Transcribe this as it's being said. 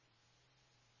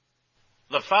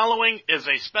The following is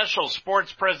a special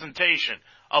sports presentation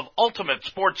of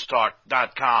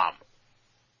UltimateSportsTalk.com.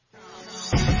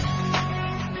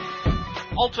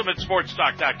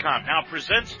 UltimateSportsTalk.com now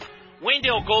presents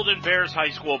Waynedale Golden Bears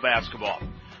High School basketball.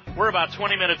 We're about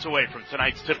 20 minutes away from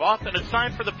tonight's tip-off, and it's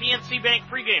time for the PNC Bank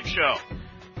pregame show.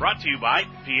 Brought to you by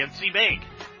PNC Bank.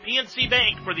 PNC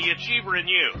Bank for the achiever in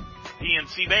you.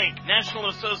 PNC Bank, National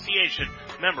Association,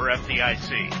 member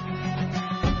FDIC.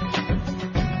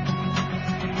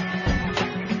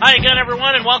 Hi again,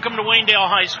 everyone, and welcome to Waynedale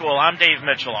High School. I'm Dave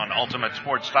Mitchell on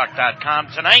UltimateSportsTalk.com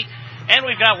tonight, and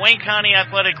we've got Wayne County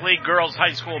Athletic League girls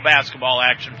high school basketball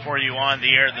action for you on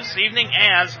the air this evening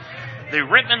as the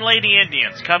Rittman Lady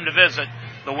Indians come to visit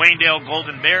the Waynedale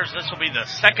Golden Bears. This will be the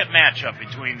second matchup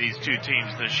between these two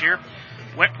teams this year.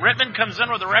 Rittman comes in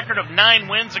with a record of 9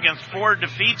 wins against 4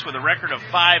 defeats with a record of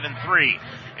 5-3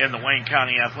 in the Wayne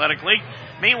County Athletic League.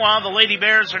 Meanwhile, the Lady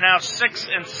Bears are now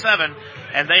 6-7,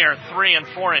 and they are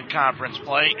 3-4 in conference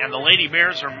play, and the Lady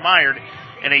Bears are mired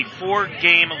in a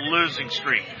 4-game losing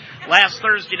streak. Last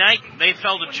Thursday night, they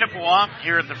fell to Chippewa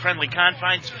here at the friendly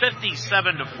confines,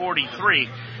 57-43.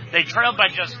 They trailed by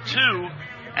just 2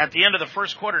 at the end of the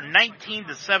first quarter,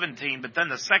 19-17, but then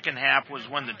the second half was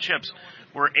when the Chips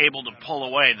were able to pull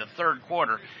away. The third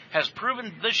quarter has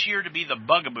proven this year to be the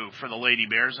bugaboo for the Lady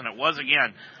Bears, and it was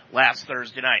again last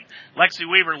Thursday night. Lexi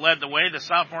Weaver led the way. The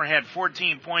sophomore had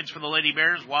 14 points for the Lady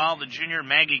Bears, while the junior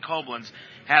Maggie Koblenz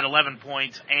had 11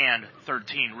 points and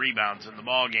 13 rebounds in the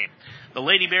ballgame. The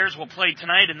Lady Bears will play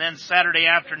tonight and then Saturday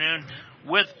afternoon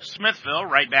with Smithville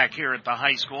right back here at the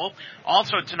high school.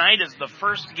 Also tonight is the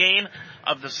first game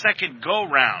of the second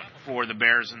go-round for the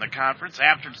Bears in the conference.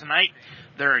 After tonight,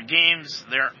 there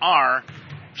are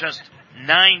just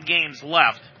 9 games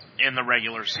left in the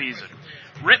regular season.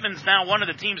 Rittman's now one of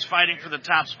the teams fighting for the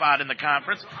top spot in the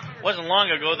conference. It wasn't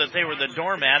long ago that they were the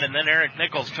doormat, and then Eric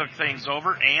Nichols took things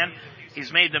over, and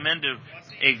he's made them into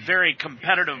a very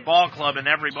competitive ball club in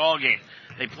every ball game.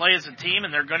 They play as a team,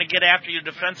 and they're going to get after you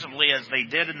defensively as they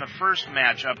did in the first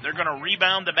matchup. They're going to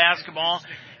rebound the basketball,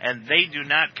 and they do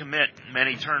not commit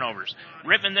many turnovers.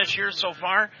 Rittman this year so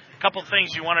far, a couple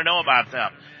things you want to know about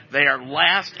them. They are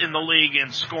last in the league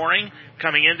in scoring.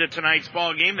 Coming into tonight's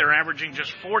ball game, they're averaging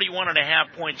just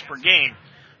 41.5 points per game,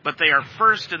 but they are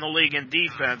first in the league in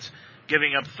defense,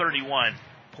 giving up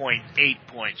 31.8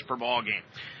 points per ball game.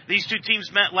 These two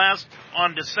teams met last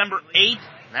on December 8th.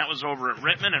 That was over at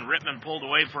Rittman, and Rittman pulled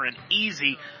away for an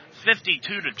easy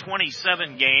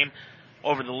 52-27 game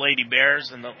over the Lady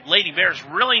Bears, and the Lady Bears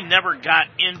really never got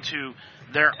into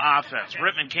their offense.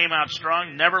 Rittman came out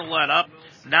strong, never let up,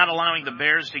 not allowing the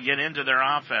Bears to get into their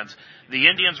offense. The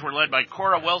Indians were led by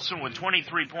Cora Wilson with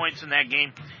 23 points in that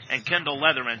game, and Kendall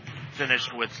Leatherman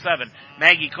finished with 7.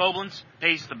 Maggie Koblenz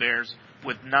paced the Bears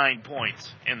with 9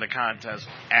 points in the contest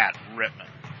at Rittman.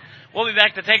 We'll be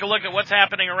back to take a look at what's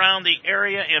happening around the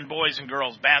area in boys and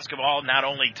girls basketball, not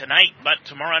only tonight, but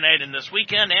tomorrow night and this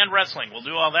weekend, and wrestling. We'll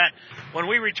do all that when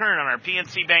we return on our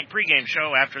PNC Bank pregame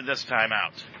show after this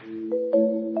timeout.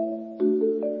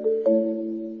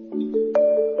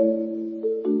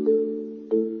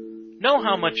 Know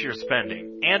how much you're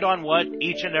spending and on what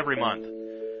each and every month.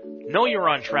 Know you're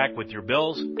on track with your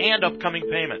bills and upcoming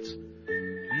payments.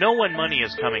 Know when money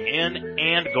is coming in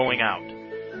and going out.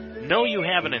 Know you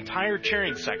have an entire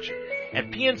cheering section at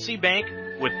PNC Bank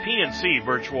with PNC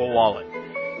Virtual Wallet.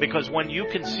 Because when you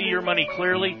can see your money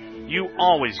clearly, you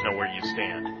always know where you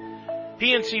stand.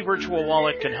 PNC Virtual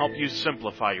Wallet can help you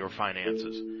simplify your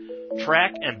finances,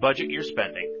 track and budget your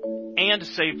spending, and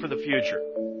save for the future.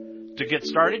 To get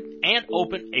started and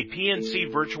open a PNC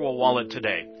Virtual Wallet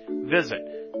today, visit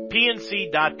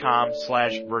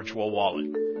pnc.com/virtual wallet.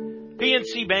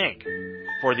 PNC Bank,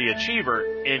 for the achiever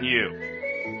in you.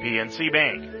 PNC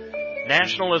Bank,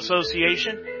 National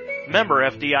Association, member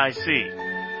FDIC.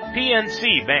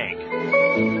 PNC Bank.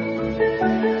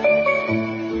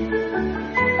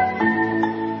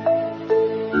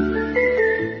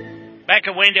 Back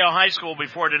at Waynedale High School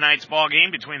before tonight's ball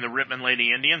game between the Rittman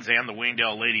Lady Indians and the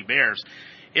Waynedale Lady Bears.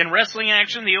 In wrestling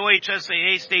action, the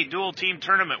OHSAA State Dual Team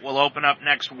Tournament will open up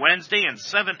next Wednesday, and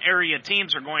 7 area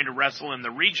teams are going to wrestle in the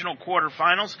regional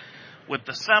quarterfinals, with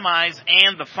the semis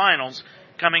and the finals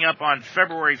coming up on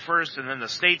February 1st, and then the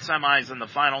state semis and the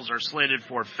finals are slated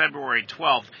for February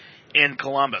 12th in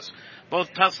Columbus.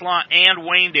 Both Tuslaw and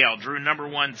Waynedale drew number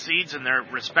 1 seeds in their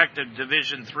respective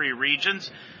Division III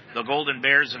regions. The Golden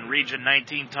Bears in Region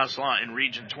 19, Tuslaw in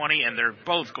Region 20, and they're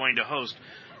both going to host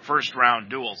first-round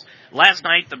duels. Last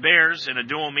night, the Bears, in a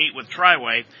dual meet with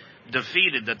Triway,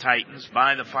 defeated the Titans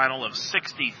by the final of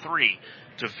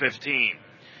 63-15.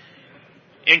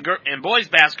 In boys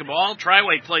basketball,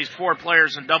 Triway plays 4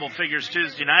 players in double figures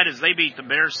Tuesday night as they beat the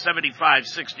Bears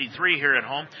 75-63 here at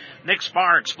home. Nick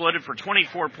Spar exploded for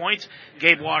 24 points.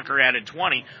 Gabe Walker added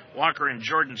 20. Walker and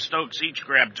Jordan Stokes each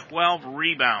grabbed 12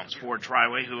 rebounds for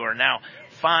Triway, who are now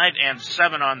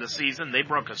 5-7 on the season. They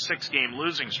broke a 6-game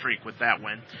losing streak with that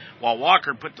win, while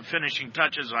Walker put the finishing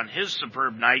touches on his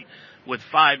superb night with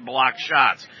 5 blocked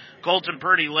shots. Colton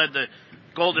Purdy led the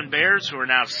Golden Bears, who are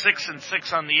now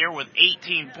 6-6 on the year with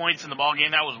 18 points in the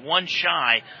ballgame. That was one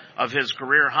shy of his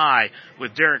career high,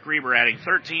 with Derek Reber adding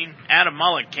 13. Adam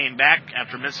Mullock came back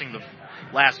after missing the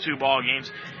last 2 ball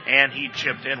games, and he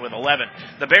chipped in with 11.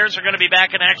 The Bears are going to be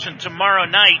back in action tomorrow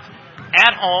night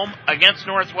at home against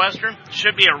Northwestern.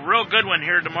 Should be a real good one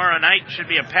here tomorrow night. Should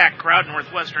be a packed crowd.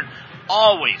 Northwestern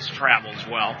always travels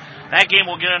well. That game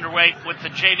will get underway with the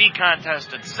JV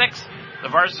contest at 6. The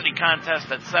varsity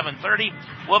contest at 7:30.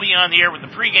 We'll be on the air with the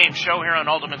pregame show here on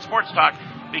Ultimate Sports Talk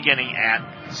beginning at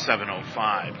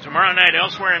 7:05. Tomorrow night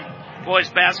elsewhere in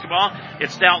boys basketball,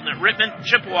 it's Dalton at Rittman,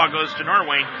 Chippewa goes to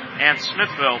Norway, and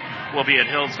Smithville will be at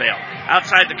Hillsdale.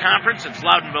 Outside the conference, it's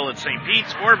Loudonville at St.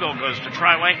 Pete's, Orville goes to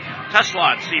Triway,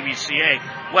 Tesla at CVCA.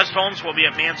 West Holmes will be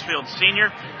at Mansfield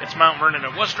Senior, it's Mount Vernon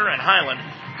at Worcester, and Highland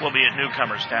will be at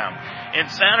Newcomerstown. In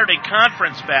Saturday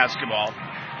conference basketball,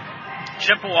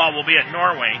 Chippewa will be at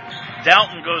Norway,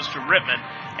 Dalton goes to Rittman,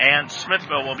 and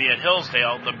Smithville will be at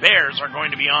Hillsdale. The Bears are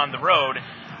going to be on the road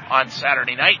on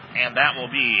Saturday night, and that will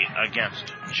be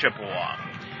against Chippewa.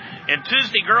 In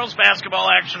Tuesday girls basketball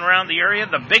action around the area,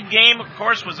 the big game, of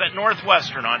course, was at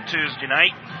Northwestern on Tuesday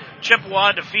night.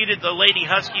 Chippewa defeated the Lady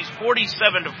Huskies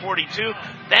 47-42.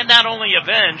 That not only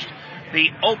avenged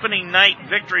the opening night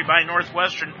victory by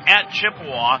Northwestern at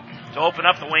Chippewa to open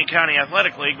up the Wayne County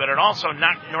Athletic League, but it also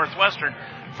knocked Northwestern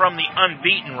from the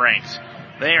unbeaten ranks.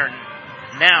 They are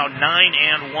now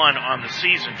 9-1 on the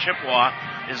season. Chippewa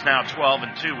is now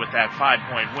 12-2 with that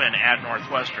 5-point win at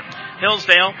Northwestern.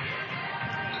 Hillsdale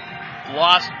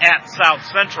lost at South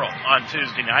Central on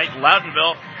Tuesday night.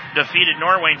 Loudonville defeated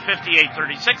Norway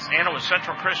 58-36, and it was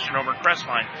Central Christian over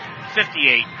Crestline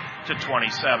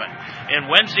 58-27. In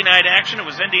Wednesday night action, it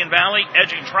was Indian Valley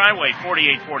edging Triway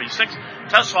 48-46.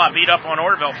 Tesla beat up on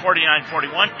Orville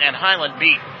 49-41, and Highland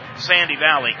beat Sandy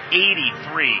Valley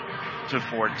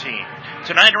 83-14.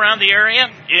 Tonight around the area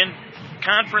in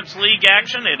Conference League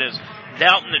action, it is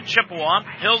Dalton at Chippewa,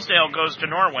 Hillsdale goes to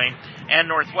Norway, and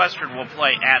Northwestern will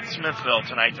play at Smithville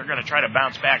tonight. They're going to try to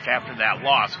bounce back after that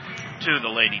loss to the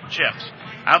Lady Chips.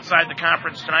 Outside the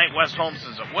conference tonight, West Holmes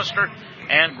is at Worcester,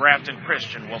 and Grafton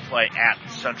Christian will play at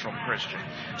Central Christian.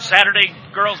 Saturday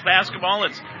girls basketball,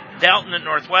 it's Dalton at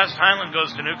Northwest, Highland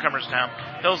goes to Newcomerstown,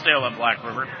 Hillsdale at Black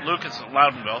River, Lucas at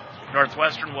Loudonville,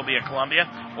 Northwestern will be at Columbia,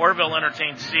 Orville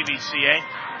entertains CVCA,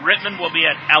 Rittman will be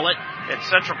at Ellett, at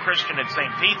Central Christian at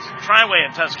St. Pete's, Triway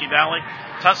at Tusky Valley,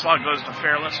 Tuslaw goes to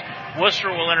Fairless, Worcester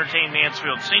will entertain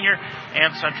Mansfield Senior,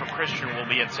 and Central Christian will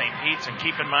be at St. Pete's. And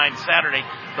keep in mind, Saturday,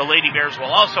 the Lady Bears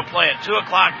will also play at 2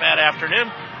 o'clock that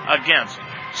afternoon against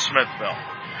Smithville.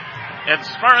 As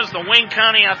far as the Wayne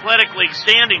County Athletic League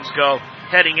standings go,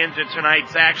 heading into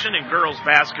tonight's action in girls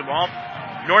basketball,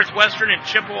 Northwestern and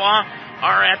Chippewa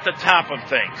are at the top of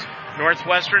things.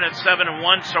 Northwestern at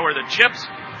 7-1, so are the Chips,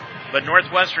 but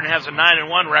Northwestern has a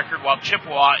 9-1 record, while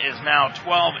Chippewa is now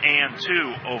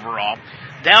 12-2 overall.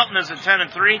 Dalton is at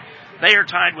 10-3. They are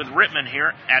tied with Rittman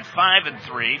here at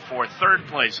 5-3 for third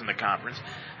place in the conference.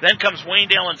 Then comes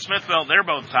Waynedale and Smithville. They're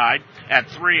both tied at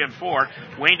 3-4.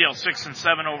 Waynedale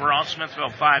 6-7 overall.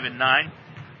 Smithville 5-9.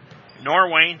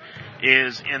 Norway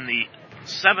is in the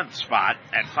 7th spot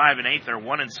at 5-8. They're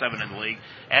 1-7 in the league.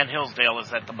 And Hillsdale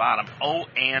is at the bottom,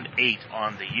 0-8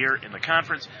 on the year in the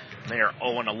conference. They are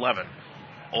 0-11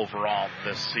 overall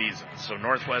this season. So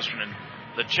Northwestern and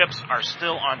the Chips are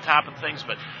still on top of things,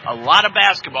 but a lot of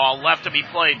basketball left to be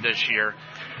played this year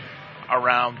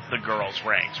around the girls'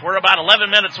 ranks. We're about 11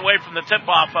 minutes away from the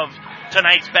tip-off of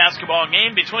tonight's basketball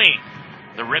game between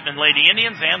the Rittman Lady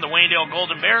Indians and the Waynedale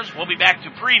Golden Bears. We'll be back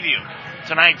to preview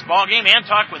tonight's ball game and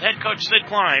talk with head coach Sid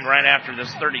Klein right after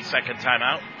this 30-second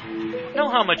timeout. Know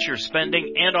how much you're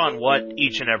spending and on what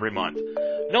each and every month.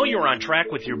 Know you're on track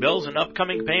with your bills and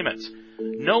upcoming payments.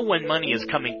 Know when money is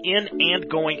coming in and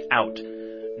going out.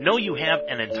 Know you have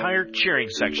an entire cheering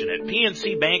section at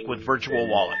PNC Bank with Virtual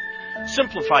Wallet.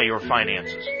 Simplify your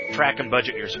finances, track and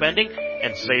budget your spending,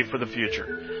 and save for the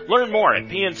future. Learn more at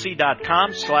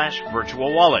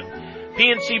pnc.com/virtual wallet.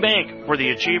 PNC Bank, for the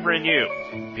achiever in you.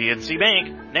 PNC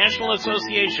Bank, National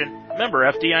Association, member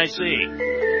FDIC.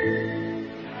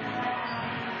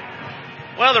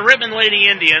 Well, the Rittman Lady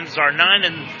Indians are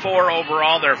 9-4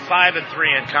 overall. They're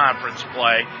 5-3 in conference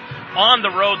play. On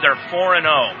the road, they're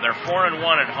 4-0. They're 4-1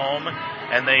 at home,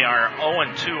 and they are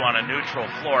 0-2 on a neutral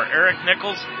floor. Eric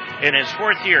Nichols, in his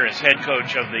fourth year as head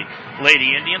coach of the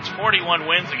Lady Indians, 41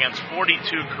 wins against 42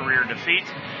 career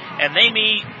defeats, and they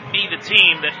may be the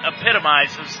team that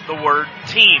epitomizes the word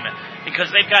team, because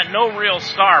they've got no real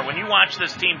star. When you watch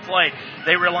this team play,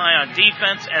 they rely on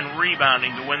defense and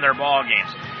rebounding to win their ball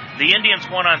games. The Indians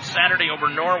won on Saturday over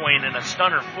Norway in a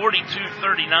stunner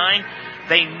 42-39.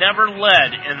 They never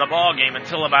led in the ball game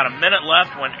until about a minute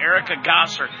left when Erica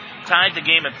Gosser tied the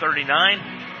game at 39.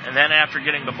 And then after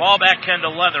getting the ball back,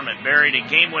 Kendall Leatherman buried a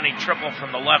game-winning triple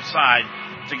from the left side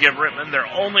to give Rittman their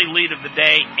only lead of the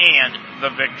day and the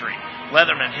victory.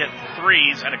 Leatherman hit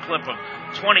threes at a clip of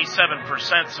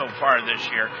 27% so far this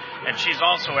year, and she's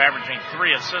also averaging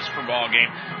 3 assists per ball game.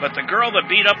 But the girl that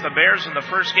beat up the Bears in the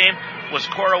first game was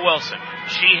Cora Wilson.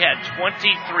 She had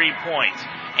 23 points.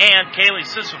 And Kaylee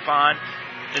Sisophon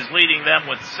is leading them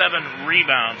with 7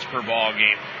 rebounds per ball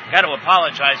game. Got to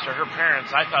apologize to her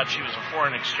parents. I thought she was a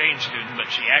foreign exchange student,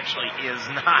 but she actually is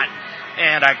not.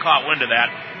 And I caught wind of that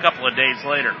a couple of days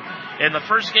later. In the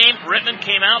first game, Rittman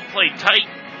came out, played tight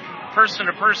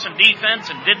person-to-person defense,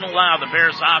 and didn't allow the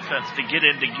Bears offense to get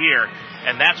into gear.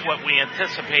 And that's what we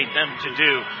anticipate them to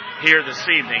do here this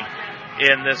evening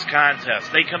in this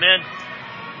contest. They come in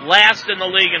last in the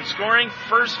league in scoring,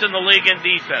 first in the league in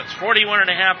defense.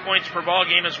 41.5 points per ball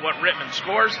game is what Rittman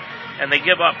scores, and they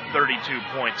give up 32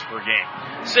 points per game.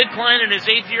 Sid Klein, in his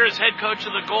 8th year as head coach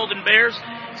of the Golden Bears,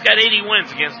 he's got 80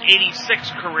 wins against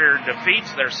 86 career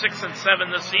defeats. They're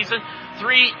 6-7 this season,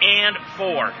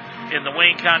 3-4 in the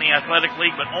Wayne County Athletic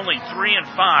League, but only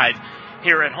 3-5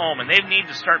 here at home, and they need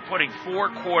to start putting 4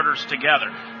 quarters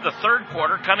together. The third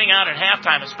quarter, coming out at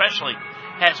halftime especially,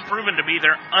 has proven to be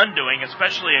their undoing,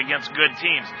 especially against good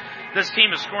teams. This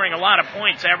team is scoring a lot of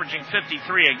points, averaging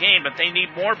 53 a game, but they need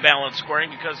more balanced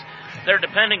scoring because they're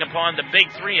depending upon the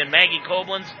big three in Maggie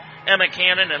Koblenz, Emma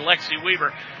Cannon, and Lexi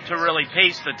Weaver to really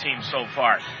pace the team so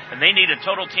far. And they need a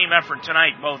total team effort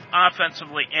tonight, both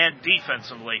offensively and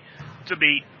defensively, to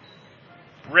beat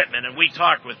Rittman. And we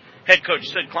talked with head coach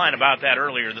Sid Klein about that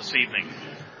earlier this evening.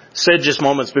 Sid, just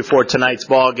moments before tonight's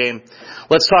ball game,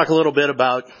 let's talk a little bit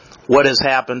about what has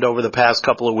happened over the past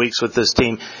couple of weeks with this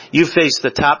team. You faced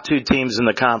the top 2 teams in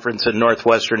the conference in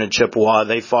Northwestern and Chippewa.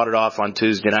 They fought it off on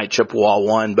Tuesday night. Chippewa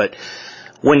won. But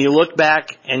when you look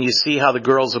back and you see how the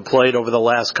girls have played over the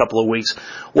last couple of weeks,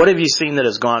 what have you seen that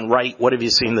has gone right? What have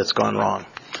you seen that's gone wrong?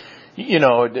 You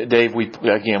know, Dave, we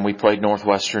played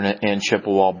Northwestern and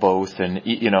Chippewa both, and,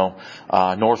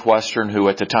 Northwestern, who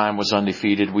at the time was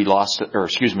undefeated, we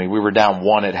were down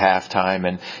 1 at halftime,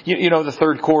 and, our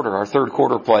third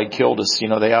quarter play killed us. They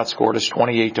outscored us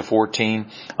 28-14,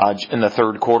 in the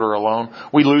third quarter alone.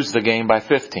 We lose the game by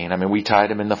 15. I mean, we tied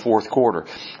them in the fourth quarter.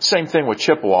 Same thing with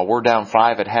Chippewa. We're down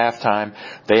 5 at halftime.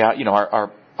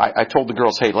 I told the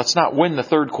girls, hey, let's not win the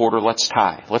third quarter, let's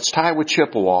tie. Let's tie with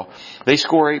Chippewa. They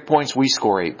score 8 points, we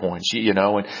score 8 points,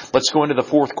 and let's go into the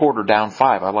fourth quarter down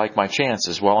 5. I like my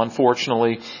chances. Well,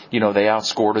 unfortunately, they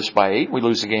outscored us by 8. We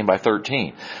lose the game by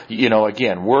 13.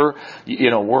 Again, we're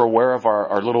aware of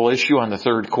our little issue on the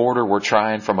third quarter. We're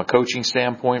trying from a coaching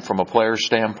standpoint, from a player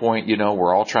standpoint,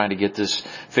 we're all trying to get this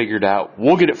figured out.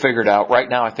 We'll get it figured out. Right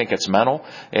now, I think it's mental,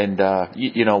 and,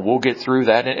 we'll get through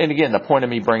that. And again, the point of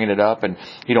me bringing it up, and,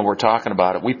 we're talking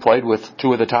about it. We played with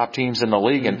 2 of the top teams in the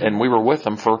league, and we were with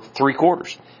them for 3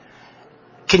 quarters.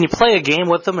 Can you play a game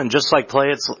with them and just play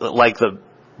it like the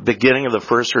beginning of the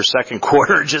first or second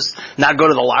quarter, just not go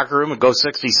to the locker room and go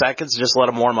 60 seconds, just let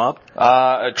them warm up?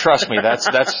 Trust me,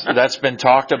 that's been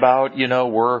talked about.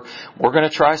 We're going to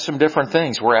try some different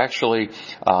things. We're actually,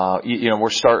 we're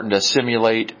starting to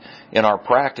simulate in our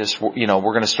practice. We're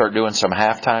going to start doing some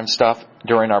halftime stuff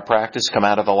during our practice, come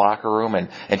out of the locker room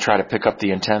and try to pick up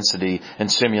the intensity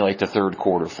and simulate the third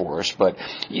quarter for us. But,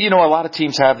 a lot of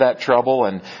teams have that trouble,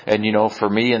 and for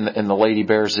me and the Lady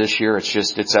Bears this year, it's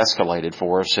escalated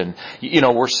for us. And,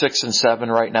 we're 6-7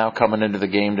 right now coming into the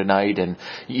game tonight, and,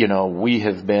 we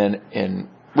have been in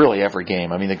really every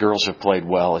game. I mean, the girls have played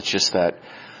well. It's just that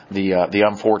the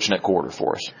unfortunate quarter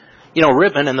for us.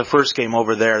 Rittman in the first game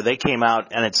over there, they came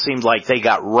out and it seemed like they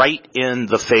got right in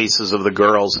the faces of the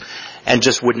girls and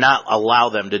just would not allow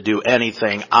them to do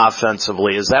anything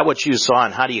offensively. Is that what you saw,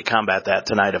 and how do you combat that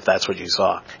tonight if that's what you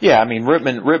saw? Yeah, I mean,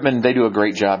 Rittman, they do a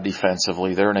great job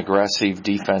defensively. They're an aggressive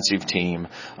defensive team.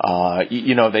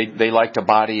 They like to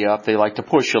body up. They like to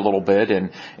push a little bit,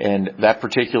 and that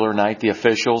particular night, the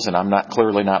officials, and I'm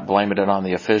clearly not blaming it on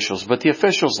the officials, but the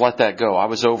officials let that go. I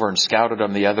was over and scouted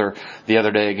them the other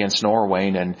day against against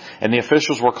Norwayne, and the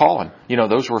officials were calling,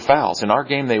 those were fouls. In our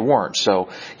game, they weren't. So,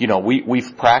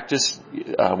 we've practiced,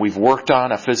 we've worked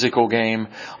on a physical game.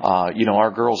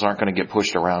 Our girls aren't going to get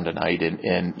pushed around tonight,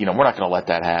 and we're not going to let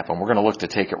that happen. We're going to look to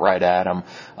take it right at them.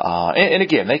 And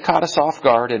again, they caught us off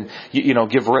guard, and,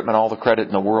 give Rittman all the credit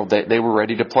in the world. They were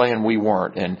ready to play, and we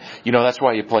weren't. And, that's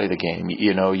why you play the game.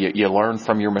 You learn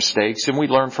from your mistakes, and we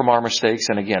learn from our mistakes.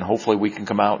 And again, hopefully we can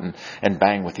come out and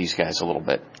bang with these guys a little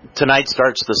bit. Tonight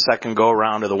starts the second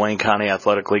go-around of the Wayne County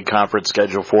Athletic League conference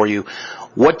schedule for you.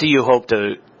 What do you hope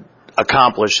to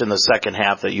accomplish in the second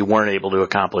half that you weren't able to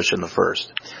accomplish in the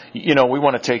first? We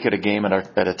want to take it a game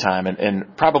at a time,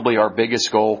 and probably our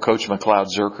biggest goal, Coach McLeod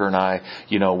Zerker and I,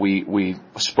 we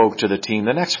spoke to the team.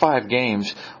 The next 5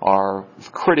 games are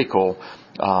critical.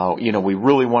 We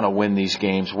really want to win these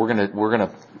games. We're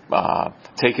gonna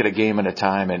take it a game at a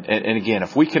time. And again,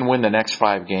 if we can win the next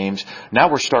 5 games, now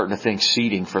we're starting to think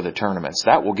seeding for the tournaments.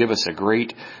 That will give us a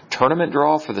great tournament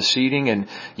draw for the seeding. And,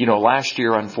 last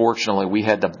year, unfortunately, we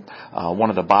had one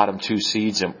of the bottom 2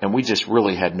 seeds, and we just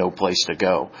really had no place to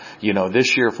go.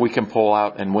 This year, if we can pull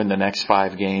out and win the next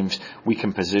 5 games, we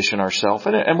can position ourselves,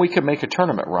 and we can make a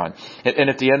tournament run. And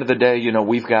at the end of the day,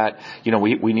 we've got,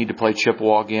 we need to play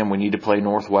Chippewa again. We need to play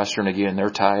Northwestern again. They're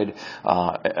tied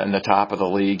in the top of the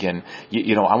league. And,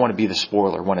 I want to be the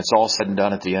spoiler. When it's all said and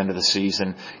done at the end of the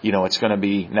season, it's going to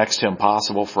be next to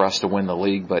impossible for us to win the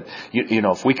league. But,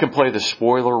 if we can play the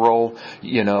spoiler role,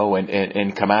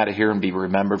 and come out of here and be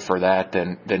remembered for that,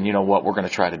 then you know what? We're going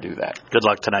to try to do that. Good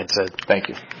luck tonight, Sid. Thank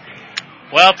you.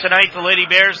 Well, tonight the Lady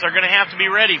Bears, they're going to have to be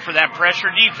ready for that pressure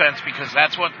defense because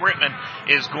that's what Rittman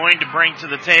is going to bring to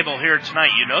the table here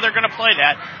tonight. They're going to play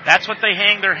that. That's what they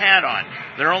hang their hat on.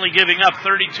 They're only giving up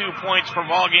 32 points per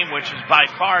ball game, which is by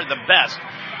far the best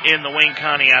in the Wayne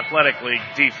County Athletic League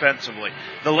defensively.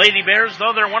 The Lady Bears,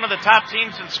 though, they're one of the top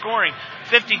teams in scoring,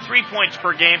 53 points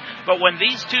per game. But when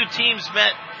these two teams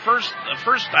met the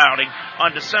first outing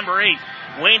on December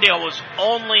 8th, Waynedale was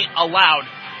only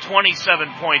allowed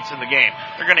 27 points in the game.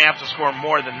 They're going to have to score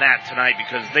more than that tonight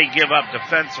because they give up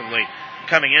defensively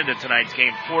coming into tonight's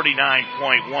game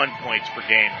 49.1 points per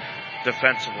game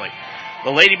defensively.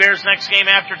 The Lady Bears next game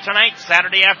after tonight,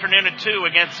 Saturday afternoon at 2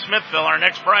 against Smithville. Our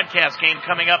next broadcast game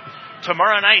coming up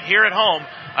tomorrow night here at home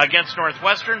against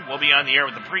Northwestern. We'll be on the air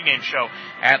with the pregame show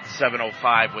at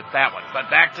 7:05 with that one.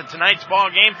 But back to tonight's ball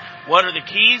game. What are the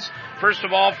keys? First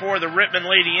of all, for the Rittman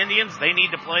Lady Indians, they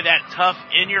need to play that tough,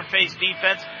 in-your-face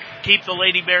defense. Keep the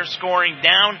Lady Bears scoring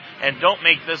down, and don't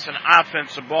make this an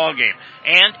offensive ball game.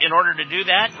 And in order to do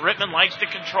that, Rittman likes to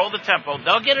control the tempo.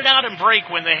 They'll get it out and break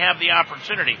when they have the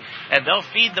opportunity, and they'll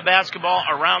feed the basketball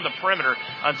around the perimeter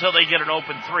until they get an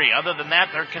open 3. Other than that,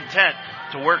 they're content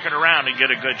to work it around and get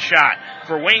a good shot.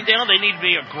 For Waynedale, they need to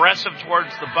be aggressive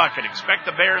towards the bucket. Expect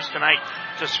the Bears tonight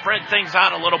to spread things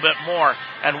out a little bit more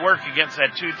and work against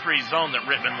that 2-3 zone that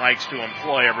Rittman likes to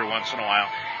employ every once in a while.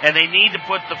 And they need to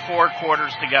put the 4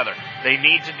 quarters together. They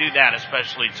need to do that,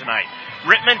 especially tonight.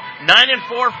 Rittman,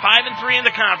 9-4, 5-3 in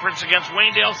the conference against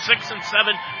Waynedale,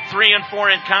 6-7,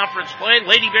 3-4 in conference play.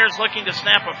 Lady Bears looking to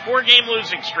snap a 4-game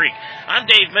losing streak. I'm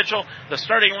Dave Mitchell. The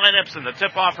starting lineups and the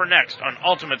tip-off are next on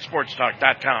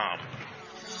UltimateSportsTalk.com.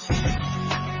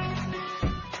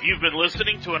 You've been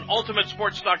listening to an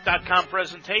UltimateSportsTalk.com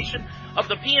presentation of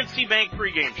the PNC Bank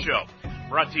pregame show.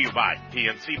 Brought to you by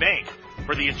PNC Bank.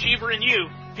 For the achiever in you,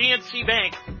 PNC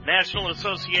Bank, National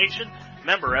Association,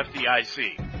 member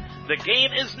FDIC. The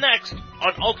game is next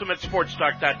on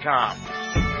UltimateSportsTalk.com.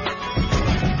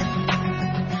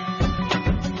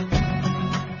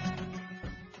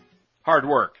 Hard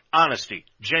work, honesty,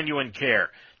 genuine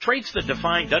care. Traits that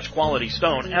define Dutch Quality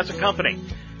Stone as a company.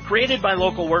 Created by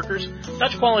local workers,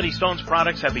 Dutch Quality Stone's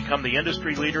products have become the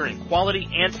industry leader in quality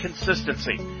and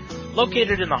consistency.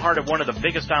 Located in the heart of one of the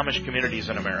biggest Amish communities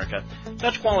in America,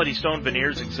 Dutch Quality Stone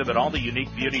veneers exhibit all the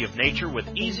unique beauty of nature with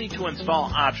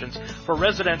easy-to-install options for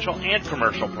residential and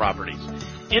commercial properties.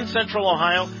 In Central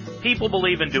Ohio, people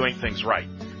believe in doing things right.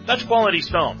 Dutch Quality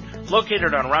Stone,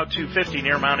 located on Route 250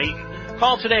 near Mount Eaton.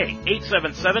 Call today,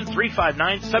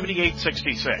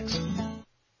 877-359-7866.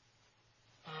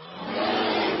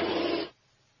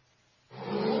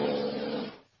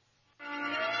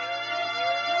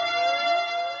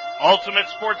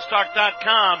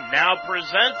 UltimateSportsTalk.com now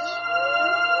presents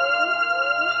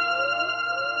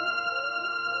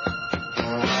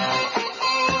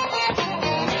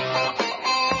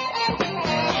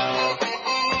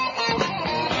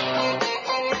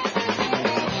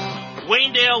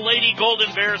Waynedale Lady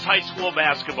Golden Bears High School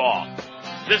Basketball.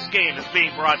 This game is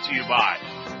being brought to you by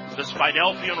the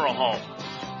Spidell Funeral Home,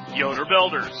 Yoder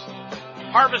Builders,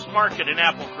 Harvest Market in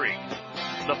Apple Creek,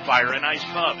 the Fire and Ice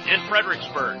Pub in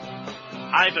Fredericksburg,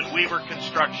 Ivan Weaver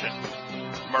Construction,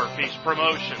 Murphy's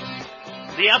Promotions,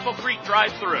 the Apple Creek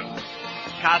Drive-Thru,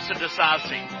 Casa de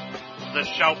Sassi, the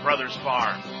Shout Brothers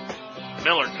Farm,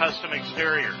 Miller Custom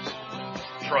Exteriors,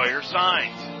 Troyer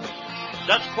Signs,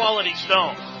 Dutch Quality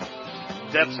Stone,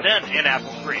 Deb's Den in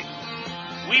Apple Creek,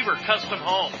 Weaver Custom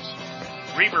Homes,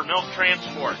 Reber Milk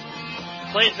Transport,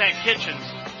 Clazak Kitchens,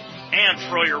 and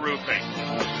Troyer Roofing.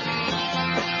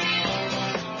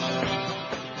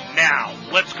 Now,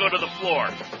 let's go to the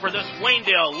floor for this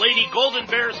Waynedale Lady Golden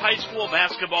Bears High School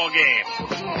basketball game.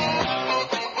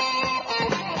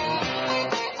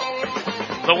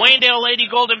 The Waynedale Lady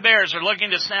Golden Bears are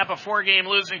looking to snap a 4-game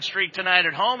losing streak tonight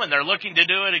at home, and they're looking to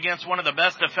do it against one of the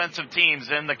best defensive teams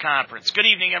in the conference. Good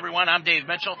evening, everyone. I'm Dave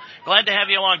Mitchell. Glad to have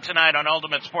you along tonight on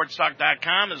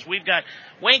UltimateSportsTalk.com as we've got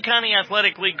Wayne County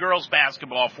Athletic League girls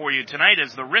basketball for you tonight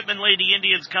as the Rittman Lady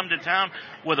Indians come to town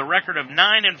with a record of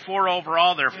 9-4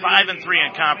 overall. They're 5-3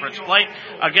 in conference play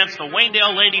against the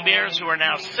Waynedale Lady Bears, who are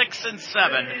now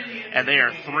 6-7, and they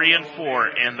are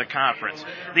 3-4 in the conference.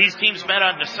 These teams met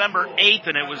on December 8th,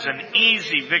 and it was an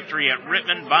easy victory at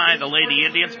Rittman by the Lady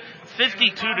Indians,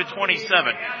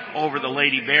 52-27 over the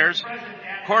Lady Bears.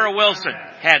 Cora Wilson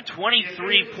had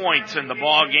 23 points in the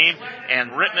ball game,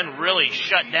 and Rittman really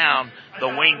shut down the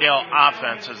Waynedale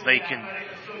offense as they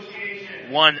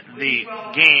won the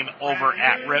game over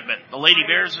at Rittman. The Lady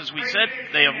Bears, as we said,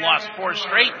 they have lost 4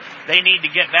 straight. They need to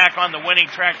get back on the winning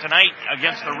track tonight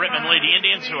against the Rittman Lady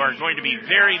Indians, who are going to be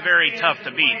very, very tough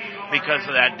to beat because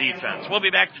of that defense. We'll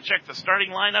be back to check the starting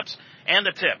lineups and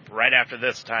the tip right after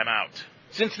this timeout.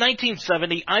 Since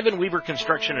 1970, Ivan Weaver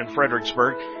Construction in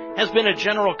Fredericksburg has been a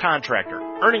general contractor,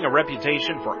 earning a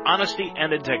reputation for honesty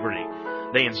and integrity.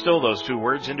 They instill those 2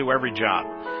 words into every job.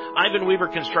 Ivan Weaver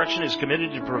Construction is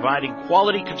committed to providing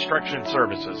quality construction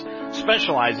services,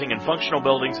 specializing in functional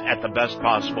buildings at the best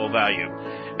possible value.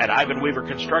 At Ivan Weaver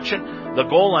Construction, the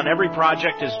goal on every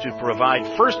project is to provide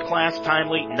first-class,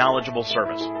 timely, knowledgeable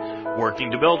service.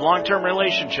 Working to build long-term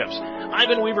relationships,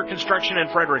 Ivan Weaver Construction in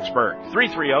Fredericksburg,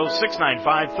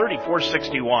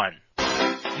 330-695-3461.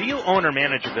 Do you own or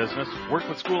manage a business? Work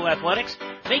with school athletics?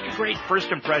 Make a great first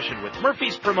impression with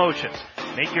Murphy's Promotions.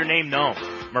 Make your name known.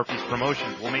 Murphy's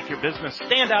Promotions will make your business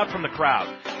stand out from the crowd.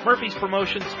 Murphy's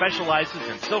Promotions specializes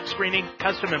in silk screening,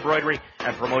 custom embroidery,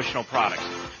 and promotional products.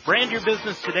 Brand your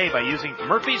business today by using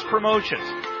Murphy's Promotions.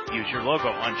 Use your logo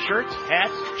on shirts,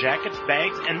 hats, jackets,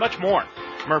 bags, and much more.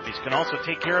 Murphy's can also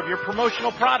take care of your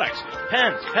promotional products,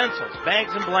 pens, pencils,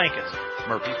 bags, and blankets.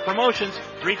 Murphy's Promotions,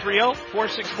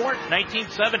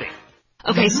 330-464-1970.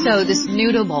 Okay, so this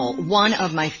noodle bowl, one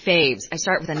of my faves. I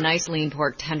start with a nice lean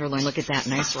pork tenderloin. Look at that,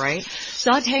 nice, right?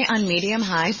 Saute on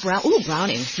medium-high,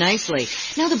 browning nicely.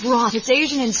 Now the broth, it's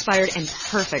Asian-inspired and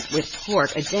perfect with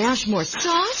pork, a dash more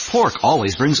sauce. Pork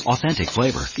always brings authentic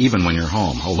flavor, even when you're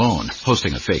home, alone,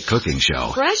 hosting a fake cooking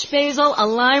show. Fresh basil, a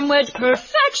lime wedge,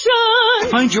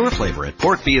 perfection! Find your flavor at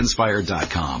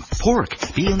porkbeinspired.com. Pork,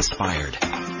 be inspired.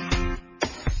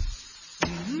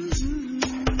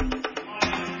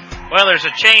 Well, there's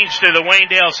a change to the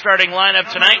Waynedale starting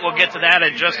lineup tonight. We'll get to that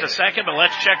in just a second, but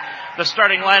let's check the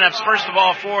starting lineups first of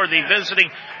all for the visiting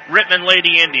Rittman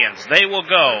Lady Indians. They will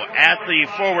go at the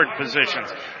forward positions.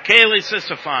 Kaylee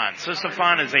Sisophon.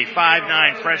 Sisophon is a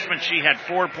 5'9" freshman. She had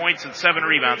 4 points and 7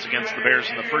 rebounds against the Bears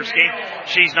in the first game.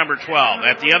 She's number 12.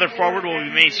 At the other forward will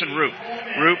be Mason Rupp.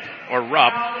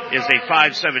 Rupp is a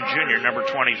 5'7" junior, number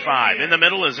 25. In the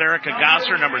middle is Erica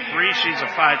Gosser, number 3. She's a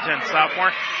 5'10"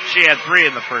 sophomore. She had 3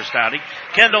 in the first outing.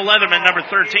 Kendall Leatherman, number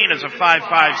 13, is a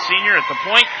 5'5" senior at the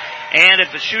point. And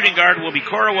at the shooting guard will be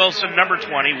Cora Wilson, number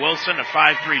 20. Wilson, a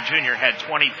 5'3" junior, had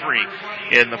 23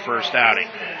 in the first outing.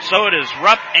 So it is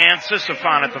Rupp and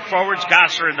Sisophon at the forwards,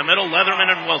 Gosser in the middle,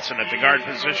 Leatherman and Wilson at the guard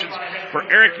positions. For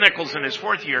Eric Nichols in his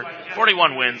 4th year,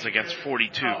 41 wins against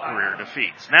 42 career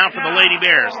defeats. Now for the Lady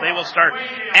Bears, they will start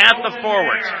at the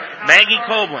forwards. Maggie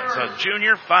Koblenz, a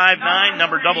junior, 5'9",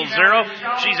 number 00.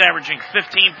 She's averaging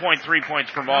 15.3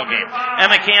 points per ball game.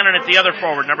 Emma Cannon at the other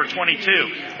forward, number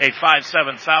 22, a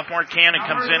 5'7" sophomore. Cannon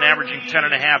comes in averaging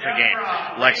 10.5 a game.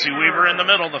 Lexi Weaver in the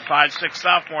middle, the 5'6"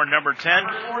 sophomore, number 10.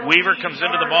 Weaver comes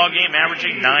into the ball game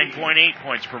averaging 9.8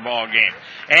 points per ball game.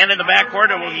 And in the backcourt,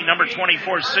 it will be number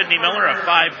 24, Sydney Miller, a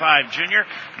 5'5" junior.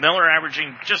 Miller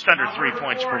averaging just under 3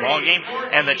 points per ball game.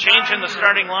 And the change in the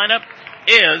starting lineup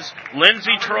is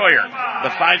Lindsay Troyer, the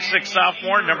 5'6"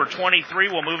 sophomore, number 23,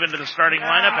 will move into the starting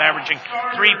lineup, averaging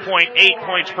 3.8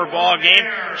 points per ball game.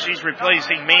 She's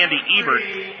replacing Mandy Ebert.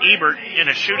 Ebert, in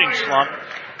a shooting slump,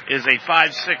 is a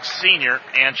 5'6" senior,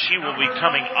 and she will be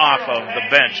coming off of the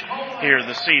bench here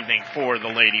this evening for the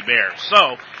Lady Bears.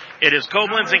 So, It is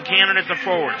Koblenz and Cannon at the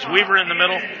forwards. Weaver in the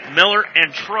middle. Miller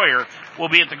and Troyer will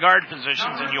be at the guard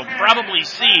positions, and you'll probably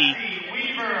see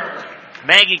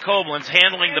Maggie Koblenz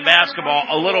handling the basketball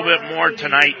a little bit more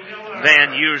tonight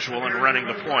than usual and running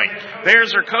the point.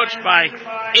 Bears are coached by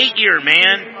 8-year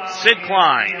man Sid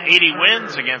Klein. 80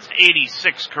 wins against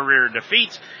 86 career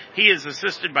defeats. He is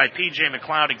assisted by P.J.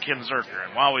 McLeod and Kim Zerker.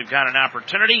 And while we've got an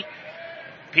opportunity,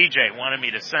 P.J. wanted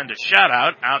me to send a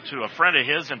shout-out out to a friend of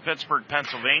his in Pittsburgh,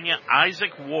 Pennsylvania,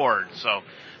 Isaac Ward. So,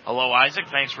 hello, Isaac.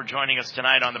 Thanks for joining us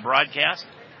tonight on the broadcast.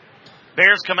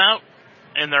 Bears come out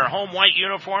in their home white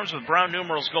uniforms with brown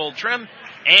numerals gold trim.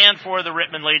 And for the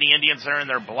Rittman Lady Indians, they're in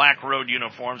their black road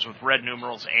uniforms with red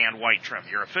numerals and white trim.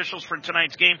 Your officials for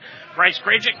tonight's game, Bryce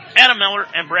Krajik, Adam Miller,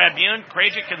 and Brad Bune.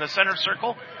 Krajik in the center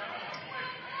circle,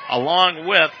 along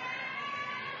with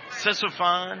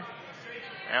Sisifon.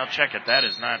 I'll check it. That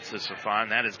is not Sisifon.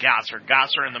 That is Gosser.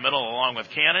 Gosser in the middle along with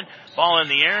Cannon. Ball in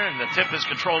the air, and the tip is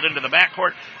controlled into the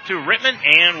backcourt to Rittman,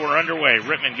 and we're underway.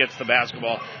 Rittman gets the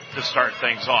basketball to start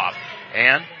things off.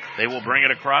 And they will bring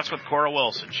it across with Cora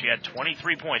Wilson. She had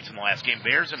 23 points in the last game.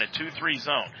 Bears in a 2-3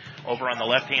 zone. Over on the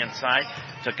left-hand side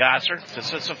to Gosser, to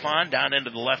Sisifon, down into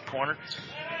the left corner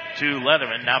to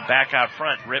Leatherman. Now back out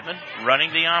front. Rittman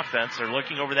running the offense. They're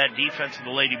looking over that defense of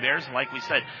the Lady Bears. And like we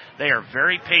said, they are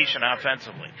very patient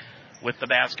offensively. With the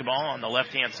basketball on the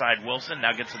left-hand side, Wilson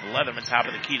now gets to the Leatherman, top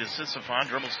of the key to Sisifon,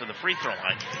 dribbles to the free throw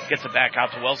line, gets it back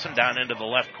out to Wilson, down into the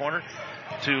left corner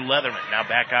to Leatherman. Now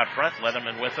back out front,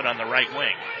 Leatherman with it on the right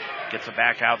wing. Gets it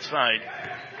back outside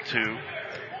to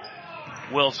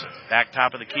Wilson. Back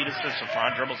top of the key to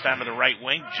Sisifon, dribbles down to the right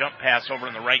wing, jump pass over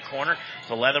in the right corner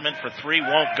to Leatherman for three,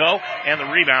 won't go, and the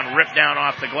rebound ripped down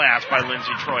off the glass by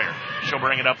Lindsey Troyer. She'll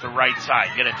bring it up the right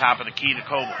side, get it top of the key to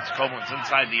Koblenz. Koblenz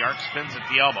inside the arc, spins at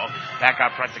the elbow, back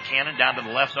out front to Cannon, down to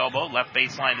the left elbow, left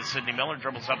baseline to Sydney Miller,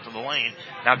 dribbles up to the lane,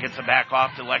 now gets it back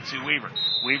off to Lexi Weaver.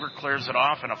 Weaver clears it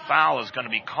off, and a foul is going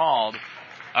to be called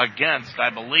against, I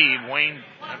believe, Wayne,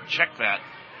 check that,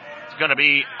 it's going to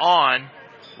be on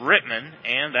Rittman,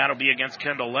 and that'll be against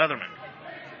Kendall Leatherman.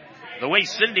 The way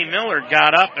Sydney Miller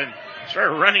got up and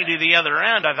started running to the other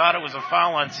end, I thought it was a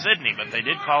foul on Sydney, but they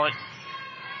did call it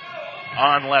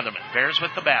on Leatherman. Bears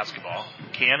with the basketball.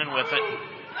 Cannon with it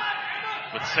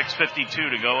with 6:52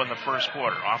 to go in the first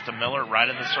quarter. Off to Miller, right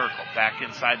in the circle. Back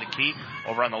inside the key,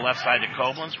 over on the left side to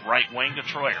Koblenz, right wing to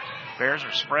Troyer. Bears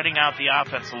are spreading out the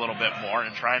offense a little bit more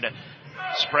and trying to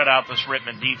spread out this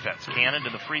Rittman defense. Cannon to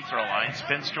the free throw line,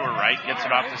 spins to her right, gets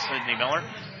it off to Sydney Miller.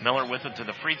 Miller with it to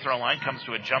the free throw line, comes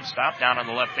to a jump stop down on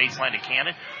the left baseline to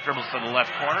Cannon, dribbles to the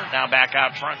left corner, now back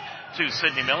out front to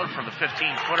Sydney Miller from the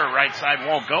 15-footer right side,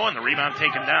 won't go, and the rebound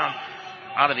taken down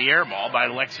out of the air ball by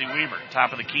Lexi Weaver.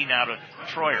 Top of the key now to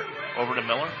Troyer. Over to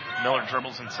Miller. Miller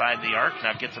dribbles inside the arc.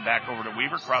 Now gets it back over to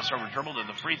Weaver. Crossover dribble to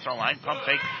the free throw line. Pump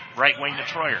fake. Right wing to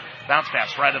Troyer. Bounce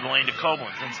pass right of the lane to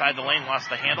Koblenz. Inside the lane. Lost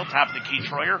the handle. Top of the key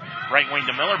Troyer. Right wing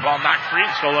to Miller. Ball knocked free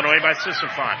and stolen away by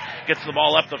Sisifon. Gets the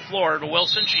ball up the floor to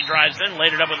Wilson. She drives in.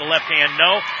 Laid it up with the left hand.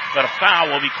 No. But a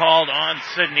foul will be called on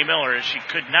Sydney Miller as she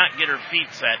could not get her feet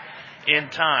set in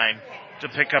time to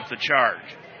pick up the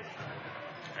charge.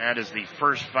 That is the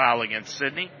first foul against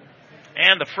Sydney.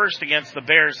 And the first against the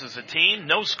Bears as a team.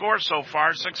 No score so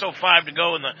far. 6:05 to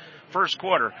go in the first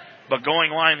quarter. But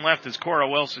going line left is Cora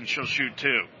Wilson. She'll shoot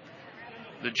two.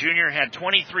 The junior had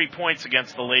 23 points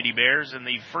against the Lady Bears in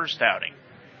the first outing.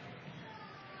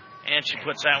 And she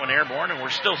puts that one airborne, and we're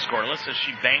still scoreless as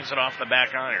she bangs it off the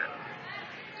back iron.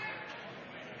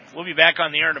 We'll be back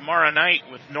on the air tomorrow night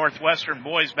with Northwestern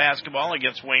boys basketball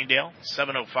against Waynedale.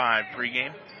 7:05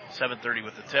 pregame. 7:30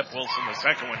 with the tip. Wilson, the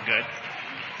second one, good.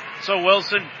 So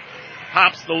Wilson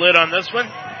pops the lid on this one,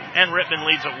 and Rittman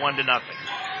leads it 1-0.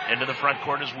 Into the front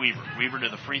court is Weaver. Weaver to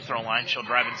the free throw line. She'll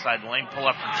drive inside the lane, pull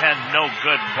up for 10. No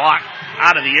good. Block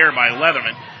out of the air by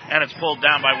Leatherman, and it's pulled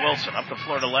down by Wilson. Up the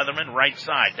floor to Leatherman, right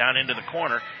side, down into the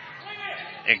corner.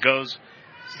 It goes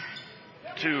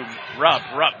to Rupp.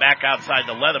 Rupp back outside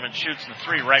to Leatherman, shoots the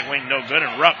three, right wing, no good,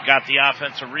 and Rupp got the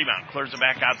offensive rebound. Clears it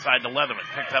back outside to Leatherman,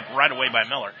 picked up right away by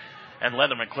Miller, and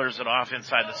Leatherman clears it off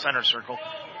inside the center circle.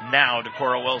 Now to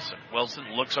Cora Wilson.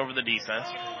 Wilson looks over the defense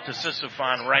to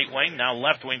Sisifon, right wing, now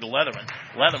left wing to Leatherman.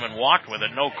 Leatherman walked with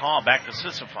it, no call, back to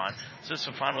Sisifon.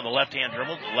 Sisifon with a left-hand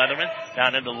dribble, Leatherman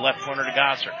down into the left corner to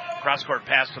Gosser. Cross-court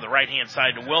pass to the right-hand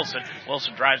side to Wilson.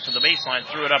 Wilson drives to the baseline,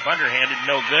 threw it up underhanded,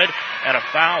 no good, and a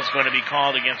foul is going to be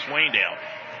called against Waynedale.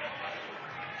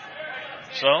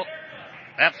 So,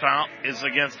 that foul is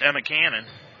against Emma Cannon.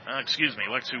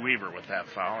 Lexi Weaver with that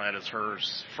foul. That is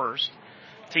hers first.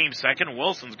 Team second.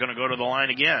 Wilson's going to go to the line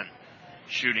again.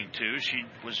 Shooting two. She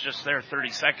was just there 30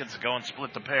 seconds ago and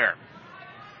split the pair.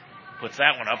 Puts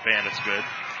that one up, and it's good.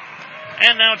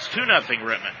 And now it's 2-0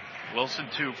 Rittman. Wilson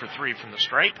 2 for 3 from the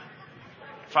stripe.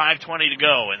 5:20 to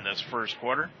go in this first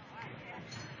quarter.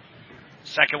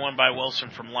 Second one by Wilson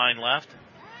from line left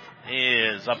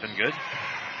is up and good.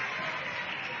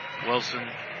 Wilson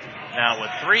now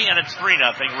with 3, and it's 3-0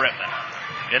 Rittman.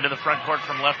 Into the front court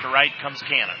from left to right comes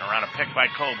Cannon. Around a pick by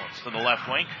Koblenz to the left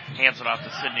wing. Hands it off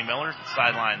to Sidney Miller,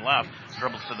 sideline left.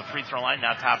 Dribbles to the free throw line,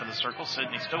 now top of the circle.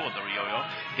 Sidney still with the yo-yo.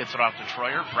 Gets it off to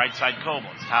Troyer. Right side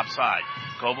Koblenz, top side.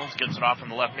 Koblenz gets it off from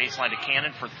the left baseline to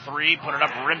Cannon for 3. Put it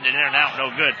up, rimmed it in and out,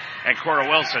 no good. And Cora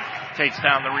Wilson takes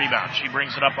down the rebound. She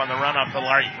brings it up on the run off the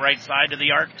right side to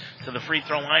the arc, to the free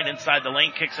throw line, inside the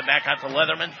lane, kicks it back out to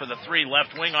Leatherman for the 3.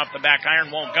 Left wing off the back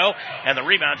iron, won't go. And the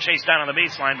rebound chased down on the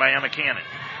baseline by Emma Cannon.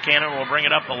 Cannon will bring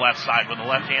it up the left side with a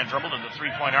left-hand dribble to the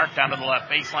three-point arc down to the left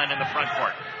baseline in the front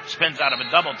court. Spins out of a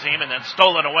double team and then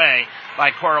stolen away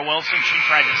by Cora Wilson. She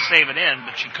tried to save it in,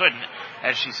 but she couldn't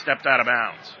as she stepped out of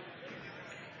bounds.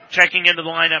 Checking into the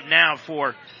lineup now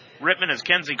for Rittman is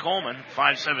Kenzie Coleman,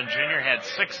 5'7" junior, had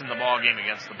 6 in the ball game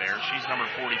against the Bears. She's number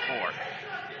 44.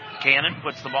 Cannon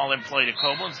puts the ball in play to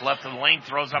Koblenz, left of the lane,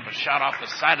 throws up a shot off the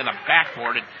side of the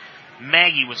backboard, and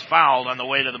Maggie was fouled on the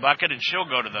way to the bucket, and she'll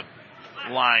go to the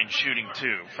line shooting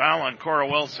 2. Foul on Cora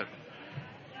Wilson.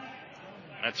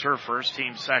 That's her first,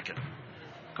 team second.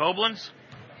 Koblenz,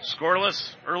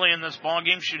 scoreless early in this ball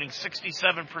game, shooting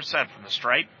 67% from the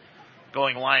stripe.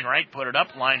 Going line right, put it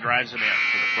up, line drives it in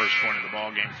for the first point of the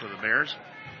ball game for the Bears.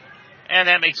 And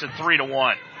that makes it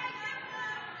 3-1.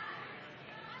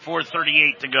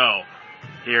 4:38 to go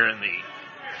here in the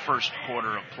first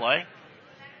quarter of play.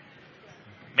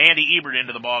 Mandy Ebert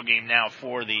into the ball game now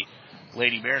for the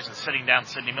Lady Bears, and sitting down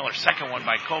Sidney Miller. Second one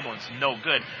by Koblenz, no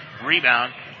good.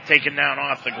 Rebound taken down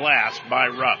off the glass by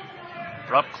Rupp.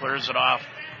 Rupp clears it off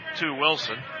to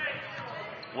Wilson.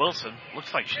 Wilson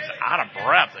looks like she's out of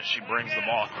breath as she brings the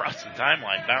ball across the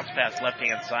timeline. Bounce pass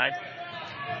left-hand side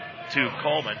to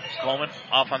Coleman. Coleman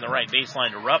off on the right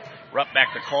baseline to Rupp. Rupp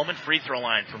back to Coleman. Free throw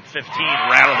line from 15.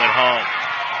 Rattled it home.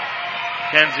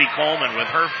 Kenzie Coleman with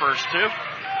her first 2.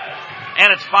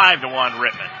 And it's 5-1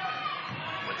 Rittman.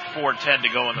 4:10 to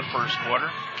go in the first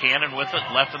quarter. Cannon with it,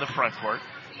 left of the front court.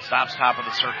 Stops top of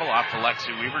the circle, off to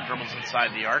Lexi Weaver, dribbles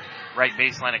inside the arc. Right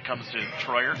baseline, it comes to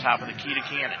Troyer, top of the key to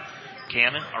Cannon.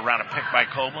 Cannon around a pick by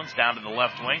Koblenz, down to the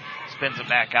left wing. Spins it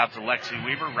back out to Lexi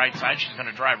Weaver, right side. She's going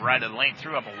to drive right of the lane,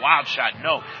 threw up a wild shot,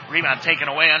 no. Rebound taken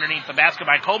away underneath the basket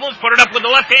by Koblenz, put it up with the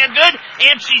left hand, good,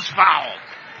 and she's fouled.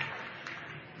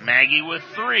 Maggie with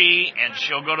 3, and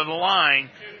she'll go to the line,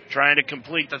 trying to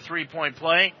complete the 3-point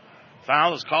play.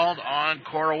 Foul is called on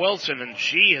Cora Wilson, and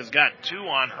she has got 2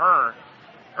 on her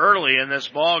early in this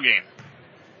ball game.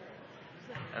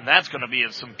 And that's going to be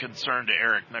of some concern to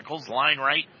Eric Nichols. Line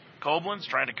right, Koblenz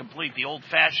trying to complete the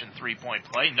old-fashioned 3-point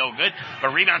play. No good.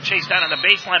 But rebound chased down on the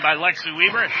baseline by Lexi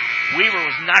Weaver. Weaver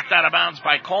was knocked out of bounds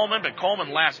by Coleman, but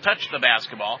Coleman last touched the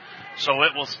basketball, so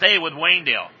it will stay with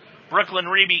Waynedale. Brooklyn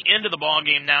Reby into the ball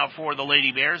game now for the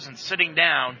Lady Bears, and sitting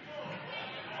down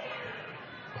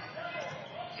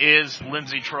is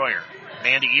Lindsay Troyer.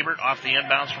 Mandy Ebert off the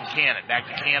inbounds from Cannon. Back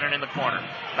to Cannon in the corner.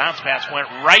 Bounce pass went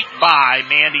right by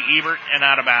Mandy Ebert and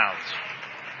out of bounds.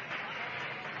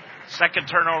 Second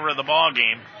turnover of the ball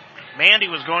game. Mandy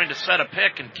was going to set a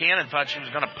pick, and Cannon thought she was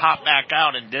going to pop back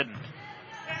out and didn't.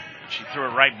 She threw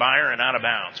it right by her and out of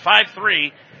bounds.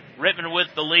 5-3, Rittman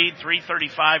with the lead.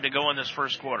 3:35 to go in this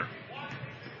first quarter.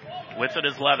 With it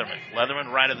is Leatherman.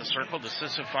 Leatherman right of the circle to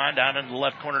Sissifon, down in the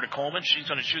left corner to Coleman. She's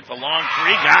going to shoot the long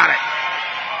 3. Got it.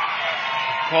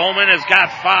 Coleman has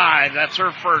got 5. That's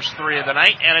her first 3 of the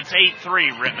night, and it's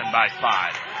 8-3, Rittman by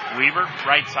 5. Weaver,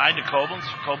 right side to Koblenz.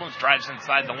 Koblenz drives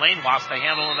inside the lane, lost the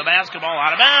handle of the basketball,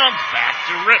 out of bounds. Back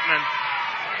to Rittman.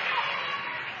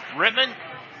 Rittman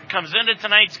comes into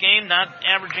tonight's game not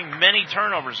averaging many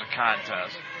turnovers a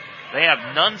contest. They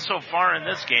have none so far in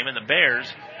this game, and the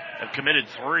Bears have committed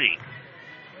 3.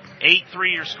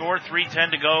 8-3 your score,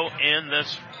 3:10 to go in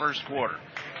this first quarter.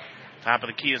 Top of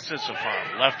the key is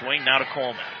Sissifon. Left wing now to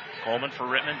Coleman. Coleman for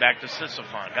Rittman, back to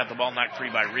Sissifon. Got the ball knocked free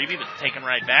by Reby, but taken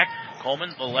right back.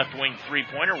 Coleman, the left wing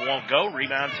 3-pointer, won't go.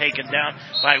 Rebound taken down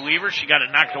by Weaver. She got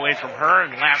it knocked away from her,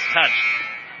 and last touch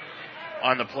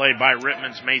on the play by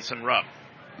Rittman's Mason Rupp.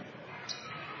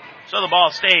 So the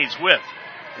ball stays with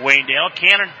Waynedale.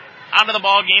 Cannon out of the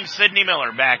ball game. Sidney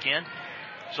Miller back in.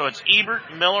 So it's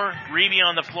Ebert, Miller, Reby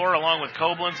on the floor along with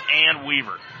Koblenz and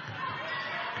Weaver.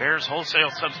 Bears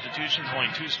wholesale substitutions, only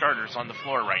 2 starters on the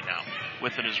floor right now.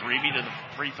 With it is Reby to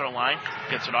the free throw line.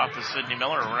 Gets it off to Sidney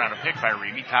Miller around a pick by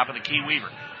Reby. Top of the key, Weaver.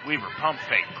 Weaver, pump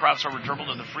fake, crossover dribble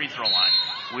to the free throw line.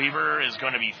 Weaver is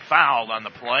going to be fouled on the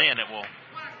play, and it will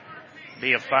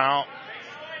be a foul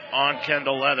on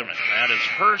Kendall Leatherman. That is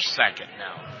her second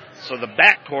now. So the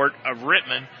backcourt of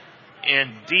Rittman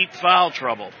in deep foul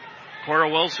trouble. Cora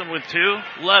Wilson with 2,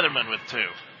 Leatherman with 2.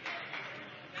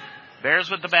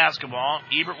 Bears with the basketball.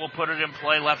 Ebert will put it in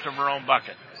play left of her own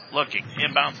bucket. Looking.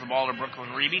 Inbounds the ball to Brooklyn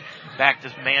Reeby. Back to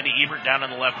Mandy Ebert down in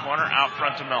the left corner. Out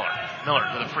front to Miller. Miller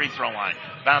to the free throw line.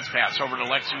 Bounce pass over to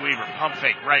Lexi Weaver. Pump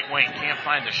fake. Right wing. Can't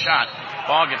find the shot.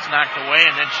 Ball gets knocked away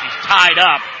and then she's tied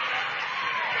up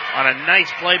on a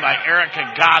nice play by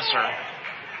Erica Gosser.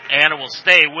 And it will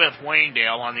stay with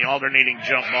Waynedale on the alternating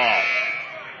jump ball.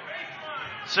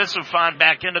 Sisufan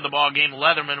back into the ball game.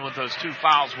 Leatherman with those 2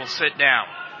 fouls will sit down.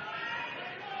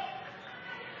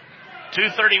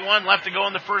 2:31 left to go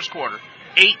in the first quarter.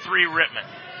 8-3 Rittman.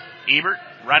 Ebert,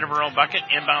 right of her own bucket,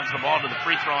 inbounds the ball to the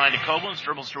free throw line to Koblenz,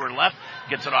 dribbles to her left,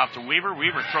 gets it off to Weaver.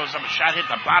 Weaver throws up a shot, hit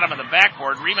the bottom of the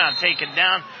backboard. Rebound taken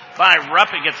down by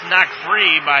Rupp. It gets knocked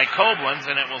free by Koblenz,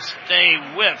 and it will stay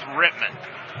with Rittman.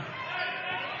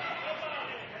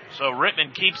 So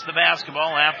Rittman keeps the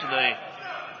basketball after the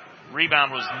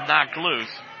rebound was knocked loose.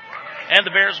 And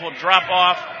the Bears will drop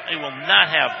off. They will not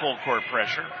have full court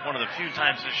pressure. One of the few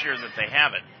times this year that they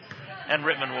have it. And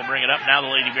Rittman will bring it up. Now the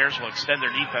Lady Bears will extend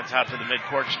their defense out to the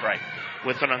midcourt stripe.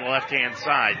 With it on the left-hand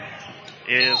side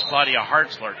is Claudia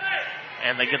Hartzler.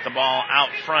 And they get the ball out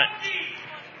front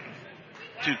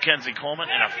to Kenzie Coleman.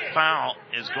 And a foul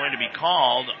is going to be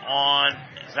called on,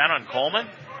 is that on Coleman?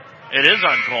 It is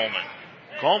on Coleman.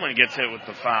 Coleman gets hit with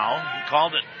the foul. He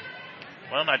called it,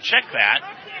 well, now check that.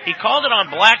 He called it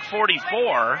on Black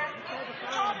 44.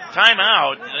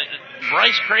 Timeout.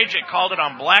 Bryce Krajcik called it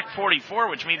on Black 44,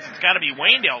 which means it's got to be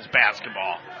Waynedale's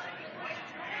basketball.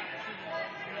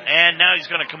 And now he's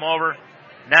going to come over.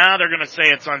 Now they're going to say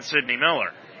it's on Sydney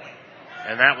Miller.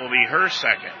 And that will be her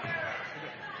second.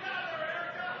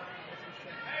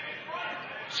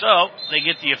 So they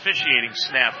get the officiating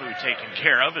snafu taken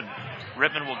care of, and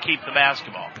Rittman will keep the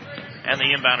basketball. And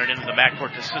they inbound it into the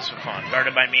backcourt to Sisufan,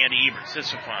 guarded by Mandy Ebert.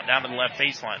 Sisufan down to the left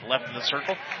baseline, left of the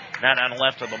circle, now down the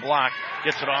left of the block.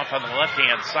 Gets it off on the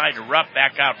left-hand side to Rupp,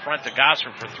 back out front to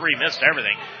Gosser for 3, missed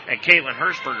everything. And Caitlin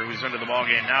Hirschberger, who's into the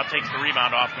ballgame, now takes the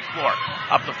rebound off the floor.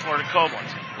 Up the floor to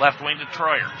Koblenz, left wing to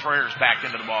Troyer. Troyer's back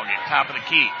into the ballgame, top of the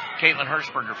key. Caitlin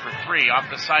Hirschberger for 3, off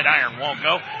the side iron, won't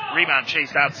go. Rebound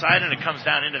chased outside, and it comes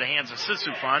down into the hands of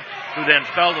Sisufan, who then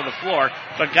fell to the floor,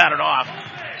 but got it off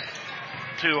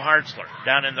to Hartzler.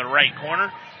 Down in the right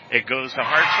corner, it goes to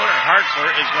Hartzler, and Hartzler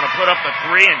is going to put up the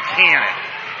 3 and can it.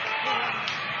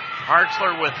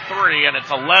 Hartzler with 3, and it's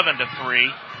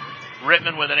 11-3.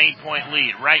 Rittman with an 8-point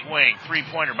lead. Right wing,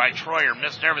 3-pointer by Troyer,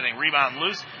 missed everything. Rebound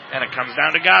loose, and it comes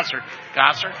down to Gosser.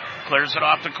 Gosser clears it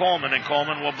off to Coleman, and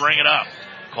Coleman will bring it up.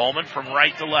 Coleman from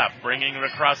right to left, bringing it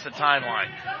across the timeline.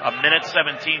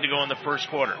 1:17 to go in the first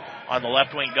quarter. On the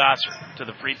left wing, Gosser to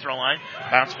the free throw line.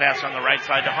 Bounce pass on the right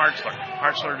side to Hartzler.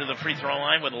 Hartzler to the free throw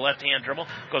line with a left-hand dribble.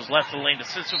 Goes left of the lane to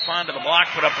Sisufan to the block.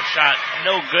 Put up a shot.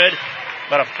 No good.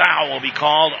 But a foul will be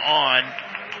called on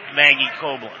Maggie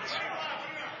Koblenz.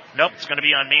 Nope, it's going to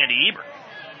be on Mandy Ebert.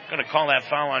 Going to call that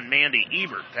foul on Mandy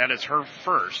Ebert. That is her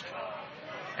first.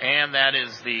 And that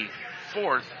is the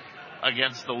 4th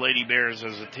against the Lady Bears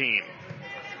as a team.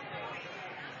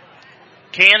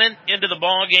 Cannon into the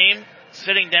ball game.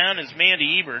 Sitting down is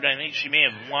Mandy Ebert. I think she may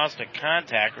have lost a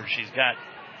contact, or she's got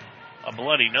a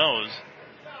bloody nose.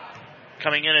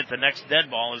 Coming in at the next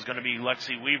dead ball is going to be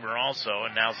Lexi Weaver also,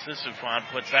 and now Sisufan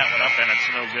puts that one up, and it's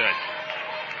no good.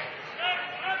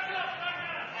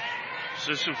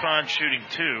 Sisufan shooting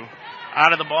 2.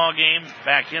 Out of the ball game,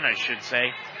 back in I should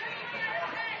say,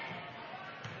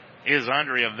 is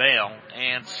Andrea Vale,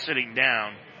 and sitting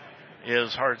down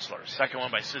is Hartzler. Second one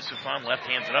by Sisufan, left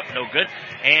hands it up, no good,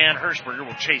 and Hirschberger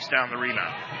will chase down the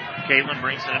rebound. Caitlin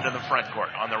brings it into the front court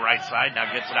on the right side, now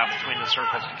gets it out between the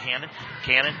circles to Cannon.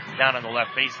 Cannon down on the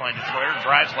left baseline to Troyer,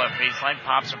 drives left baseline,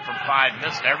 pops it from 5,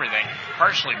 missed everything,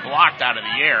 partially blocked out of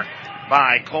the air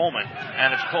by Coleman,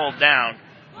 and it's pulled down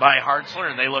by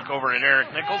Hartzler, and they look over at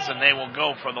Eric Nichols, and they will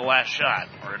go for the last shot,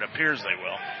 or it appears they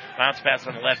will. Bounce pass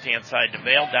on the left-hand side to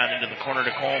Vale, down into the corner to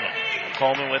Coleman.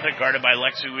 Coleman with it, guarded by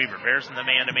Lexi Weaver. Bears in the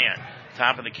man-to-man.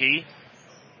 Top of the key.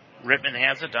 Rittman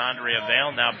has it to Andrea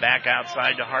Vale, now back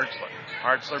outside to Hartzler.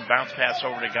 Hartzler, bounce pass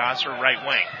over to Gosser, right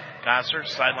wing. Gosser,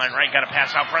 sideline right, got a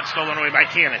pass out front, stolen away by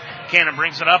Cannon. Cannon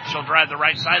brings it up, she'll drive the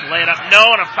right side, lay it up, no,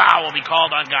 and a foul will be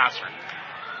called on Gosser.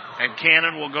 And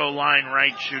Cannon will go line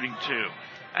right, shooting 2.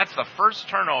 That's the first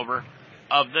turnover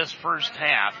of this first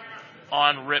half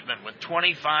on Rittman with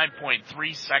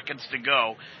 25.3 seconds to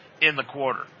go in the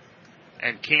quarter.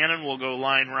 And Cannon will go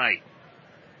line right.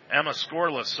 Emma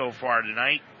scoreless so far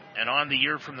tonight. And on the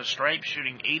year from the stripe,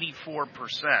 shooting 84%.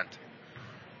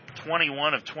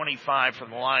 21 of 25 from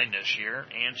the line this year,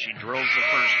 and she drills the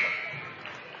first one.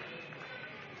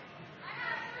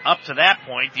 Up to that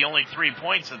point, the only 3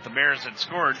 points that the Bears had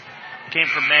scored came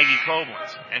from Maggie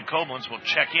Koblenz. And Koblenz will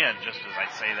check in, just as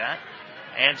I say that.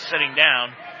 And sitting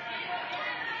down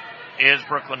is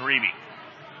Brooklyn Reeby.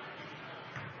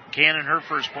 Cannon, her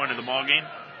first point of the ball game.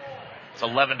 It's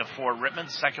 11-4 Rittman.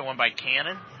 Second one by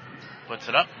Cannon. Puts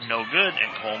it up, no good,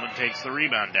 and Coleman takes the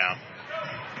rebound down.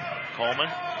 Coleman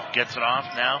gets it off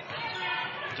now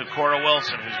to Cora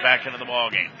Wilson, who's back into the ball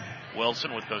game.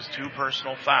 Wilson with those 2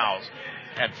 personal fouls.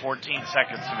 Had 14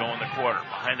 seconds to go in the quarter.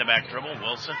 Behind the back dribble,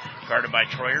 Wilson, guarded by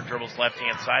Troyer, dribbles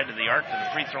left-hand side to the arc, to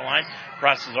the free throw line,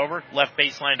 crosses over, left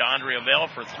baseline to Andrea Vale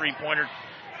for a 3-pointer.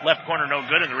 Left corner, no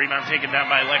good, and the rebound taken down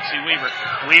by Lexi Weaver.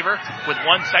 Weaver, with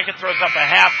 1 second, throws up a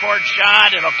half-court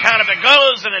shot. It'll count if it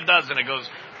goes, and it doesn't. It goes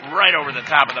right over the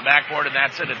top of the backboard, and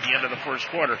that's it at the end of the first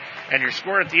quarter. And your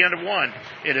score at the end of one,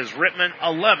 it is Rittman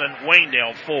 11,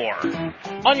 Waynedale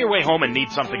 4. On your way home and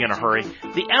need something in a hurry,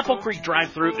 the Apple Creek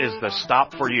drive-thru is the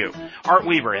stop for you. Art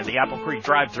Weaver and the Apple Creek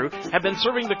drive-thru have been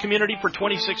serving the community for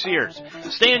 26 years.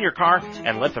 Stay in your car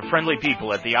and let the friendly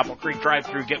people at the Apple Creek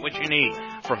drive-thru get what you need.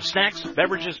 From snacks,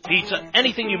 beverages, pizza,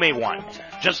 anything you may want.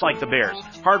 Just like the Bears,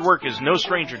 hard work is no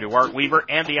stranger to Art Weaver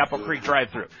and the Apple Creek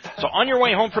drive-thru. So on your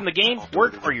way home from the game,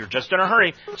 work, or you're just in a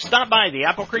hurry, stop by the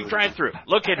Apple Creek drive-thru,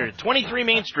 located at 23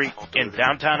 Main Street in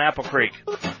downtown Apple Creek.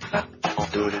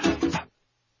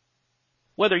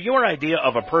 Whether your idea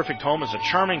of a perfect home is a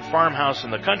charming farmhouse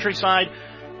in the countryside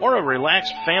or a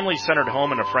relaxed, family-centered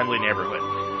home in a friendly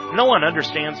neighborhood, no one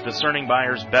understands discerning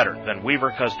buyers better than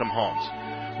Weaver Custom Homes.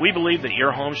 We believe that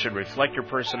your home should reflect your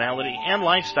personality and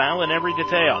lifestyle in every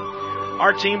detail.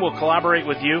 Our team will collaborate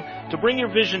with you to bring your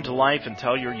vision to life and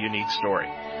tell your unique story.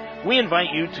 We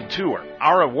invite you to tour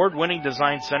our award-winning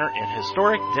design center in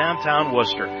historic downtown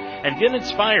Worcester and get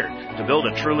inspired to build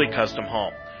a truly custom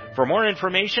home. For more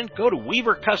information, go to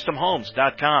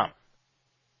WeaverCustomHomes.com.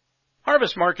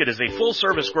 Harvest Market is a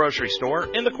full-service grocery store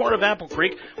in the core of Apple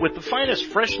Creek with the finest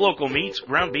fresh local meats,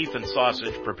 ground beef and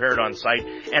sausage prepared on site,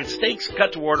 and steaks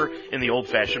cut to order in the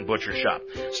old-fashioned butcher shop.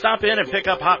 Stop in and pick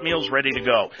up hot meals ready to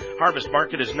go. Harvest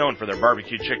Market is known for their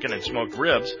barbecue chicken and smoked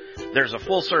ribs. There's a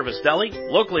full-service deli,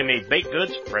 locally made baked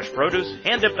goods, fresh produce,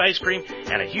 hand-dipped ice cream,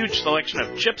 and a huge selection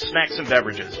of chips, snacks, and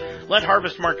beverages. Let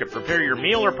Harvest Market prepare your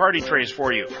meal or party trays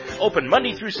for you. Open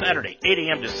Monday through Saturday, 8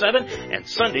 a.m. to 7, and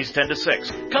Sundays 10 to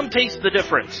 6. Come taste the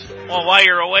difference. Well, while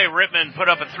you're away, Rittman put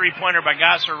up a 3-pointer by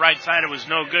Gosser, right side. It was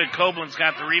no good. Koblenz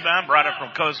got the rebound, brought it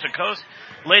from coast to coast,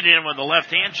 laid it in with the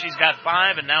left hand. She's got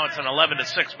 5, and now it's an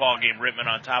 11-6 ball game. Rittman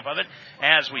on top of it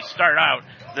as we start out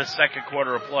the second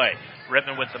quarter of play.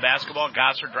 Rittman with the basketball.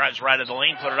 Gosser drives right at the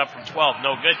lane, put it up from 12.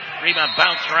 No good. Rebound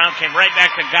bounced around, came right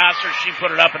back to Gosser. She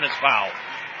put it up and is fouled.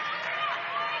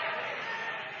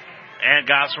 And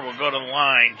Gosser will go to the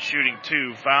line, shooting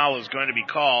 2. Foul is going to be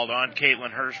called on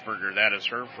Caitlin Hirschberger. That is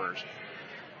her first.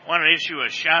 I want to issue a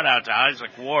shout-out to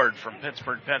Isaac Ward from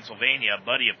Pittsburgh, Pennsylvania, a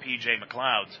buddy of P.J.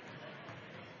 McLeod's.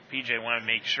 P.J. wanted to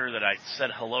make sure that I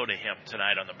said hello to him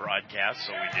tonight on the broadcast,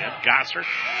 so we did. Gosser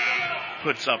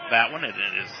puts up that one, and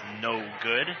it is no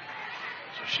good.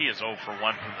 So she is 0 for 1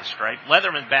 from the stripe.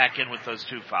 Leatherman back in with those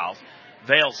 2 fouls.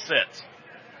 Vale sits.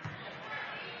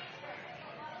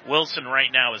 Wilson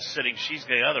right now is sitting. She's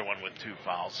the other one with 2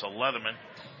 fouls. So Leatherman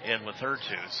in with her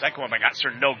 2. Second one by Gosser,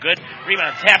 no good.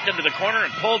 Rebound tapped into the corner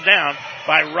and pulled down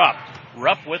by Rupp.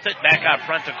 Rupp with it, back out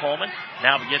front to Coleman.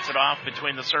 Now gets it off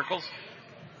between the circles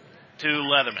to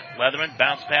Leatherman. Leatherman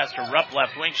bounced past her Rupp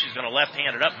left wing. She's going to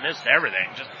left-hand it up, missed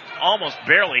everything. Just almost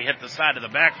barely hit the side of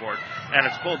the backboard. And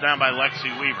it's pulled down by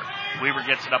Lexi Weaver. Weaver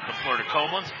gets it up the floor to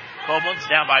Koblenz. Koblenz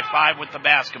down by 5 with the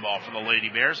basketball for the Lady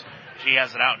Bears. She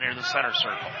has it out near the center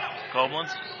circle.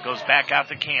 Koblenz goes back out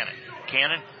to Cannon.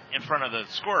 Cannon in front of the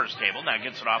scorer's table. Now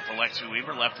gets it off to Lexi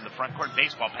Weaver, left in the front court.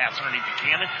 Baseball pass underneath to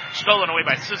Cannon. Stolen away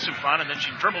by Sisufan, and then she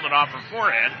dribbled it off her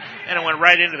forehand, and it went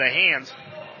right into the hands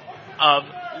of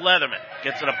Leatherman.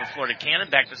 Gets it up the floor to Cannon.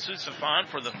 Back to Sisufan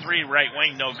for the 3 right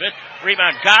wing. No good.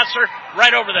 Rebound Gosser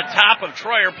right over the top of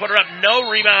Troyer. Put her up. No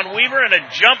rebound Weaver, and a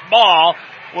jump ball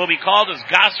will be called as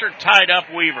Gosser tied up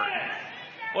Weaver.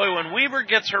 Boy, when Weaver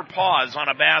gets her paws on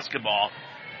a basketball,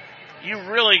 you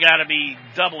really got to be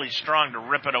doubly strong to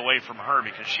rip it away from her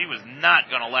because she was not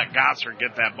going to let Gosser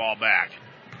get that ball back.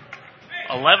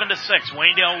 11-6,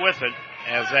 Waynedale with it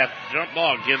as that jump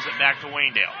ball gives it back to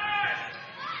Waynedale.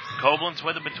 Koblenz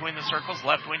with it between the circles,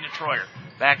 left wing to Troyer.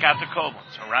 Back out to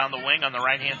Koblenz. Around the wing on the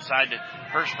right-hand side to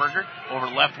Hirschberger. Over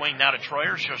left wing now to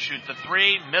Troyer. She'll shoot the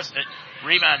three. Missed it.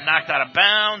 Rebound knocked out of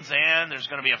bounds, and there's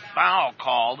going to be a foul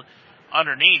called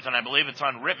underneath, and I believe it's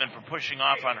on Rittman for pushing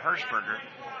off on Hirschberger.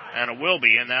 And it will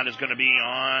be, and that is going to be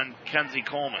on Kenzie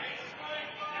Coleman.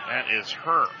 That is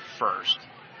her first.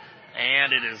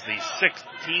 And it is the 6th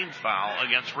team foul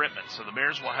against Rittman. So the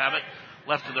Bears will have it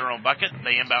left to their own bucket.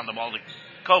 They inbound the ball to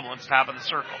Koblenz, top of the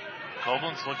circle.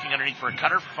 Koblenz looking underneath for a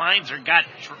cutter, finds her, got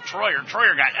Troyer.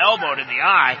 Troyer got elbowed in the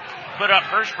eye, put up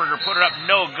Hirschberger, put her up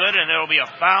no good, and it'll be a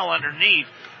foul underneath.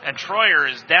 And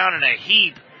Troyer is down in a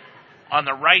heap on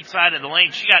the right side of the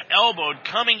lane. She got elbowed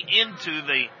coming into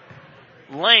the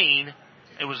lane.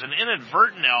 It was an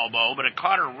inadvertent elbow, but it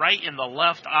caught her right in the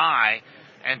left eye,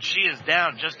 and she is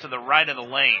down just to the right of the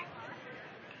lane.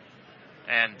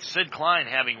 And Sid Klein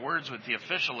having words with the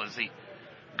official as he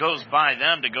goes by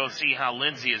them to go see how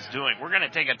Lindsay is doing. We're going to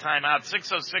take a timeout.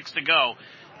 6:06 to go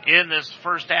in this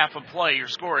first half of play. Your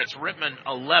score, it's Rittman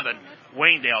 11,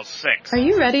 Waynedale 6. Are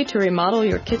you ready to remodel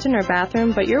your kitchen or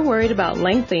bathroom, but you're worried about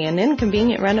lengthy and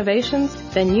inconvenient renovations?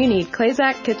 Then you need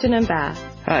Klazak Kitchen and Bath.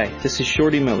 Hi, this is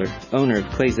Shorty Miller, owner of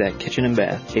Klazak Kitchen and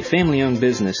Bath, a family-owned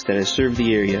business that has served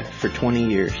the area for 20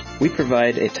 years. We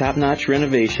provide a top-notch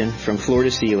renovation from floor to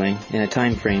ceiling in a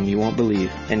time frame you won't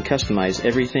believe, and customize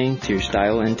everything to your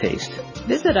style and taste.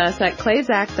 Visit us at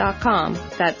Klazak.com,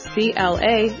 that's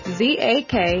CLAZAK.com,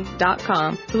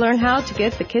 to learn how to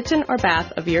get the kitchen or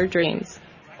bath of your dreams.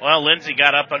 Well, Lindsay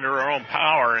got up under her own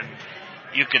power, and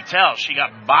you could tell she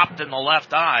got bopped in the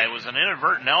left eye. It was an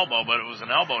inadvertent elbow, but it was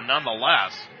an elbow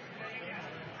nonetheless.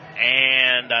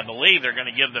 And I believe they're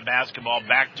going to give the basketball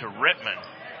back to Rittman.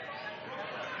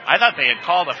 I thought they had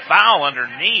called a foul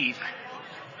underneath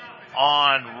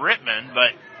on Rittman,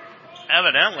 but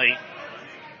evidently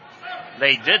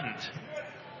they didn't.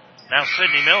 Now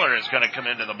Sydney Miller is going to come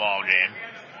into the ball game.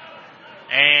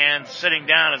 And sitting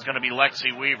down is going to be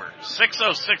Lexi Weaver.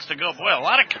 6:06 to go. Boy, a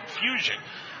lot of confusion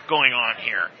going on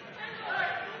here.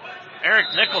 Eric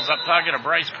Nichols up talking to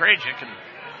Bryce Krajcik, and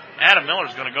Adam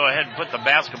Miller's going to go ahead and put the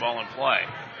basketball in play.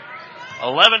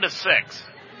 11-6.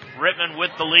 Rittman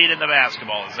with the lead in the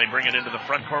basketball as they bring it into the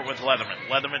front court with Leatherman.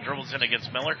 Leatherman dribbles in against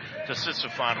Miller to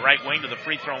Sisufan, right wing to the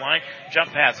free throw line.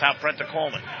 Jump pass out front to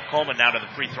Coleman. Coleman now to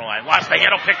the free throw line. Lost the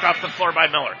handle, picked off the floor by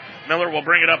Miller. Miller will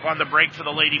bring it up on the break for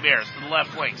the Lady Bears to the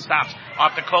left wing. Stops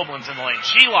off to Koblenz in the lane.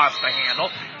 She lost the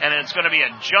handle, and it's going to be a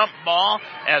jump ball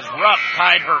as Rupp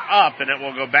tied her up, and it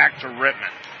will go back to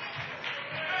Rittman.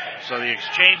 So the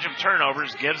exchange of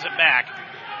turnovers gives it back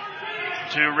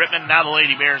to Rittman. Now the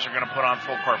Lady Bears are going to put on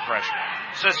full court pressure.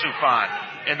 Sisufan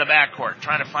in the backcourt,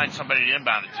 trying to find somebody to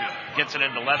inbound it to. Gets it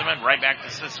into Leatherman, right back to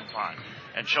Sisufan.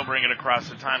 And she'll bring it across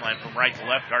the timeline from right to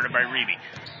left, guarded by Reeby.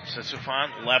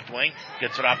 Sisufan, left wing,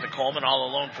 gets it off to Coleman, all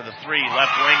alone for the three.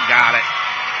 Left wing, got it.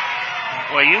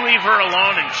 Well, you leave her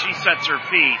alone and she sets her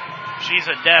feet. She's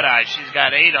a deadeye. She's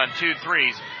got 8 on 2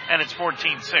 threes, and it's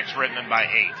 14-6, Rittman by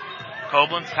 8.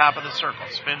 Koblenz, top of the circle,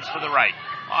 spins to the right.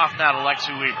 Off now to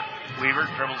Lexi Weaver. Weaver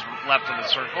dribbles left of the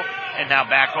circle, and now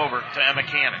back over to Emma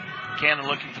Cannon. Cannon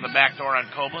looking for the back door on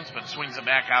Koblenz, but swings it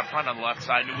back out front on the left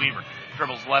side to Weaver.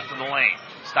 Dribbles left of the lane.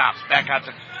 Stops. Back out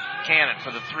to Cannon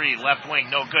for the three. Left wing,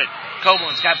 no good.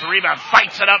 Koblenz got the rebound.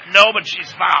 Fights it up. No, but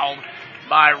she's fouled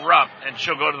by Rupp, and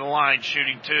she'll go to the line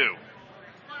shooting 2.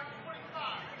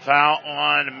 Foul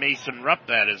on Mason Rupp.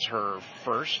 That is her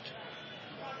first.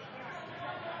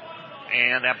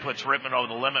 And that puts Rittman over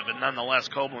the limit, but nonetheless,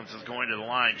 Koblenz is going to the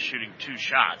line shooting 2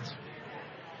 shots.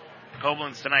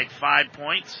 Koblenz tonight 5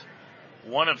 points,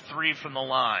 1 of 3 from the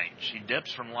line. She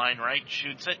dips from line right,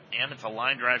 shoots it, and it's a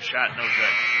line drive shot, no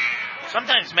good.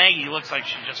 Sometimes Maggie looks like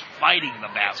she's just fighting the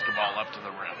basketball up to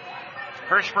the rim.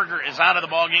 Hirschberger is out of the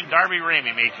ballgame. Darby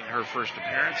Ramey making her first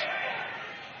appearance.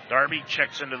 Darby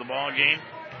checks into the ballgame,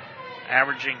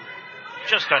 averaging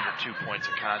just under 2 points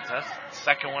a contest.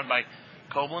 Second one by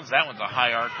Koblenz. That one's a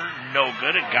high arcer. No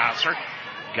good. And Gosser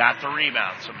got the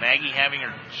rebound. So Maggie having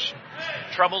her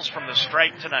troubles from the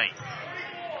stripe tonight.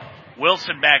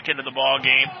 Wilson back into the ball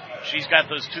game. She's got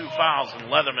those 2 fouls,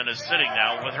 and Leatherman is sitting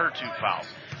now with her 2 fouls.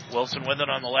 Wilson with it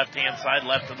on the left-hand side,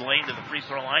 left of the lane to the free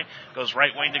throw line. Goes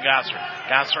right wing to Gosser.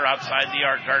 Gosser outside the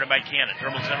arc, guarded by Cannon.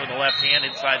 Dribbles in with the left hand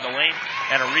inside the lane,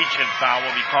 and a reach-in foul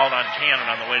will be called on Cannon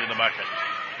on the way to the bucket.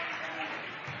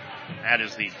 That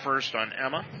is the first on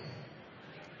Emma.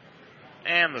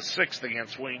 And the 6th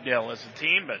against Waynedale as a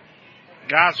team, but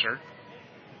Gosser,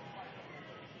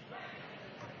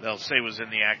 they'll say was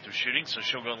in the act of shooting, so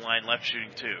she'll go line left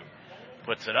shooting 2.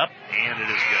 Puts it up, and it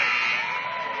is good.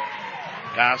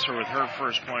 Gosser with her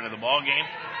first point of the ball game.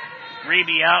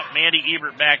 Reby out, Mandy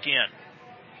Ebert back in.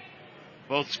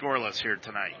 Both scoreless here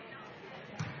tonight.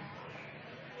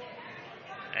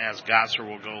 As Gosser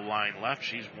will go line left.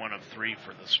 She's 1 of 3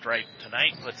 for the stripe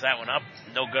tonight. Puts that one up.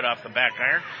 No good off the back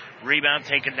iron. Rebound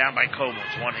taken down by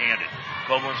Koblenz, one-handed.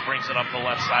 Koblenz brings it up the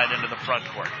left side into the front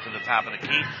court to the top of the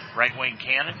key. Right wing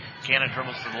Cannon. Cannon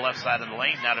dribbles to the left side of the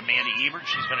lane. Now to Mandy Ebert.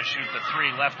 She's going to shoot the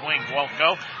 3. Left wing won't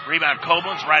go. Rebound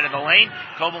Koblenz right in the lane.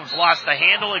 Koblenz lost the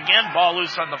handle again. Ball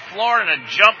loose on the floor and a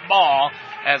jump ball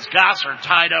as Gosser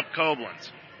tied up Koblenz.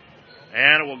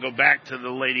 And it will go back to the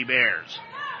Lady Bears.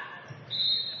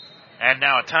 And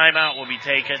now a timeout will be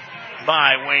taken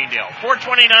by Waynedale.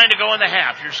 4:29 to go in the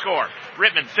half. Your score,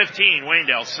 Rittman 15,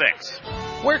 Waynedale 6.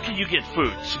 Where can you get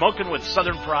food? Smoking with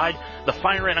Southern Pride, the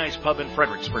Fire and Ice Pub in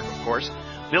Fredericksburg, of course.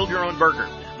 Build your own burger.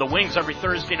 The wings every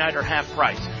Thursday night are half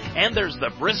price. And there's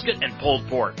the brisket and pulled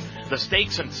pork. The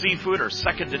steaks and seafood are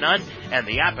second to none, and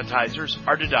the appetizers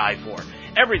are to die for.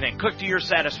 Everything cooked to your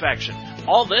satisfaction.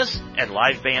 All this and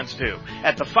live bands too.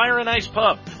 At the Fire and Ice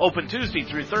Pub. Open Tuesday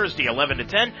through Thursday 11 to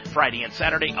 10, Friday and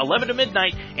Saturday 11 to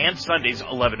midnight, and Sundays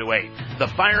 11 to 8. The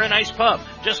Fire and Ice Pub,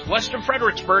 just west of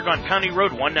Fredericksburg on County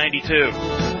Road 192.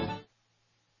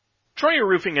 Troyer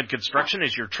Roofing and Construction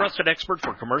is your trusted expert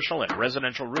for commercial and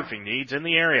residential roofing needs in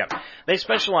the area. They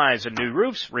specialize in new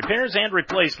roofs, repairs, and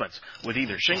replacements with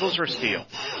either shingles or steel.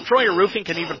 Troyer Roofing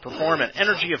can even perform an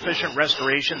energy-efficient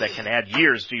restoration that can add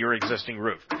years to your existing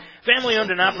roof. Family owned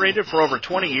and operated for over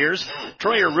 20 years,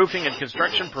 Troyer Roofing and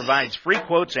Construction provides free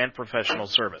quotes and professional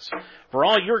service. For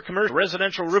all your commercial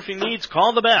residential roofing needs,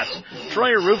 call the best.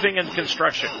 Troyer Roofing and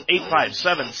Construction,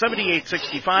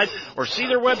 857-7865, or see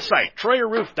their website,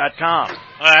 TroyerRoof.com.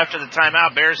 After the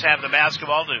timeout, Bears have the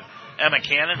basketball to Emma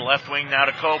Cannon, left wing now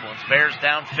to Koblenz. Bears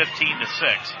down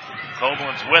 15-6.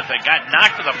 Koblenz with it, got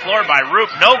knocked to the floor by Roop,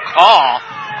 no call.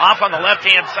 Off on the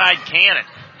left-hand side, Cannon.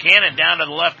 Cannon down to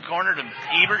the left corner to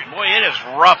Ebert. Boy, it is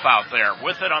rough out there.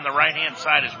 With it on the right-hand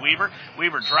side is Weaver.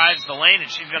 Weaver drives the lane, and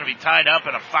she's going to be tied up,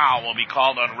 and a foul will be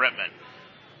called on Rittman.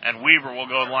 And Weaver will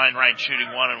go line right, shooting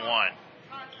 1-and-1.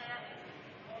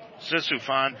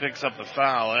 Sisufan picks up the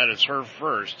foul. That is her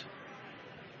first.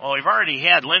 Well, we've already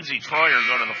had Lindsay Troyer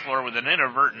go to the floor with an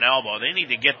inadvertent elbow. They need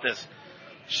to get this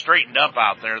straightened up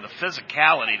out there. The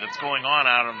physicality that's going on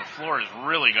out on the floor is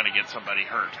really going to get somebody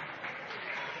hurt.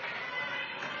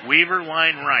 Weaver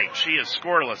line right. She is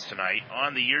scoreless tonight.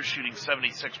 On the year, shooting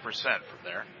 76% from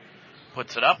there.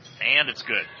 Puts it up, and it's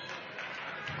good.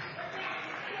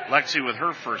 Lexi with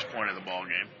her first point of the ball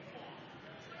game.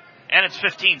 And it's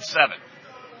 15-7.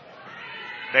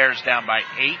 Bears down by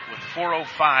 8 with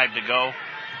 4:05 to go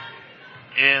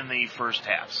in the first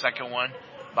half. Second one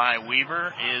by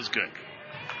Weaver is good.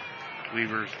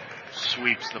 Weaver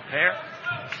sweeps the pair.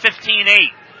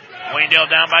 15-8. Waynedale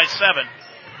down by 7.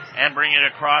 And bringing it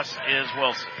across is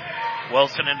Wilson.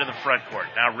 Wilson into the front court.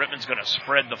 Now Rittman's going to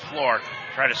spread the floor,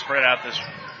 try to spread out this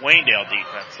Waynedale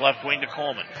defense. Left wing to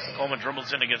Coleman. Coleman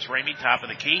dribbles in against Ramey, top of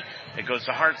the key. It goes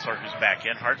to Hartzler, who's back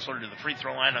in. Hartzler to the free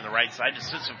throw line on the right side to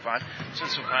Sisufan.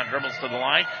 Sisufan dribbles to the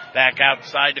line. Back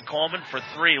outside to Coleman for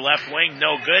 3. Left wing,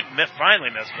 no good.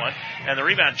 Finally missed one. And the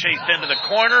rebound chased into the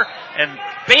corner. And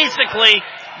basically,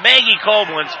 Maggie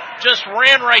Koblenz just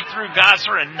ran right through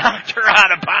Gosser and knocked her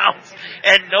out of bounds.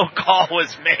 And no call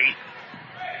was made.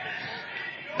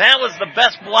 That was the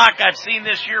best block I've seen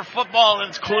this year, football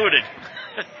included.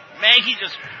 Maggie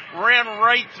just ran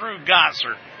right through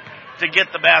Gosser to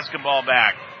get the basketball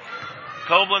back.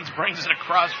 Koblenz brings it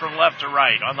across from left to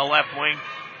right on the left wing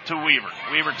to Weaver.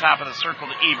 Weaver top of the circle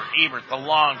to Ebert. Ebert, the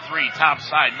long 3, top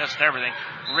side, missed everything.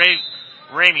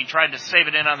 Ramey tried to save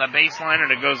it in on the baseline,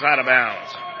 and it goes out of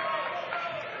bounds.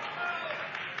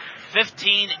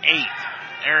 15-8.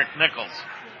 Eric Nichols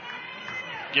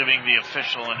giving the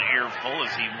official an earful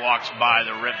as he walks by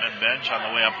the Rittman bench on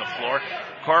the way up the floor.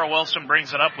 Cora Wilson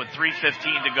brings it up with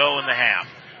 3:15 to go in the half.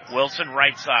 Wilson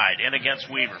right side, in against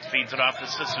Weaver. Feeds it off to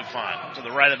Sisufan, to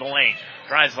the right of the lane.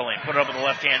 Drives the lane, put it up with the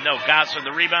left hand, no. Gosser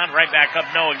the rebound, right back up,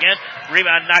 no again.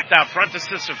 Rebound knocked out front to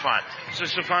Sisufan.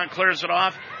 Sisufan clears it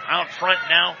off, out front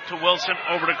now to Wilson,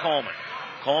 over to Coleman.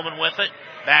 Coleman with it,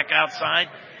 back outside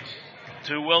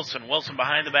to Wilson. Wilson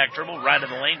behind the back dribble, right of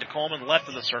the lane to Coleman, left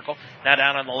of the circle. Now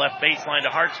down on the left baseline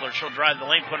to Hartzler. She'll drive the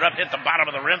lane, put it up, hit the bottom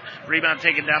of the rim. Rebound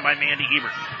taken down by Mandy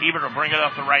Ebert. Ebert will bring it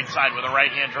up the right side with a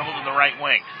right hand dribble to the right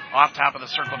wing. Off top of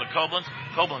the circle to Koblenz.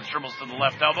 Koblenz dribbles to the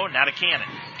left elbow, now to Cannon.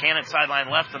 Cannon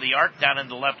sideline left of the arc, down in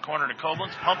the left corner to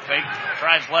Koblenz. Pump fake,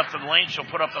 drives left of the lane. She'll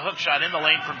put up the hook shot in the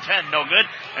lane from 10, no good.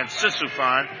 And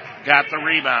Sisufan got the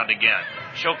rebound again.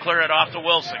 She'll clear it off to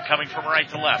Wilson, coming from right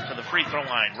to left to the free throw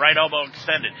line. Right elbow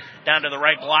extended down to the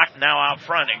right block. Now out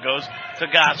front it goes to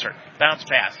Gossard. Bounce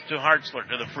pass to Hartzler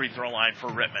to the free throw line for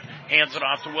Rittman. Hands it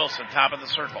off to Wilson, top of the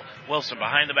circle. Wilson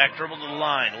behind the back dribble to the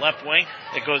line. Left wing.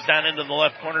 It goes down into the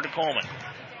left corner to Coleman.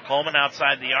 Coleman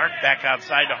outside the arc, back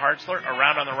outside to Hartzler.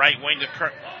 Around on the right wing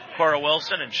to Cora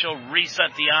Wilson, and she'll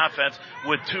reset the offense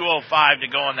with 2:05 to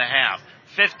go in the half.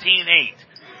 15-8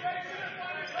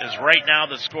 is right now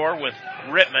the score, with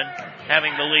Rittman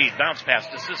having the lead. Bounce pass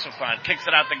to Sisifon. Kicks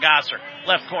it out to Gosser.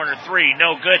 Left corner three.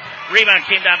 No good. Rebound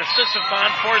came down to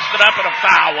Sisifon. Forced it up, and a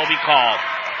foul will be called.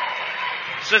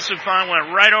 Sisifon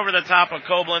went right over the top of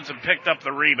Koblenz and picked up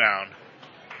the rebound.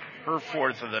 Her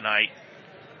fourth of the night.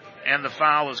 And the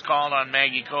foul is called on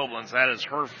Maggie Koblenz. That is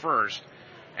her first.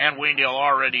 And Waynedale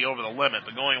already over the limit.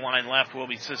 The going line left will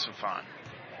be Sisifon.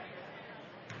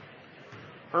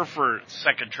 Her first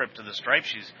second trip to the stripe.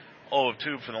 She's 0 of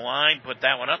 2 from the line. Put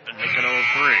that one up and make it 0 of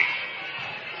 3.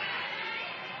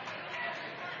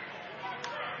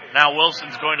 Now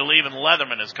Wilson's going to leave and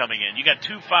Leatherman is coming in. You got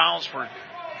 2 fouls for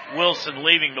Wilson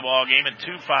leaving the ball game and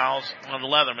 2 fouls on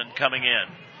Leatherman coming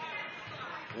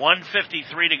in.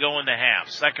 1:53 to go in the half.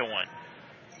 Second one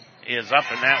is up,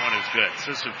 and that one is good.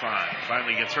 Sisifon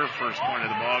finally gets her first point of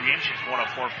the ball game. She's 1 of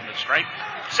 4 from the stripe.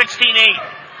 16-8.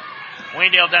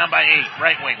 Waynedale down by 8.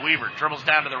 Right wing. Weaver dribbles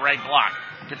down to the right block.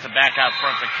 Gets it back out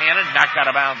front to Cannon. Knocked out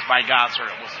of bounds by Gosser.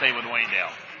 It will stay with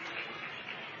Waynedale.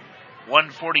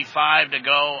 1:45 to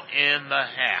go in the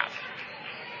half.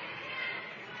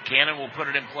 Cannon will put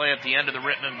it in play at the end of the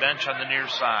Rittman bench on the near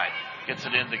side. Gets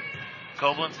it into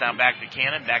Koblenz. Now back to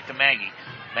Cannon. Back to Maggie.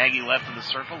 Maggie left of the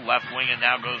circle. Left wing, and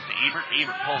now goes to Ebert.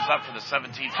 Ebert pulls up for the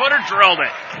 17-footer. Drilled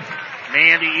it.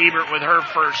 Mandy Ebert with her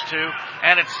first 2.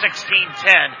 And it's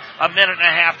 16-10. A minute and a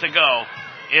half to go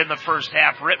in the first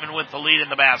half. Rittman with the lead in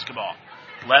the basketball.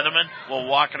 Leatherman will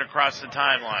walk it across the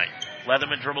timeline.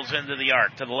 Leatherman dribbles into the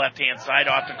arc to the left-hand side,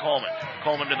 off to Coleman.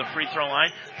 Coleman to the free throw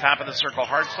line. Top of the circle,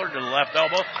 Hartzler to the left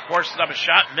elbow. Forces up a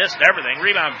shot, missed everything.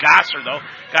 Rebound, Gosser, though.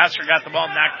 Gosser got the ball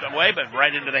knocked away, but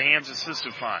right into the hands of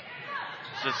Sisifon.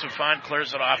 Sisifon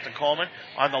clears it off to Coleman.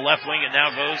 On the left wing, it now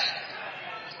goes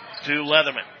to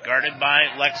Leatherman, guarded by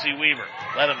Lexi Weaver.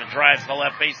 Leatherman drives the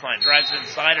left baseline, drives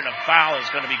inside, and a foul is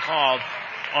going to be called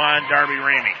on Darby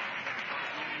Ramey.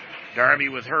 Darby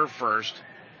with her first.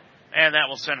 And that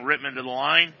will send Rittman to the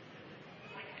line.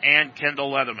 And Kendall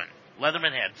Leatherman.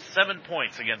 Leatherman had 7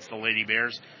 points against the Lady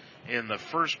Bears in the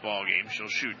first ball game. She'll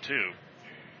shoot 2.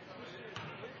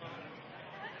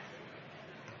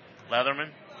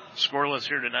 Leatherman, scoreless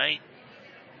here tonight,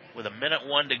 with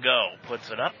 1:01 to go. Puts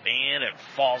it up, and it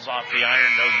falls off the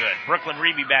iron. No good. Brooklyn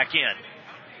Reeby back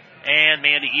in. And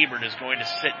Mandy Ebert is going to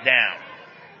sit down.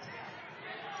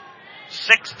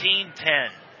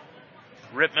 16-10.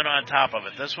 Rittman on top of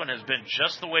it. This one has been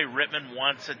just the way Rittman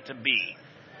wants it to be.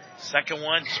 Second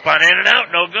one, spun in and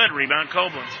out. No good. Rebound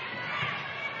Koblenz.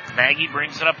 Maggie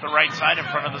brings it up the right side in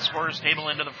front of the scorer's table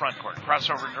into the front court.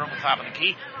 Crossover dribble, top of the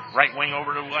key. Right wing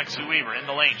over to Lexi Weaver in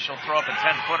the lane. She'll throw up a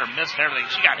 10-footer. Missed everything.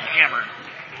 She got hammered.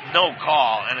 No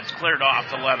call, and it's cleared off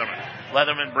to Leatherman.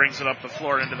 Leatherman brings it up the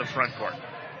floor into the front court.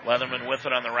 Leatherman with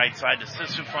it on the right side to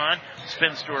Sisifon.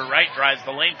 Spins to her right, drives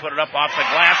the lane, put it up off the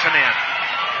glass and in.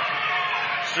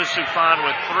 Sisifon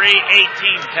with 3,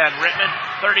 18-10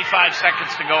 Rittman. 35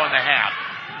 seconds to go in the half.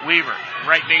 Weaver,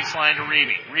 right baseline to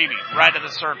Reeby. Reeby, right of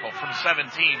the circle from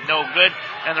 17. No good.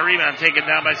 And the rebound taken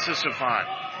down by Sisifon.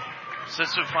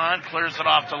 Sisifon clears it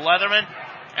off to Leatherman.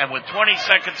 And with 20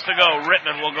 seconds to go,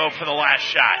 Rittman will go for the last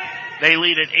shot. They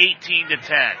lead at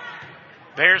 18-10.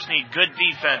 Bears need good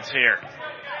defense here.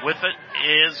 With it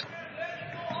is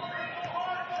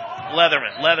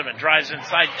Leatherman. Leatherman drives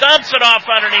inside, dumps it off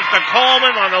underneath the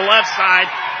Coleman on the left side,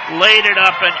 laid it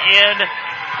up and in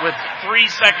with 3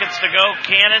 seconds to go.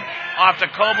 Cannon off to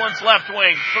Koblenz, left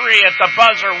wing, 3 at the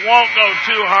buzzer, won't go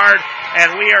too hard,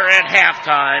 and we are at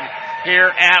halftime here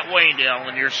at Waynedale.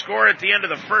 And your score at the end of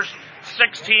the first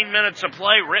 16 minutes of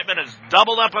play, Rittman has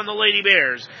doubled up on the Lady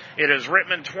Bears. It is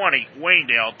Rittman 20,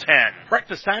 Waynedale 10.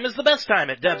 Breakfast time is the best time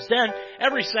at Deb's Den.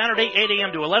 Every Saturday, 8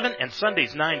 a.m. to 11, and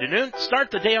Sundays, 9 to noon. Start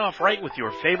the day off right with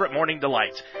your favorite morning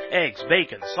delights. Eggs,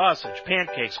 bacon, sausage,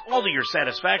 pancakes, all to your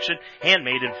satisfaction,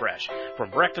 handmade and fresh.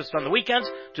 From breakfast on the weekends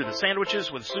to the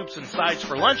sandwiches with soups and sides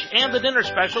for lunch and the dinner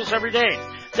specials every day.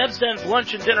 Deb's Den's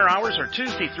lunch and dinner hours are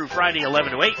Tuesday through Friday,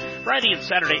 11 to 8, Friday and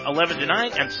Saturday, 11 to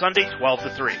 9, and Sunday, 12 to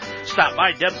 3. Stop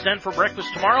by Deb's Den for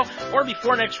breakfast tomorrow or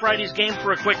before next Friday's game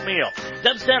for a quick meal.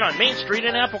 Deb's Den on Main Street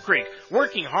in Apple Creek,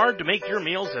 working hard to make your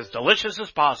meals as delicious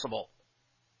as possible.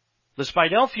 The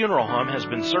Spidell Funeral Home has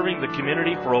been serving the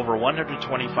community for over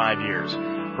 125 years.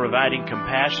 providing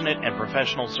compassionate and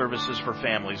professional services for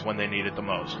families when they need it the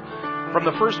most. From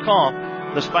the first call,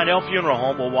 the Spidell Funeral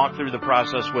Home will walk through the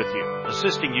process with you,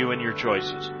 assisting you in your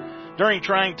choices. During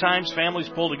trying times, families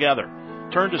pull together.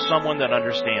 Turn to someone that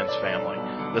understands family.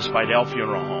 The Spidell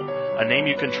Funeral Home, a name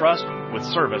you can trust with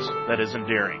service that is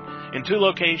endearing. In 2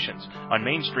 locations, on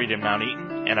Main Street in Mount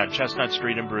Eaton and on Chestnut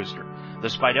Street in Brewster. The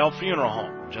Spidell Funeral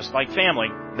Home, just like family,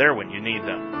 there when you need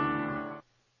them.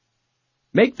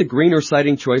 Make the greener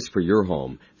siding choice for your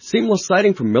home. Seamless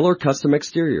siding from Miller Custom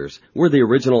Exteriors. We're the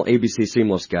original ABC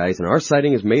Seamless guys, and our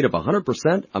siding is made of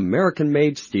 100%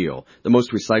 American-made steel, the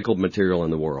most recycled material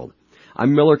in the world.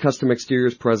 I'm Miller Custom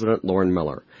Exteriors President Lauren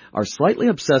Miller. Our slightly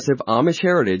obsessive Amish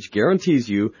heritage guarantees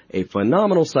you a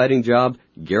phenomenal siding job,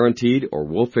 guaranteed, or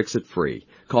we'll fix it free.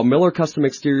 Call Miller Custom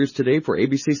Exteriors today for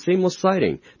ABC Seamless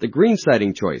Siding, the green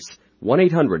siding choice.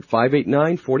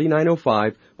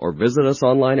 1-800-589-4905 or visit us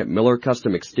online at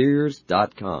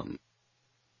MillerCustomExteriors.com.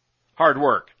 Hard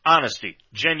work, honesty,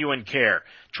 genuine care,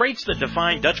 traits that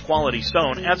define Dutch Quality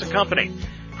Stone as a company.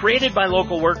 Created by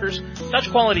local workers,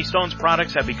 Dutch Quality Stone's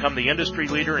products have become the industry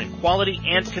leader in quality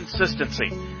and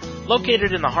consistency.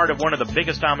 Located in the heart of one of the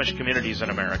biggest Amish communities in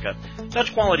America,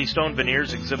 Dutch Quality Stone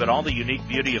veneers exhibit all the unique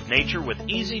beauty of nature with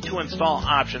easy-to-install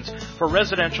options for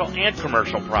residential and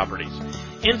commercial properties.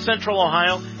 In Central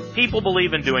Ohio, people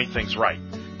believe in doing things right.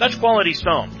 Dutch Quality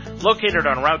Stone, located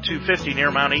on Route 250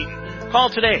 near Mount Eaton. Call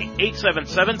today,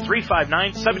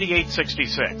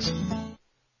 877-359-7866.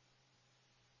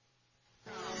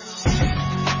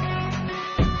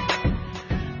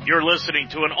 You're listening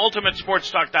to an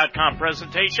UltimateSportsTalk.com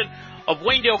presentation of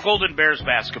Waynedale Golden Bears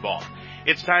basketball.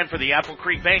 It's time for the Apple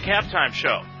Creek Bank halftime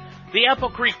show. The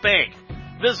Apple Creek Bank.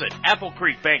 Visit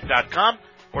applecreekbank.com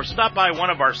or stop by one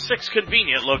of our 6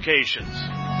 convenient locations.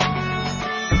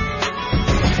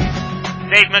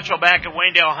 Dave Mitchell back at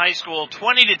Waynedale High School,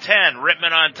 20-10.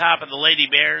 Rittman on top of the Lady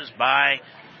Bears by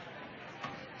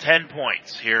 10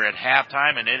 points here at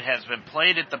halftime, and it has been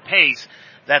played at the pace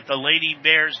that the Lady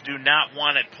Bears do not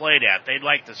want it played at. They'd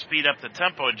like to speed up the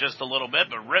tempo just a little bit,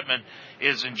 but Rittman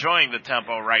is enjoying the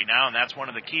tempo right now, and that's one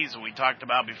of the keys that we talked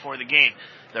about before the game,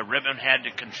 that Rittman had to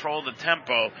control the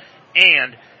tempo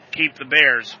and keep the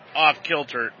Bears off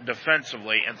kilter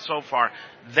defensively, and so far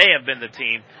they have been the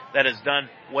team that has done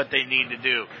what they need to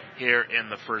do here in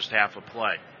the first half of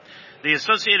play. The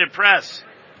Associated Press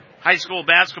high school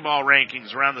basketball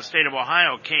rankings around the state of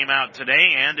Ohio came out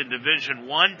today, and in Division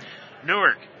I,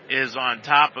 Newark is on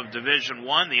top of Division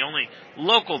I. The only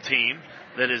local team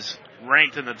that is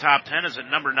ranked in the top 10 is at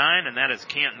number 9, and that is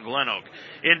Canton Glen Oak.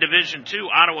 In Division II,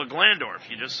 Ottawa Glandorf,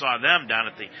 you just saw them down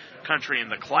at the Country in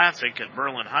the Classic at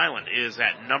Berlin Highland, is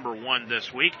at number 1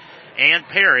 this week. And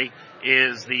Perry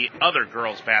is the other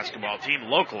girls basketball team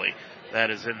locally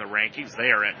that is in the rankings. They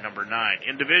are at number 9.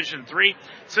 In Division III,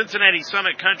 Cincinnati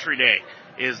Summit Country Day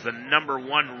is the number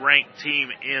 1 ranked team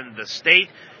in the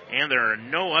state, and there are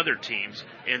no other teams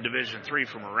in Division III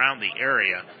from around the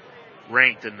area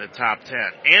ranked in the top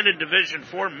 10. And in Division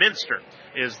IV, Minster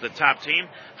is the top team.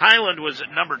 Highland was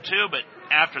at number 2, but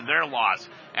after their loss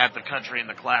at the Country in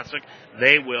the Classic,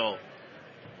 they will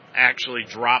actually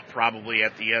drop probably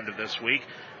at the end of this week,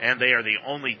 and they are the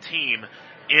only team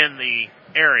in the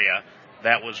area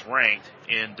that was ranked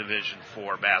in Division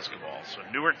IV basketball. So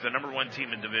Newark, the number 1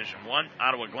 team in Division I,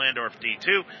 Ottawa Glandorf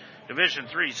D2, Division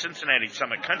III, Cincinnati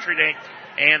Summit Country Day,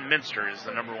 and Minster is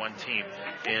the number 1 team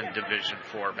in Division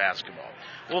IV basketball.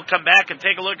 We'll come back and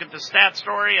take a look at the stat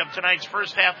story of tonight's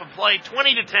first half of play,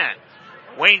 20-10.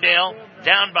 Waynedale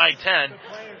down by 10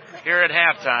 here at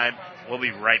halftime. We'll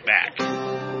be right back.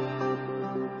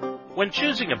 When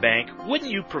choosing a bank,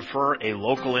 wouldn't you prefer a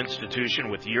local institution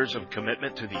with years of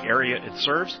commitment to the area it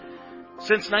serves?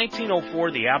 Since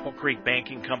 1904, the Apple Creek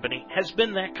Banking Company has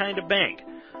been that kind of bank.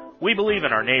 We believe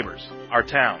in our neighbors, our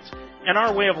towns, and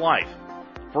our way of life.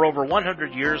 For over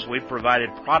 100 years, we've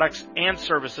provided products and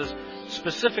services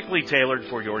specifically tailored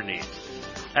for your needs.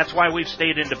 That's why we've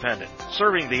stayed independent,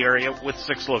 serving the area with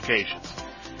 6 locations.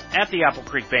 At the Apple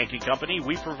Creek Banking Company,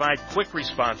 we provide quick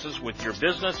responses with your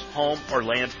business, home, or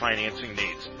land financing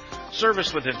needs.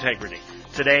 Service with integrity.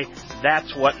 Today,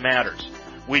 that's what matters.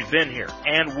 We've been here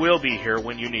and will be here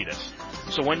when you need us.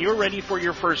 So when you're ready for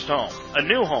your first home, a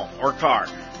new home or car,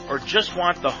 or just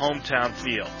want the hometown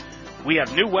feel, we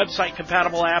have new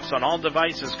website-compatible apps on all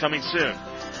devices coming soon.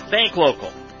 Bank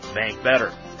local. Bank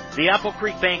better. The Apple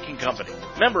Creek Banking Company.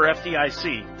 Member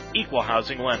FDIC. Equal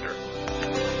housing lender.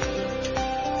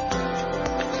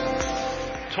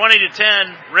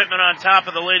 20-10, Rittman on top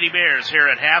of the Lady Bears here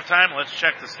at halftime. Let's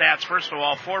check the stats first of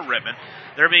all for Rittman.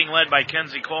 They're being led by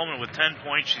Kenzie Coleman with 10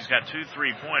 points. She's got 2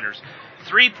 3-pointers.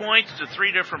 3 points to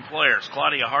 3 different players.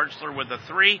 Claudia Hartzler with a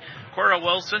 3. Cora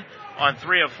Wilson on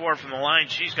 3 of 4 from the line.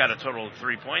 She's got a total of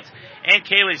 3 points. And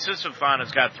Kaylee Sisifan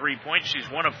has got 3 points. She's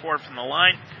 1 of 4 from the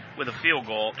line with a field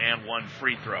goal and 1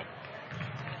 free throw.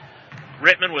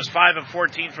 Rittman was 5 of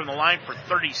 14 from the line for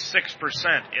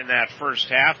 36% in that first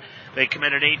half. They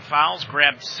committed 8 fouls,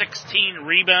 grabbed 16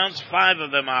 rebounds, 5 of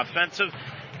them offensive,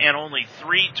 and only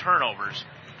 3 turnovers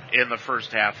in the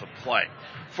first half of play.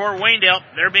 For Waynedale,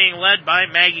 they're being led by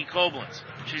Maggie Koblenz.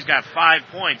 She's got 5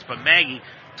 points, but Maggie,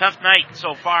 tough night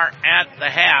so far at the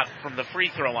half from the free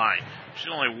throw line.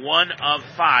 She's only 1 of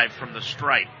 5 from the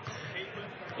stripe.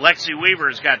 Lexi Weaver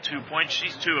has got 2 points.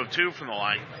 She's 2 of 2 from the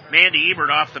line. Mandy Ebert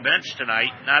off the bench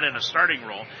tonight, not in a starting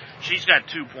role. She's got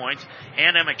 2 points.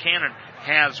 And Emma Cannon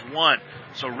has 1.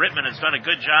 So Rittman has done a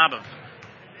good job of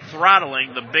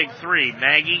throttling the big three,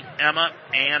 Maggie, Emma,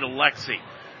 and Lexi.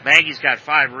 Maggie's got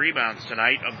 5 rebounds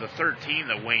tonight of the 13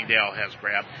 that Waynedale has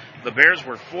grabbed. The Bears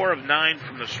were 4 of 9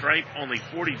 from the stripe, only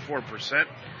 44%.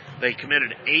 They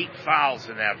committed 8 fouls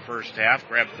in that first half,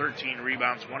 grabbed 13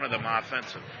 rebounds, 1 of them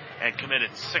offensive, and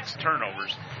committed 6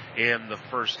 turnovers in the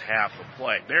first half of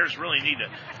play. Bears really need to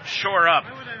shore up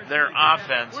their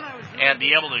offense and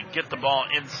be able to get the ball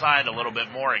inside a little bit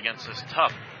more against this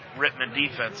tough Rittman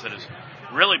defense that is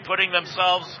really putting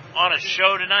themselves on a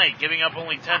show tonight, giving up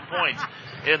only 10 points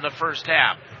in the first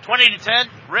half. 20-10,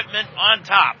 Rittman on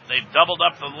top. They've doubled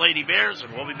up the Lady Bears,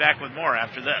 and we'll be back with more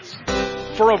after this.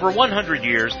 For over 100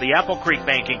 years, the Apple Creek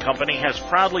Banking Company has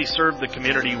proudly served the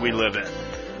community we live in.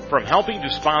 From helping to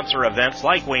sponsor events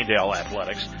like Waynedale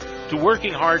Athletics, to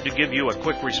working hard to give you a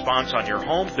quick response on your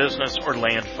home, business, or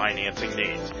land financing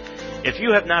needs. If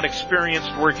you have not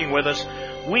experienced working with us,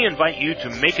 we invite you to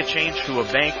make a change to a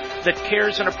bank that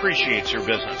cares and appreciates your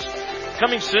business.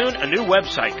 Coming soon, a new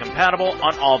website compatible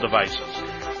on all devices.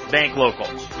 Bank local.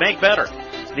 Bank better.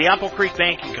 The Apple Creek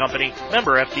Banking Company,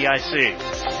 member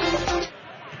FDIC.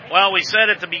 Well, we said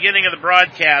at the beginning of the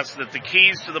broadcast that the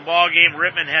keys to the ball game,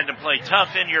 Rittman had to play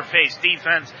tough in-your-face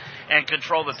defense and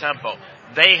control the tempo.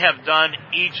 They have done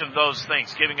each of those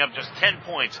things, giving up just 10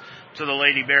 points to the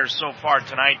Lady Bears so far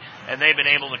tonight, and they've been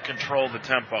able to control the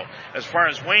tempo. As far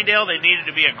as Waynedale, they needed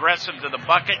to be aggressive to the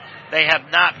bucket. They have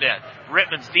not been.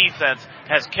 Rittman's defense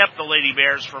has kept the Lady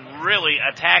Bears from really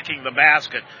attacking the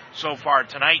basket so far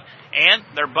tonight, and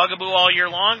their bugaboo all year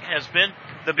long has been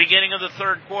the beginning of the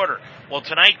third quarter. Well,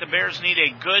 tonight the Bears need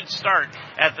a good start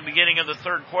at the beginning of the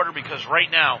third quarter because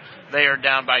right now they are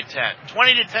down by 10.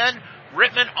 20-10,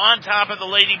 Rittman on top of the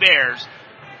Lady Bears.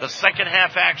 The second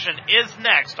half action is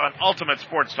next on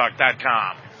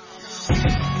UltimateSportsTalk.com.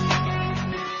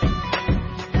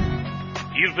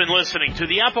 You've been listening to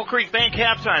the Apple Creek Bank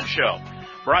Halftime Show,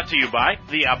 brought to you by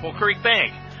the Apple Creek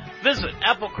Bank. Visit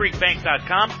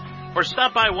AppleCreekBank.com or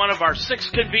stop by one of our 6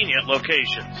 convenient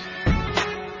locations.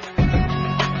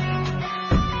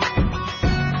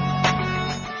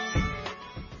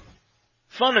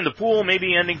 Fun in the pool may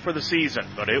be ending for the season,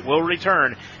 but it will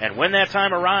return. And when that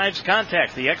time arrives,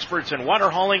 contact the experts in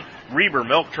water hauling, Reber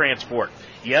Milk Transport.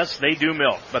 Yes, they do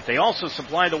milk, but they also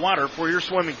supply the water for your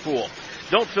swimming pool.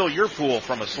 Don't fill your pool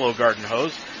from a slow garden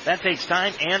hose. That takes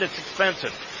time and it's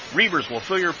expensive. Reber's will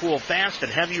fill your pool fast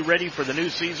and have you ready for the new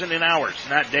season in hours,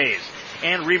 not days.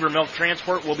 And Reber Milk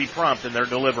Transport will be prompt in their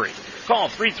delivery. Call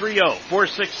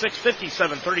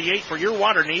 330-466-5738 for your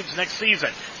water needs next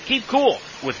season. Keep cool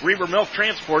with Reber Milk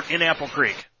Transport in Apple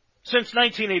Creek. Since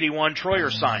 1981,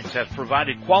 Troyer Signs has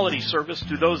provided quality service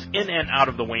to those in and out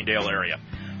of the Waynedale area.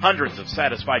 Hundreds of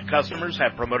satisfied customers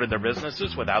have promoted their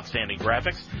businesses with outstanding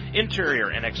graphics, interior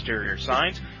and exterior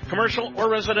signs, commercial or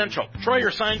residential.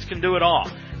 Troyer Signs can do it all.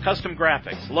 Custom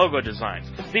graphics, logo designs,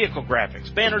 vehicle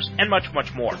graphics, banners, and much,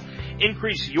 much more.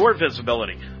 Increase your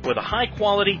visibility with a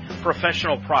high-quality,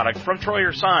 professional product from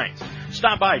Troyer Signs.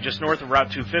 Stop by just north of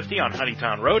Route 250 on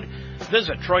Honeytown Road.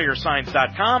 Visit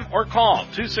TroyerSigns.com or call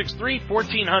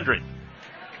 263-1400.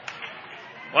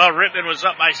 Well, Rittman was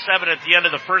up by 7 at the end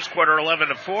of the first quarter,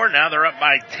 11-4. Now they're up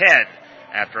by 10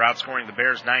 after outscoring the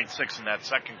Bears 9-6 in that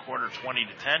second quarter,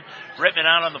 20-10. Rittman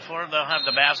out on the floor. They'll have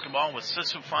the basketball with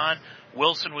Sisufan,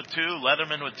 Wilson with 2,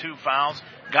 Leatherman with 2 fouls,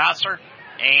 Gosser,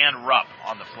 and Rupp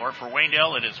on the floor. For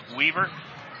Waynedale, it is Weaver.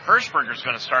 Hirschberger's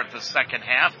going to start the second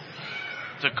half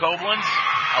to Koblenz,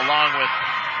 along with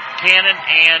Cannon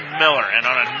and Miller. And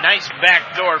on a nice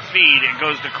backdoor feed, it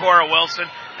goes to Cora Wilson,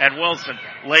 and Wilson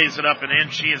lays it up and in.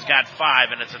 She has got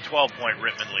 5, and it's a 12-point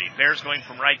Rittman lead. Bears going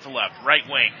from right to left. Right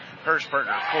wing,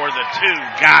 Hirschberger for the 2.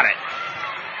 Got it.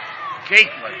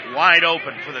 Caitlin wide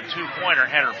open for the two-pointer.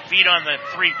 Had her feet on the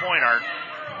three-point arc.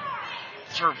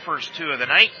 It's her first two of the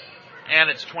night, and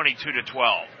it's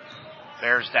 22-12.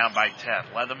 Bears down by 10.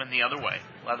 Leatherman the other way.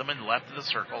 Leatherman left of the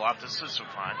circle off to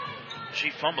Sisselfont.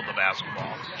 She fumbled the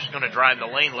basketball. She's going to drive the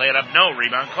lane, lay it up. No,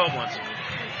 rebound Koblenz.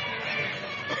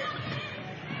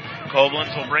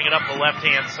 Koblenz will bring it up the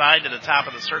left-hand side to the top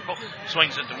of the circle.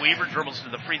 Swings it to Weaver, dribbles to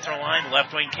the free throw line.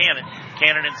 Left wing Cannon.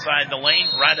 Cannon inside the lane,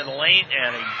 right of the lane,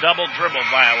 and a double dribble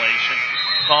violation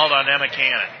called on Emma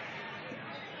Cannon.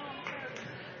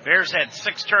 Bears had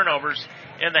 6 turnovers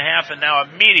in the half, and now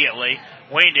immediately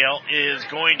Waynedale is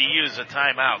going to use a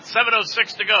timeout.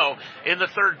 7:06 to go in the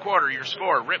third quarter. Your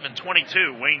score, Rittman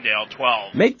 22, Waynedale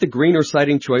 12. Make the greener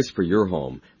siding choice for your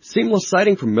home. Seamless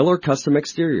siding from Miller Custom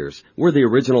Exteriors. We're the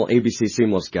original ABC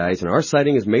Seamless guys, and our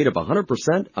siding is made of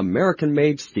 100%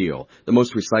 American-made steel, the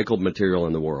most recycled material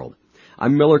in the world.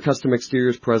 I'm Miller Custom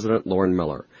Exteriors President Lauren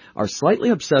Miller. Our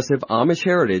slightly obsessive Amish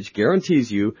heritage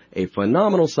guarantees you a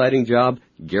phenomenal siding job,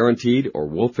 guaranteed, or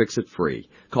we'll fix it free.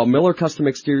 Call Miller Custom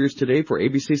Exteriors today for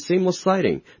ABC Seamless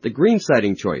Siding, the green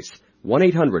siding choice.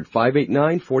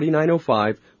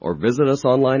 1-800-589-4905 or visit us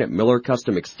online at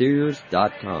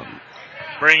millercustomexteriors.com.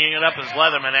 Bringing it up is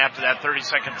Leatherman after that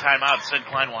 30-second timeout. Sid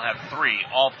Klein will have 3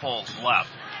 all-fulls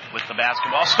left with the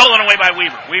basketball. Stolen away by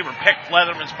Weaver. Weaver picked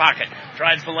Leatherman's pocket.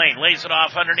 Drives the lane. Lays it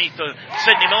off underneath to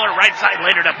Sydney Miller. Right side.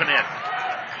 Laid it up and in.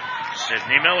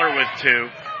 Sydney Miller with 2.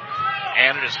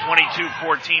 And it is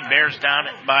 22-14. Bears down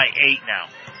by 8 now.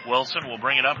 Wilson will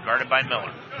bring it up, guarded by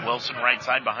Miller. Wilson right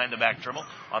side behind the back dribble.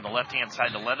 On the left-hand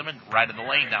side to Leatherman. Right of the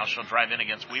lane. Now she'll drive in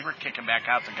against Weaver. Kicking back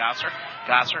out to Gosser.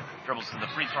 Gosser dribbles to the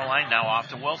free throw line. Now off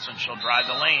to Wilson. She'll drive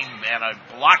the lane. And a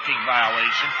blocking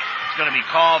violation is going to be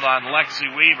called on Lexi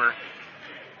Weaver.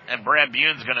 And Brad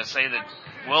Bune's going to say that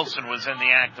Wilson was in the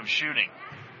act of shooting.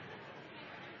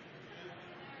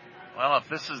 Well, if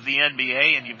this is the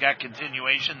NBA and you've got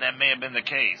continuation, that may have been the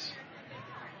case.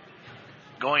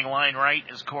 Going line right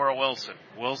is Cora Wilson.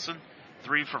 Wilson,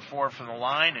 3 for 4 from the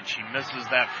line, and she misses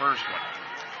that first one.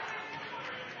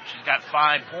 She's got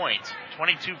 5 points.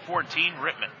 22-14,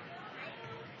 Rittman.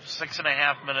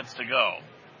 6.5 minutes to go.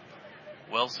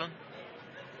 Wilson.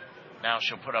 Now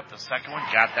she'll put up the second one.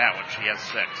 Got that one. She has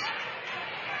 6.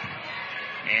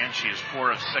 And she is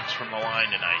 4 of 6 from the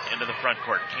line tonight. Into the front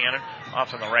court. Cannon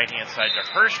off on the right-hand side to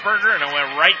Hirschberger, and it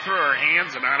went right through her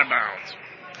hands and out of bounds.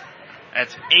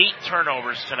 That's 8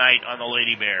 turnovers tonight on the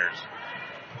Lady Bears.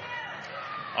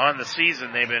 On the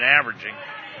season, they've been averaging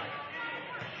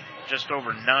just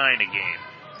over 9 a game.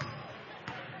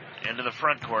 Into the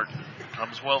front court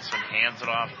comes Wilson, hands it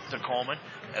off to Coleman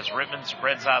as Rittman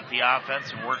spreads out the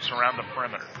offense and works around the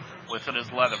perimeter. With it is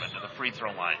Leatherman to the free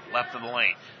throw line, left of the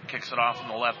lane, kicks it off in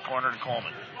the left corner to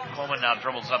Coleman. Coleman now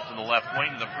dribbles up to the left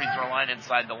wing to the free throw line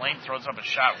inside the lane, throws up a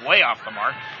shot way off the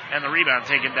mark, and the rebound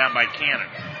taken down by Cannon.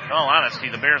 In all honesty,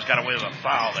 the Bears got away with a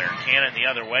foul there. Cannon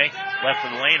the other way, left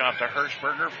of the lane off to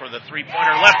Hirschberger for the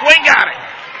three-pointer, left wing, got it!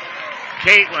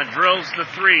 Caitlin drills the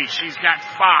 3. She's got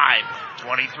 5.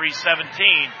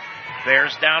 23-17.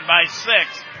 Bears down by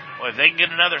 6. Well, if they can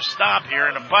get another stop here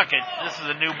in a bucket, this is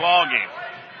a new ball game.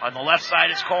 On the left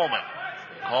side is Coleman.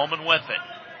 Coleman with it.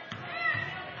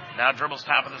 Now dribbles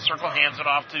top of the circle, hands it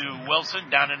off to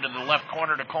Wilson, down into the left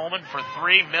corner to Coleman for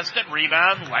 3, missed it,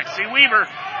 rebound, Lexi Weaver.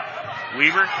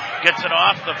 Weaver gets it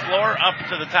off the floor, up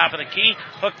to the top of the key,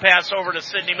 hook pass over to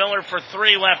Sydney Miller for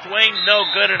 3, left wing, no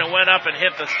good, and it went up and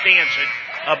hit the stanchion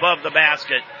above the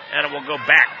basket, and it will go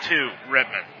back to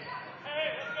Rittman.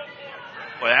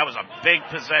 Boy, that was a big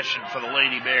possession for the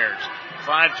Lady Bears.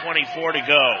 5:24 to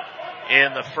go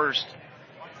in the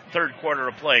third quarter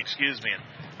of play,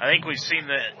 I think we've seen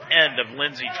the end of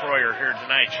Lindsay Troyer here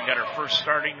tonight. She got her first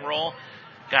starting role,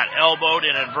 got elbowed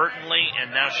inadvertently,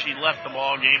 and now she left the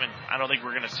ball game, and I don't think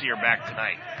we're going to see her back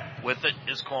tonight. With it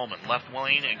is Coleman. Left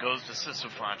lane, it goes to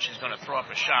Sisselfont. She's going to throw up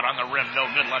a shot on the rim. No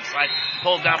good, left side.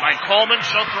 Pulled down by Coleman.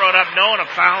 She'll throw it up. No, and a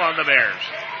foul on the Bears.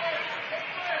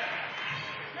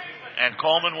 And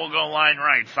Coleman will go line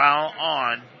right. Foul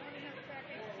on.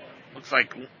 Looks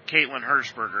like Caitlin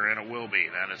Hirschberger, and it will be.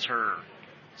 That is her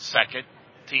second,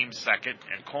 team second.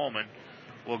 And Coleman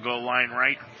will go line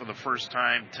right for the first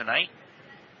time tonight.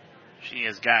 She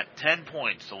has got 10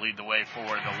 points to lead the way for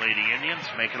the Lady Indians.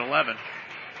 Make it 11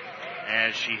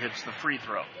 as she hits the free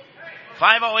throw.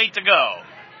 5:08 to go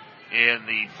in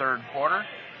the third quarter.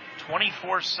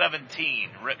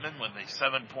 24-17. Rittman with a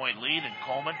 7-point lead, and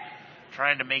Coleman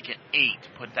trying to make it 8.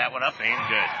 Put that one up and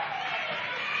good.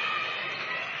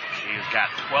 She has got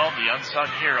 12, the unsung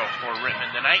hero for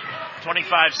Rittman tonight.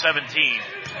 25-17,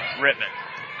 Rittman.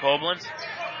 Koblenz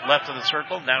left of the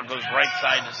circle. Now goes right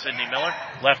side to Sydney Miller.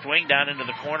 Left wing down into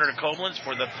the corner to Koblenz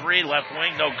for the three. Left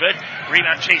wing, no good.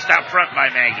 Rebound chased out front by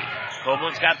Maggie.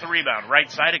 Koblenz got the rebound. Right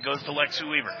side, it goes to Lexi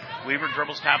Weaver. Weaver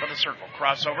dribbles top of the circle.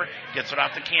 Crossover, gets it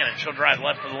off to Cannon. She'll drive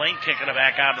left of the lane, kicking it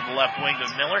back out to the left wing to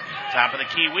Miller. Top of the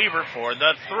key, Weaver for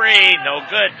the three. No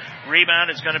good.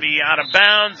 Rebound is going to be out of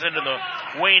bounds into the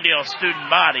Waynedale student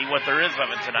body, what there is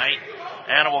of it tonight.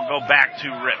 And it will go back to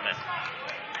Rittman.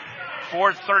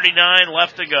 4:39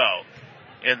 left to go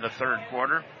in the third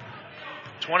quarter.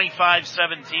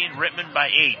 25-17, Rittman by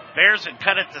 8. Bears had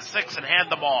cut it to 6 and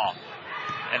had the ball.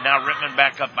 And now Rittman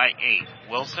back up by 8.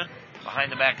 Wilson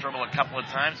behind the back dribble a couple of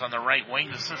times on the right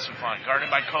wing to Sisufan, guarded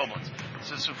by Koblenz.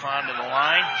 Sisufan to the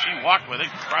line. She walked with it.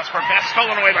 Cross-court pass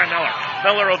stolen away by Miller.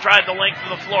 Miller will drive the length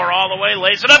of the floor all the way,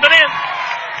 lays it up and in.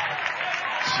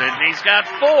 Sydney's got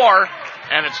 4,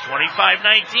 and it's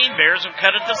 25-19. Bears have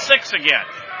cut it to 6 again.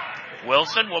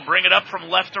 Wilson will bring it up from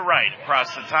left to right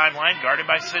across the timeline, guarded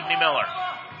by Sydney Miller.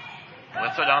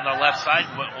 With it on the left side,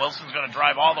 Wilson's going to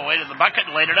drive all the way to the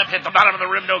bucket, laid it up, hit the bottom of the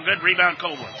rim, no good, rebound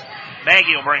Koblenz.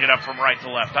 Maggie will bring it up from right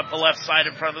to left, up the left side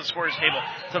in front of the scorer's table,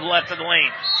 to the left of the lane,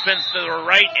 spins to the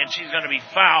right, and she's going to be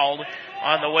fouled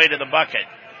on the way to the bucket.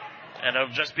 And it'll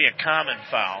just be a common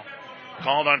foul.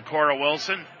 Called on Cora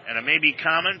Wilson, and it may be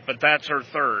common, but that's her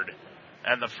third.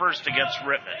 And the first against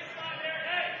Rittman.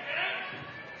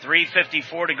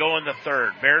 3:54 to go in the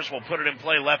third. Bears will put it in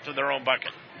play left of their own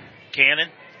bucket. Cannon.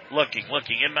 Looking,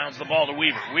 inbounds the ball to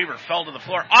Weaver. Weaver fell to the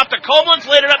floor. Off to Koblenz,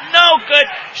 laid it up, no good.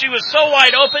 She was so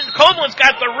wide open. Koblenz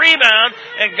got the rebound,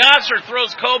 and Gosser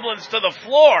throws Koblenz to the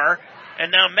floor, and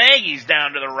now Maggie's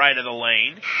down to the right of the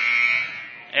lane.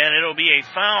 And it'll be a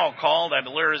foul called. I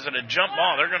believe, is it a jump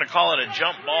ball? They're going to call it a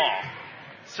jump ball.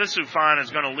 Sisufan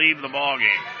is going to leave the ball game.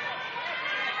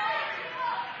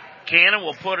 Cannon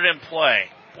will put it in play.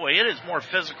 Boy, it is more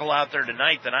physical out there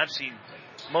tonight than I've seen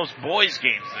most boys'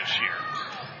 games this year.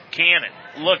 Cannon,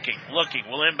 looking,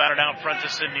 will inbound it out front to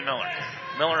Sydney Miller.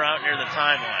 Miller out near the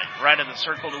timeline, right of the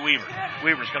circle to Weaver.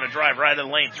 Weaver's going to drive right of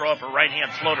the lane, throw up a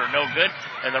right-hand floater, no good.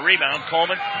 And the rebound,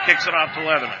 Coleman kicks it off to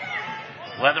Leatherman.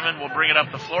 Leatherman will bring it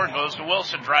up the floor, goes to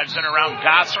Wilson, drives in around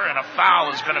Gosser, and a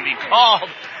foul is going to be called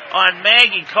on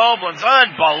Maggie Koblenz.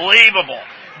 Unbelievable.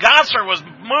 Gosser was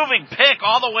moving pick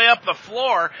all the way up the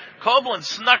floor. Koblenz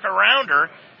snuck around her.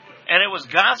 And it was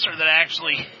Gosser that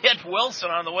actually hit Wilson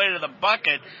on the way to the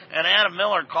bucket, and Adam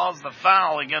Miller calls the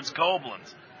foul against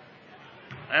Koblenz.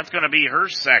 That's going to be her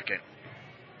second.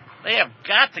 They have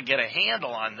got to get a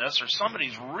handle on this, or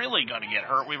somebody's really going to get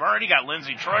hurt. We've already got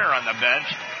Lindsey Troyer on the bench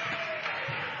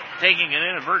taking an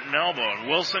inadvertent elbow, and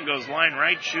Wilson goes line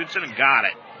right, shoots it, and got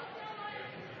it.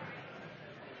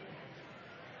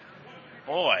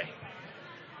 Boy,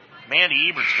 Mandy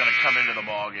Ebert's going to come into the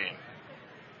ball game.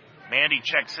 Mandy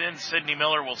checks in. Sydney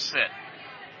Miller will sit.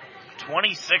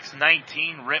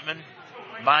 26-19, Rittman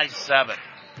by 7.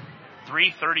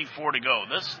 3:34 to go.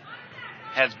 This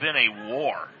has been a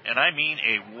war, and I mean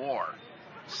a war.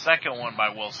 Second one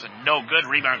by Wilson. No good.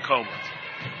 Rebound Koblenz.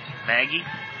 Maggie,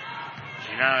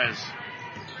 she now has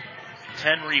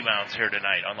 10 rebounds here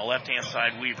tonight. On the left-hand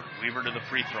side, Weaver. Weaver to the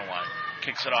free throw line.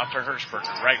 Kicks it off to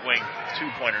Hirschberger. Right wing,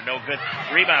 two-pointer, no good.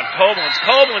 Rebound, Koblenz.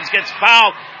 Koblenz gets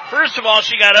fouled. First of all,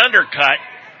 she got undercut,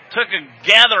 took a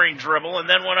gathering dribble, and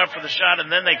then went up for the shot,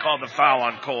 and then they called the foul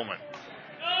on Coleman.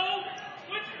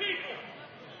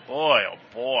 Boy, oh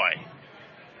boy.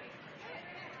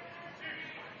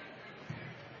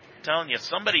 I'm telling you,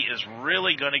 somebody is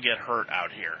really going to get hurt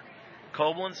out here.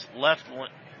 Koblenz, left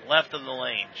of the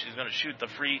lane. She's going to shoot the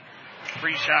free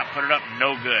shot, put it up,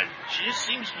 no good. She just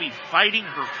seems to be fighting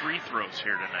her free throws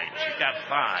here tonight. She's got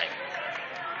 5.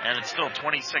 And it's still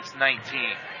 26-19.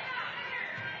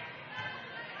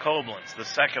 Koblenz, the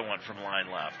second one from line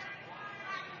left.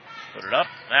 Put it up.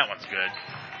 That one's good.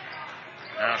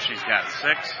 Now she's got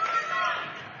 6.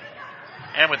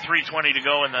 And with 3:20 to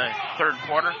go in the third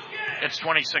quarter, it's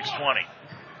 26-20.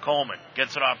 Coleman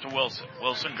gets it off to Wilson.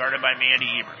 Wilson guarded by Mandy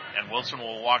Ebert. And Wilson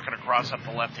will walk it across up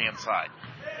the left-hand side.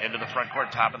 Into the front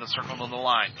court, top of the circle to the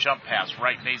line. Jump pass,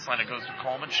 right baseline. It goes to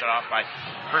Coleman. Shut off by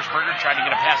Hirschberger. Tried to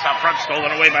get a pass out front.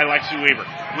 Stolen away by Lexi Weaver.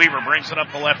 Weaver brings it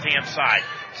up the left-hand side.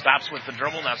 Stops with the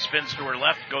dribble. Now spins to her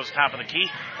left. Goes top of the key.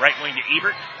 Right wing to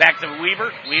Ebert. Back to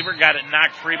Weaver. Weaver got it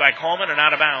knocked free by Coleman and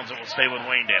out of bounds. It will stay with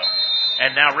Waynedale.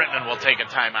 And now Rittman will take a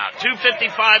timeout.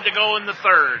 2:55 to go in the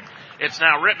third. It's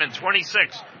now Rittman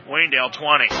 26, Waynedale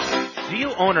 20. Do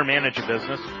you own or manage a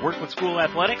business? Work with school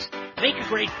athletics? Make a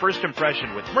great first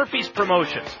impression with Murphy's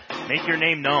Promotions. Make your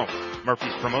name known.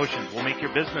 Murphy's Promotions will make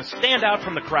your business stand out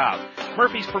from the crowd.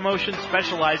 Murphy's Promotions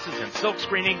specializes in silk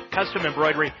screening, custom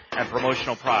embroidery, and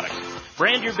promotional products.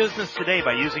 Brand your business today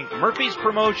by using Murphy's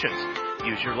Promotions.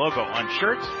 Use your logo on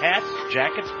shirts, hats,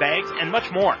 jackets, bags, and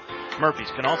much more.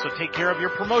 Murphy's can also take care of your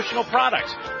promotional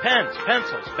products, pens,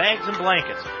 pencils, bags, and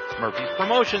blankets. Murphy's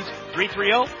Promotions,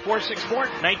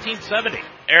 330-464-1970.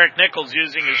 Eric Nichols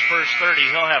using his first 30.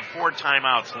 He'll have 4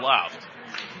 timeouts left.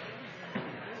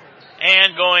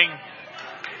 And going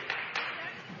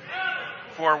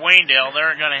for Waynedale,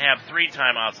 they're going to have 3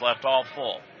 timeouts left, all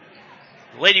full.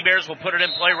 Lady Bears will put it in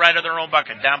play right at their own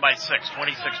bucket, down by 6,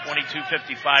 26-22,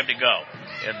 55 to go.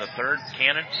 In the third,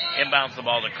 Cannon inbounds the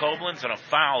ball to Koblenz, and a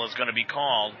foul is going to be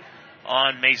called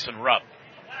on Mason Rupp.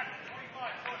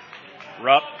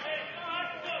 Rupp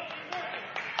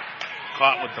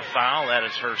caught with the foul. That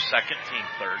is her second, team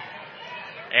third.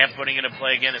 And putting it in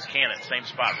play again is Cannon. Same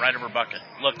spot, right of her bucket.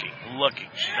 Looking.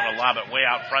 She's going to lob it way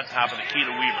out front, top of the key to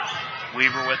Weaver.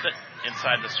 Weaver with it.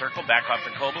 Inside the circle, back off to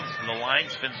Koblenz, to the line,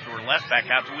 spins to her left, back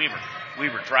out to Weaver.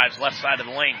 Weaver drives left side of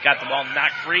the lane, got the ball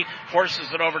knocked free,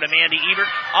 forces it over to Mandy Ebert,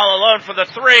 all alone for the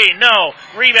 3, no,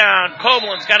 rebound,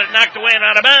 Koblenz got it knocked away and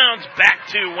out of bounds, back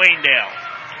to Waynedale.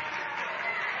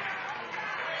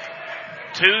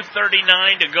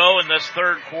 2:39 to go in this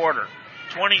third quarter,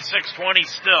 26-20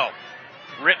 still,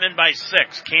 Rittman by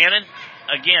 6, Cannon,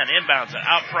 again, inbounds it,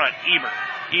 out front, Ebert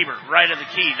right of the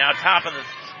key, now top of the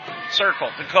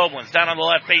circle to Koblenz, down on the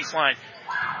left baseline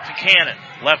to Cannon,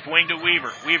 left wing to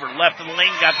Weaver. Weaver left of the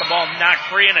lane, got the ball knocked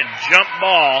free and a jump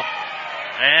ball,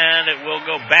 and it will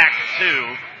go back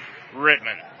to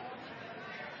Rittman.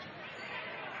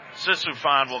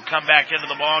 Sisufan will come back into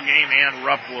the ball game and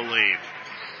Rupp will leave.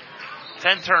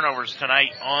 10 turnovers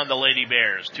tonight on the Lady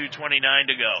Bears, 2:29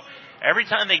 to go. Every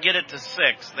time they get it to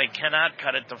 6, they cannot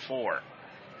cut it to 4.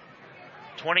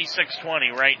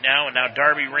 26-20 right now, and now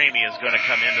Darby Ramey is going to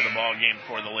come into the ball game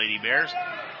for the Lady Bears,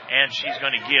 and she's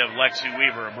going to give Lexi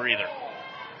Weaver a breather.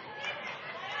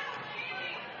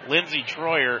 Lindsay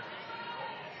Troyer,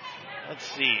 let's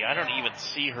see, I don't even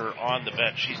see her on the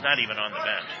bench. She's not even on the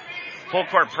bench. Full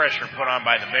court pressure put on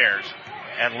by the Bears,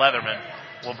 and Leatherman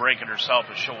will break it herself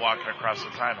as she'll walk it across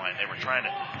the timeline. They were trying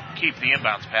to keep the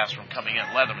inbounds pass from coming in.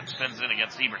 Leatherman spins in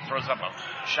against Ebert, throws up a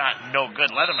shot, no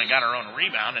good. Leatherman got her own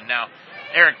rebound, and now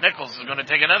Eric Nichols is going to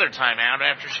take another timeout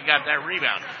after she got that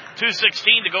rebound.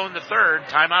 2:16 to go in the third.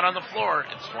 Timeout on the floor.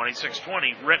 It's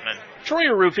 26-20. Rittman.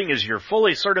 Troyer Roofing is your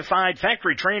fully certified,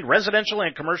 factory-trained residential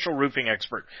and commercial roofing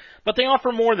expert. But they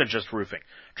offer more than just roofing.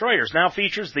 Troyer's now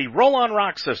features the Roll-On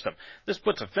Rock system. This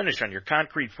puts a finish on your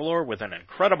concrete floor with an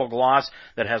incredible gloss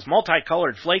that has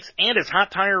multicolored flakes and is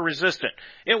hot tire resistant.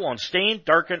 It won't stain,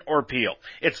 darken, or peel.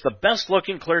 It's the best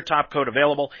looking clear top coat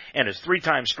available and is 3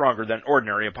 times stronger than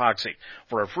ordinary epoxy.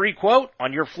 For a free quote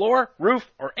on your floor, roof,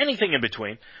 or anything in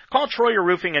between, call Troyer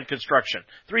Roofing and Construction,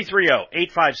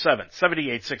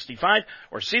 330-857-7865,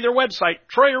 or see their website,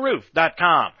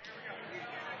 TroyerRoof.com.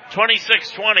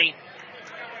 26-20.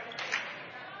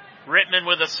 Rittman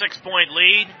with a 6-point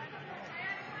lead.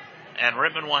 And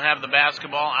Rittman will have the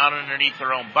basketball out underneath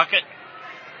their own bucket.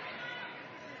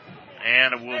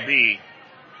 And it will be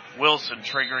Wilson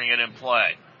triggering it in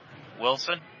play.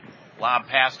 Wilson, lob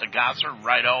pass to Gosser,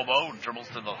 right elbow, dribbles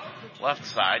to the left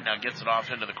side, now gets it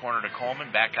off into the corner to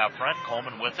Coleman, back out front,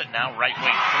 Coleman with it, now right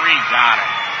wing 3, got it.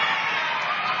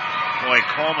 Boy,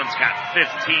 Coleman's got 15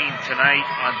 tonight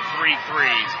on 3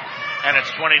 threes, and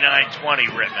it's 29-20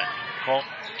 Rittman.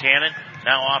 Cannon,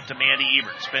 now off to Mandy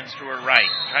Ebert, spins to her right,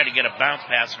 trying to get a bounce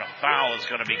pass, and a foul is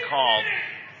going to be called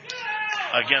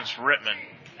against Rittman,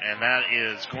 and that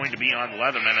is going to be on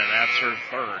Leatherman, and that's her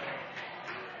third.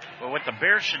 Well, what the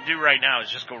Bears should do right now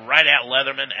is just go right at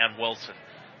Leatherman and Wilson.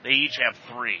 They each have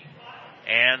 3.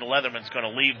 And Leatherman's going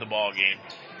to leave the ball game.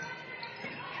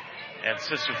 And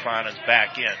Sisufan is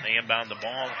back in. They inbound the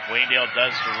ball. Waynedale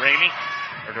does to Ramey.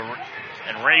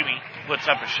 And Ramey puts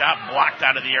up a shot blocked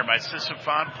out of the air by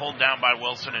Sisufan, pulled down by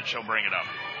Wilson, and she'll bring it up.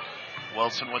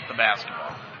 Wilson with the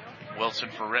basketball. Wilson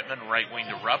for Rittman, right wing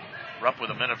to Rupp. Rupp with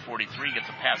a minute 43, gets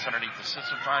a pass underneath the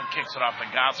Sisufan, kicks it off to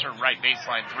Gosser, right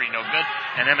baseline 3, no good,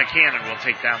 and Emma Cannon will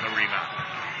take down the rebound.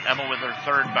 Emma with her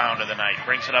third bound of the night,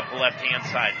 brings it up the left-hand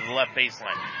side to the left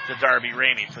baseline to Darby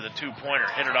Ramey for the 2-pointer,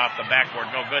 hit it off the backboard,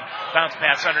 no good, bounce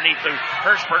pass underneath to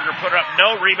Hirschberger, put it up,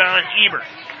 no, rebound, Ebert.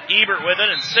 Ebert with it,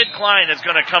 and Sid Klein is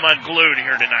going to come unglued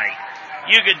here tonight.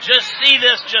 You could just see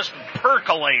this just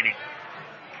percolating.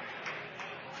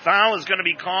 Foul is going to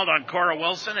be called on Cora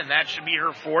Wilson, and that should be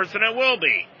her 4th, and it will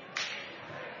be.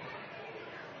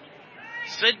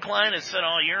 Sid Klein has said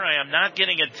all year, I am not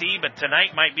getting a tee, but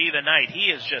tonight might be the night.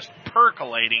 He is just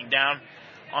percolating down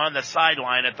on the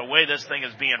sideline at the way this thing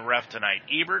is being reffed tonight.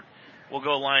 Ebert will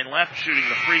go line left, shooting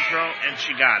the free throw, and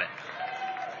she got it.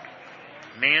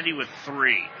 Mandy with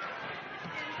 3.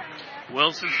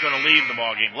 Wilson's going to leave the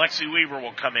ball game. Lexi Weaver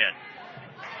will come in.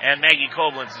 And Maggie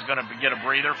Koblenz is going to get a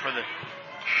breather for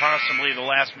possibly the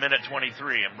last minute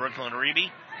 23. And Brooklyn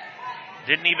Reeby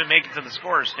didn't even make it to the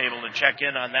scorer's table to check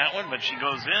in on that one, but she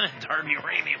goes in, and Darby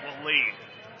Ramey will lead.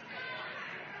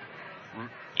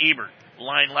 Ebert,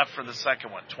 line left for the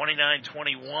second one.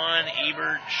 29-21,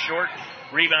 Ebert short.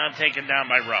 Rebound taken down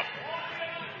by Rupp.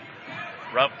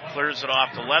 Rupp clears it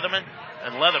off to Leatherman,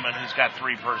 and Leatherman, who's got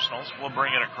 3 personals, will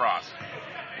bring it across.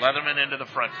 Leatherman into the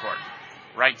front court.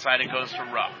 Right side it goes to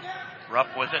Rupp.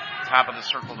 Rupp with it, top of the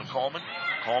circle to Coleman.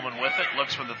 Coleman with it,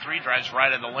 looks for the 3, drives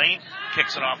right in the lane,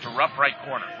 kicks it off to Rupp, right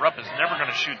corner. Rupp is never going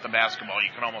to shoot the basketball.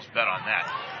 You can almost bet on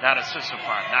that. Now to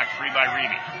Sisifon, knocked free by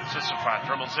Reeby. Sisifon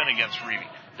dribbles in against Reeby.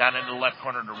 Down into the left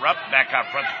corner to Rupp, back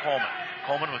out front to Coleman.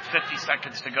 Coleman with 50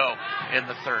 seconds to go in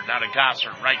the third. Now to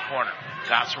Gosser, right corner.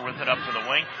 Gosser with it up to the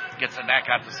wing, gets it back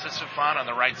out to Sisifon on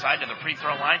the right side to the free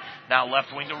throw line. Now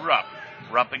left wing to Rupp.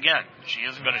 Rupp again. She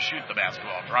isn't going to shoot the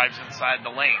basketball. Drives inside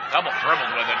the lane. Double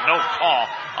dribbled with it. No call.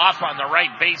 Off on the right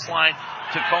baseline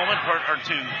to Coleman, or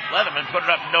to Leatherman. Put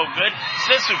it up, no good.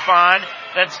 Sisifon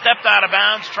then stepped out of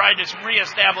bounds, tried to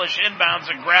reestablish inbounds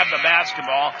and grab the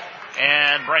basketball.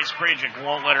 And Bryce Krajicek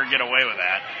won't let her get away with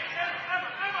that.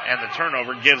 And the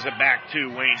turnover gives it back to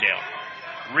Waynedale.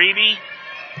 Reeby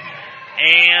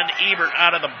and Ebert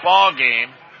out of the ball game.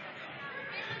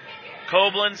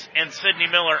 Koblenz and Sydney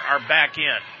Miller are back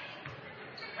in.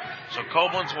 So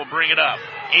Koblenz will bring it up.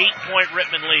 8-point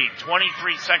Rittman lead.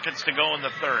 23 seconds to go in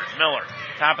the third. Miller,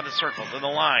 top of the circle to the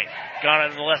line. Got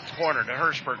it in the left corner to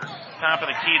Hirschberger. Top of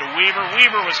the key to Weaver.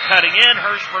 Weaver was cutting in.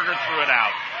 Hirschberger threw it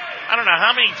out. I don't know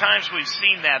how many times we've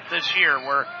seen that this year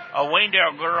where a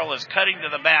Waynedale girl is cutting to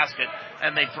the basket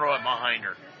and they throw it behind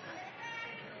her.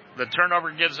 The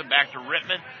turnover gives it back to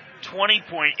Rittman.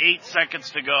 20.8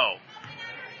 seconds to go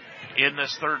in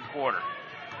this third quarter.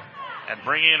 And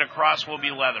bringing it across will be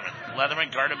Leatherman.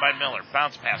 Leatherman guarded by Miller.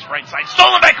 Bounce pass right side.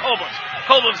 Stolen by Koblenz.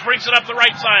 Koblenz brings it up the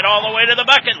right side all the way to the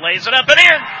bucket. Lays it up and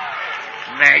in.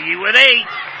 Maggie with 8.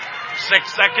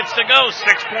 6 seconds to go.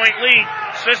 6-point lead.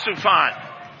 Sisufan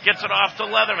gets it off to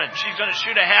Leatherman. She's going to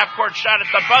shoot a half-court shot at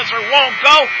the buzzer. Won't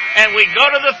go. And we go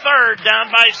to the third.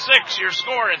 Down by 6. Your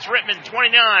score, it's Rittman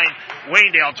 29.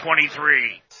 Waynedale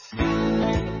 23.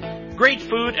 Great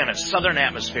food and a southern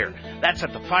atmosphere. That's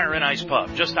at the Fire and Ice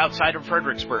Pub, just outside of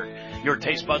Fredericksburg. Your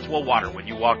taste buds will water when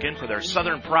you walk in for their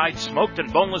Southern Pride smoked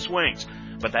and boneless wings.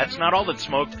 But that's not all that's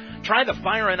smoked. Try the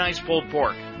Fire and Ice pulled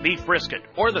pork, beef brisket,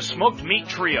 or the smoked meat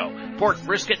trio, pork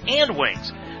brisket and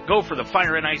wings. Go for the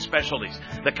Fire and Ice specialties,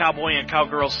 the Cowboy and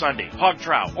Cowgirl Sundae, hog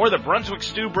trout, or the Brunswick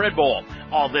Stew Bread Bowl.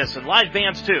 All this and live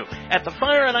bands too at the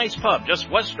Fire and Ice Pub, just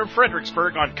west of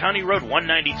Fredericksburg on County Road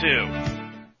 192.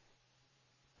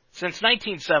 Since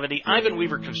 1970, Ivan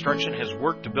Weaver Construction has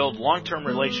worked to build long-term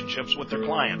relationships with their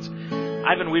clients.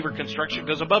 Ivan Weaver Construction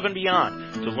goes above and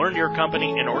beyond to learn your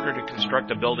company in order to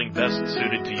construct a building best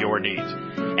suited to your needs.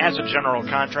 As a general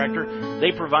contractor,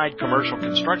 they provide commercial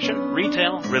construction,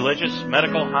 retail, religious,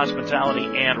 medical,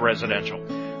 hospitality, and residential.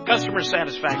 Customer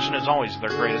satisfaction is always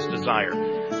their greatest desire.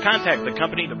 Contact the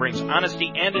company that brings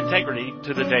honesty and integrity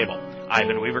to the table.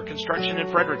 Ivan Weaver Construction in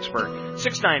Fredericksburg,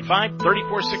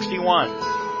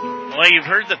 695-3461. Well, you've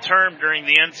heard the term during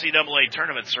the NCAA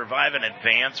tournament, survive and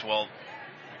advance. Well,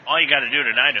 all you got to do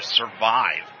tonight is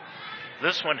survive.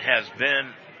 This one has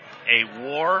been a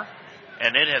war,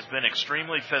 and it has been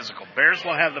extremely physical. Bears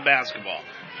will have the basketball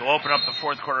to open up the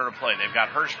fourth quarter to play. They've got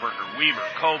Hirschberger, Weaver,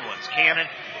 Koblenz, Cannon,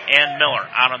 and Miller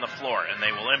out on the floor, and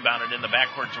they will inbound it in the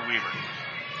backcourt to Weaver.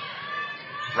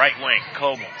 Right wing,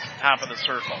 Koblenz, top of the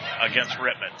circle against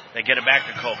Rittman. They get it back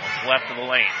to Koblenz, left of the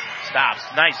lane. Stops.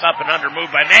 Nice up and under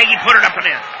move by Maggie. Put it up and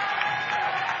in.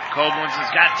 Koblenz has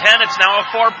got 10. It's now a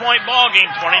 4-point ball game,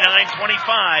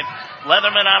 29-25.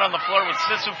 Leatherman out on the floor with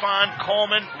Sisifon,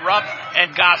 Coleman, Rupp,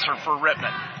 and Gosser for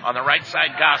Rittman. On the right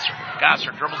side, Gosser.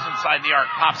 Gosser dribbles inside the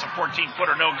arc, pops a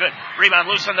 14-footer, no good.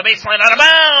 Rebound loose on the baseline, out of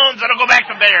bounds. It'll go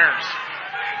back to Bears.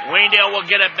 Waynedale will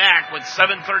get it back with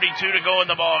 7:32 to go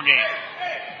in the ball game.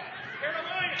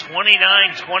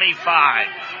 29-25.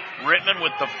 Rittman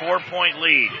with the 4-point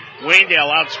lead. Waynedale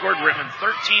outscored Rittman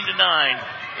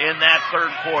 13-9 in that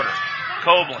third quarter.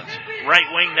 Koblenz, right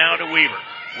wing now to Weaver.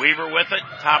 Weaver with it,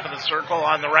 top of the circle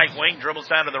on the right wing, dribbles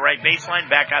down to the right baseline,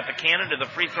 back out to Cannon to the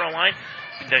free throw line.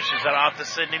 Dishes it off to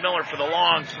Sydney Miller for the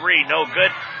long three, no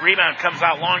good. Rebound comes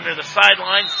out long to the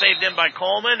sideline, saved in by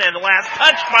Coleman, and the last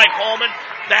touch by Coleman,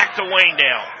 back to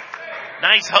Waynedale.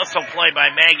 Nice hustle play by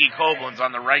Maggie Koblenz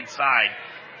on the right side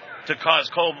to cause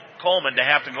Coleman to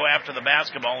have to go after the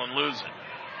basketball and lose it.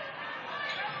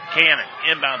 Cannon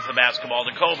inbounds the basketball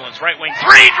to Koblenz, right wing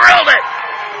three, drilled it!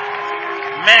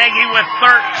 Maggie with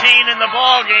 13 in the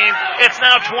ball game. It's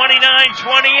now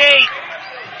 29-28.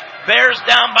 Bears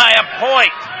down by a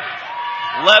point.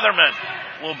 Leatherman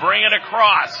will bring it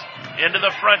across into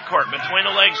the front court. Between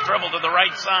the legs, dribble to the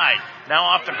right side. Now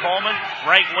off to Coleman.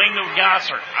 Right wing to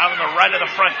Gosser. Out on the right of the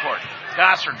front court.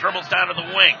 Gosser dribbles down to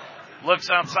the wing. Looks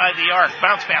outside the arc.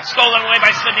 Bounce pass. Stolen away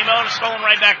by Sidney Miller. Stolen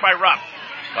right back by Rupp.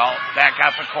 Well, back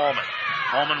out to Coleman.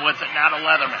 Coleman with it now to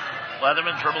Leatherman.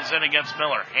 Leatherman dribbles in against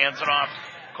Miller. Hands it off.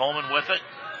 Coleman with it.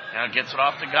 Now gets it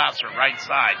off to Gosser. Right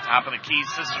side. Top of the key.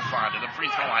 Sissifon to the free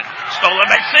throw line. Stolen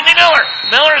by Sidney Miller.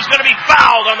 Miller is going to be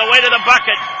fouled on the way to the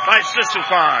bucket by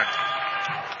Sissifon.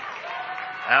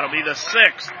 That'll be the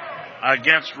 6th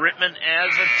against Rittman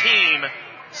as a team.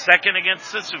 Second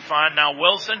against Sissifon. Now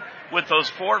Wilson, with those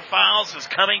 4 fouls, is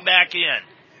coming back in.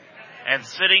 And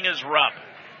sitting is Rupp.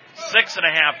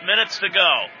 6.5 minutes to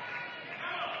go.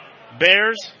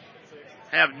 Bears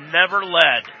have never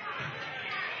led.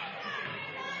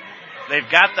 They've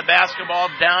got the basketball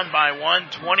down by 1,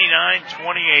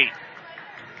 29-28.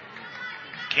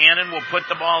 Cannon will put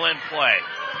the ball in play.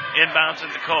 Inbounds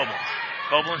into Koblenz.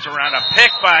 Koblenz around a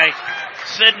pick by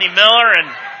Sidney Miller, and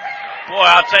boy,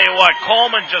 I'll tell you what,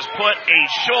 Coleman just put a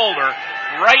shoulder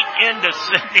right into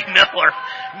Sidney Miller,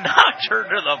 knocked her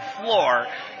to the floor,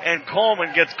 and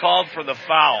Coleman gets called for the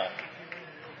foul.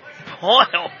 Boy,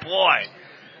 oh boy.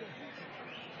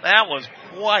 That was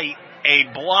quite a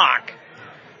block.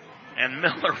 And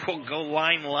Miller will go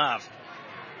line left.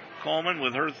 Coleman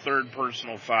with her 3rd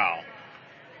personal foul.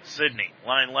 Sidney,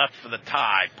 line left for the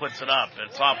tie, puts it up.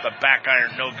 It's off the back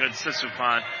iron, no good.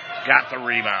 Sissifon got the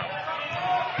rebound.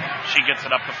 She gets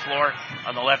it up the floor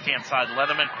on the left-hand side.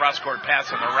 Leatherman, cross-court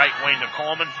pass on the right wing to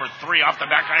Coleman for 3 off the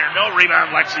back iron. No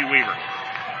rebound, Lexi Weaver.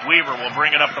 Weaver will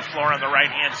bring it up the floor on the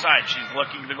right-hand side. She's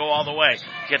looking to go all the way.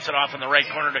 Gets it off in the right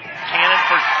corner to Cannon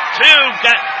for 2.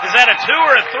 Is that a 2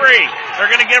 or a 3? They're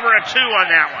going to give her a 2 on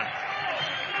that one.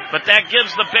 But that gives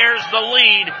the Bears the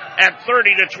lead at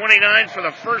 30-29 for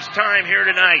the first time here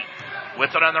tonight.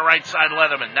 With it on the right side,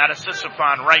 Leatherman. Now to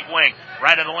Sissifon, right wing.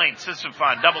 Right of the lane.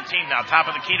 Sissifon, double team now. Top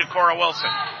of the key to Cora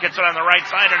Wilson. Gets it on the right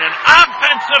side, and an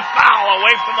offensive foul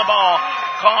away from the ball.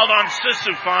 Called on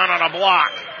Sissifon on a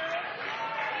block.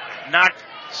 Knocked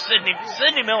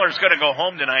Sidney Miller's going to go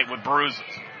home tonight with bruises.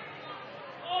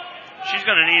 She's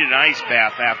going to need an ice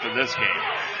bath after this game.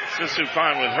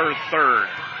 Sissifon with her 3rd.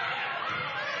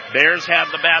 Bears have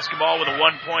the basketball with a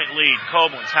 1-point lead.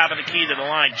 Koblenz, top of the key to the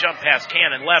line. Jump pass,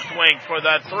 Cannon, left wing for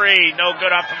the 3. No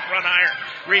good off the front iron.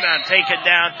 Rebound taken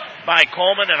down by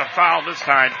Coleman, and a foul this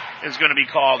time is going to be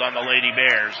called on the Lady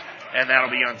Bears. And that'll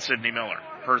be on Sidney Miller,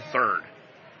 her 3rd.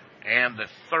 And the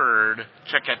 3rd,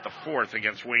 check out the 4th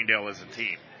against Wayndale as a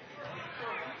team.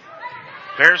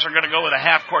 Bears are going to go with a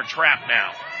half-court trap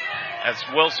now, as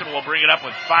Wilson will bring it up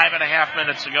with 5.5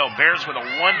 minutes to go. Bears with a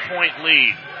 1-point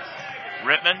lead.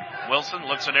 Rittman, Wilson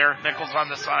looks at Eric Nichols on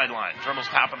the sideline. Dribbles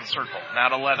top of the circle. Now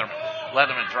to Leatherman.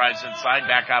 Leatherman drives inside,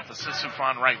 back out to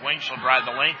Sissifon, right wing. She'll drive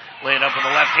the lane, lay it up with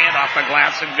the left hand, off the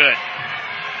glass and good.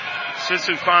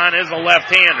 Sissifon is a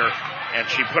left-hander. And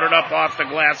she put it up off the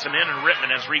glass and in, and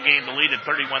Rittman has regained the lead at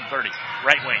 31-30.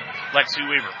 Right wing, Lexi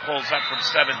Weaver pulls up from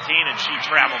 17, and she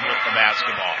traveled with the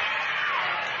basketball.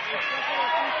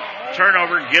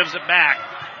 Turnover, gives it back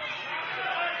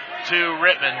to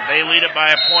Rittman. They lead it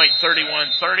by a point,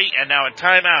 31-30, and now a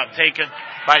timeout taken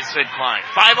by Sid Klein.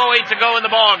 5:08 to go in the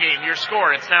ball game. Your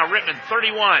score, it's now Rittman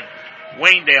 31.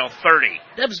 Wayndale 30.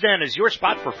 Deb's Den is your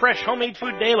spot for fresh homemade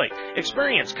food daily.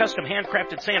 Experience custom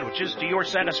handcrafted sandwiches to your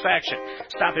satisfaction.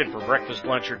 Stop in for breakfast,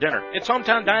 lunch, or dinner. It's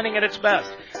hometown dining at its best.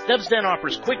 Deb's Den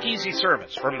offers quick, easy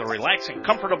service, from the relaxing,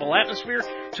 comfortable atmosphere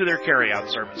to their carry-out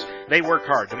service. They work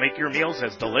hard to make your meals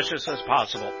as delicious as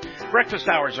possible. Breakfast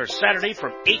hours are Saturday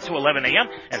from 8 to 11 a.m.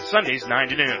 and Sundays 9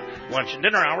 to noon. Lunch and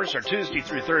dinner hours are Tuesday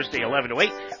through Thursday 11 to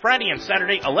 8, Friday and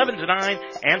Saturday 11 to 9,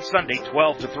 and Sunday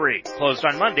 12 to 3. Closed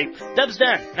on Monday. Deb's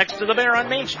Den, next to the Bear on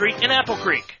Main Street in Apple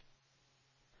Creek.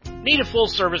 Need a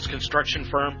full-service construction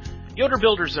firm? Yoder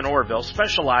Builders in Orrville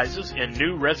specializes in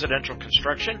new residential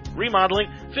construction, remodeling,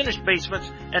 finished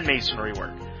basements, and masonry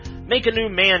work. Make a new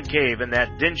man cave in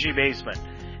that dingy basement.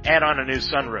 Add on a new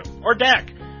sunroom or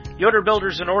deck. Yoder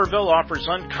Builders in Orrville offers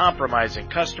uncompromising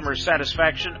customer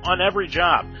satisfaction on every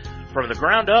job, from the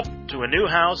ground up to a new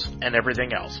house and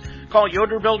everything else. Call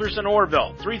Yoder Builders in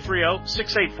Orrville,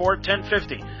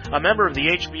 330-684-1050, a member of the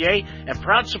HBA and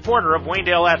proud supporter of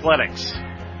Wayndale Athletics.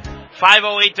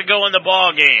 5:08 to go in the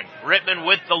ball game. Rittman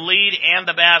with the lead and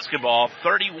the basketball,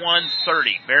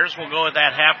 31-30. Bears will go with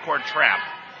that half-court trap.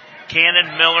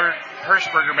 Cannon, Miller,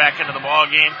 Hirschberger back into the ball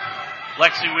game.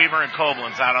 Lexi Weaver and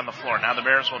Koblenz out on the floor. Now the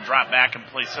Bears will drop back and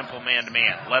play simple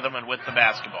man-to-man. Leatherman with the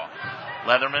basketball.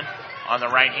 Leatherman on the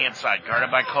right-hand side, guarded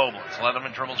by Koblenz.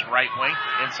 Leatherman dribbles right wing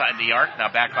inside the arc.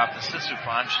 Now back off to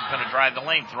Sisufan. She's going to drive the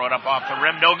lane, throw it up off the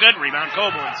rim. No good. Rebound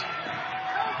Koblenz.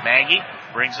 Maggie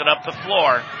brings it up the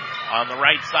floor on the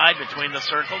right side between the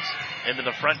circles into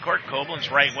the front court. Koblenz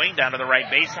right wing down to the right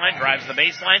baseline, drives the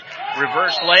baseline,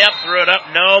 reverse layup, threw it up.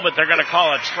 No, but they're going to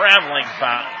call a traveling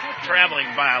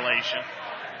violation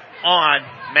on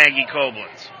Maggie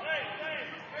Koblenz.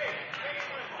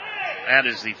 That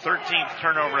is the 13th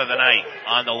turnover of the night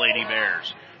on the Lady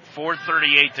Bears.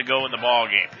 4:38 to go in the ball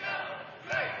game.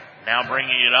 Now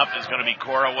bringing it up is going to be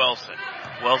Cora Wilson.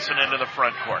 Wilson into the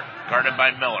front court, guarded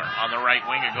by Miller. On the right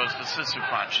wing, it goes to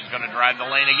Sisufan. She's going to drive the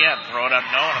lane again, throw it up,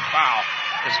 no, and a foul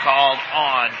is called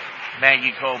on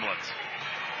Maggie Koblenz.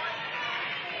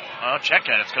 Oh, check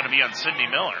it. It's going to be on Sydney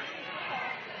Miller.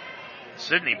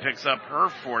 Sydney picks up her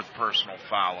 4th personal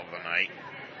foul of the night,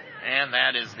 and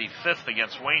that is the 5th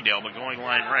against Waynedale, but going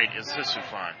line right is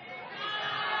Sisufan.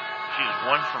 She is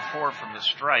 1 for 4 from the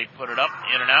stripe, put it up,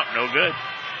 in and out, no good.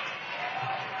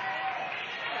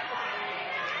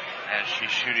 As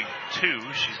she's shooting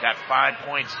 2, she's got 5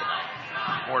 points tonight.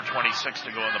 4:26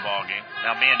 to go in the ball game.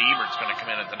 Now Mandy Ebert's going to come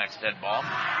in at the next dead ball,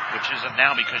 which isn't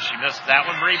now because she missed that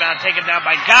one. Rebound taken down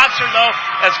by Gosser, though,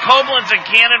 as Koblenz and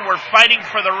Cannon were fighting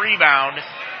for the rebound.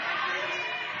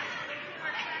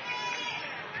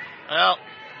 Well,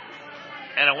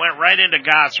 and it went right into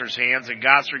Gosser's hands, and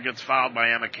Gosser gets fouled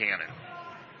by Emma Cannon.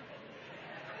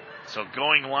 So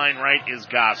going line right is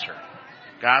Gosser.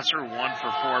 Gosser 1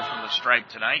 for 4 from the stripe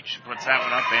tonight. She puts that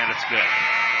one up, and it's good.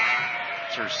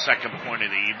 It's her 2nd point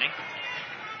of the evening.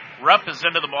 Rupp is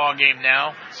into the ball game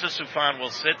now. Sisufan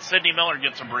will sit. Sydney Miller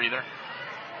gets a breather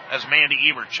as Mandy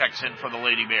Ebert checks in for the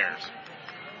Lady Bears.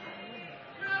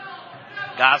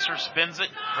 Gosser spins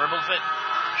it, dribbles it,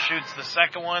 shoots the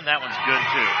second one. That one's good,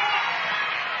 too.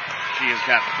 She has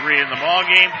got 3 in the ball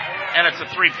game, and it's a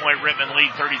 3-point Rittman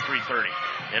lead, 33-30.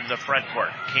 In the front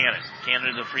court, Cannon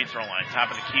to the free throw line,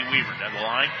 top of the key, Weaver down the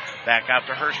line, back out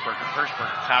to Hirschberger,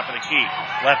 top of the key,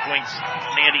 left wing,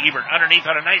 Mandy Ebert, underneath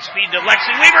on a nice feed to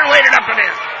Lexi Weaver, laid it up and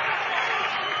in.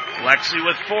 Lexi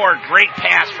with 4, great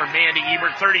pass for Mandy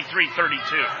Ebert,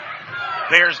 33-32.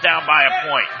 Bears down by a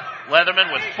point.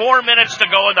 Leatherman with 4 minutes to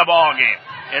go in the ball game,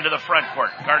 into the front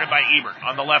court, guarded by Ebert,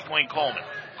 on the left wing, Coleman.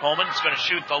 Coleman's going to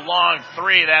shoot the long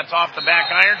 3. That's off the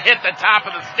back iron. Hit the top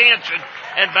of the stanchion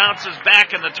and bounces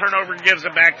back, and the turnover gives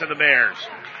it back to the Bears.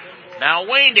 Now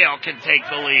Waynedale can take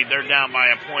the lead. They're down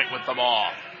by a point with the ball.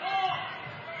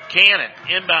 Cannon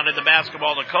inbounded the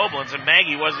basketball to Koblenz, and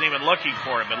Maggie wasn't even looking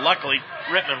for it, but luckily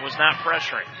Rittman was not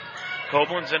pressuring.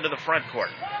 Koblenz into the front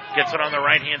court. Gets it on the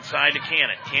right-hand side to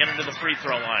Cannon. Cannon to the free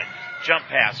throw line. Jump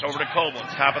pass over to Koblenz,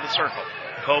 top of the circle.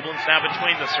 Koblenz now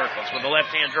between the circles with a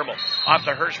left-hand dribble. Off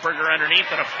to Hirschberger underneath,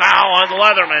 and a foul on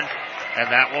Leatherman.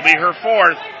 And that will be her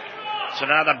 4th. So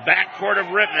now the backcourt of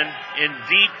Rittman in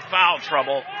deep foul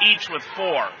trouble, each with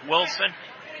 4. Wilson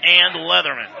and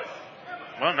Leatherman.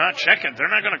 Well, not check it. They're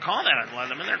not going to call that on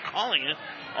Leatherman. They're calling it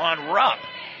on Rupp.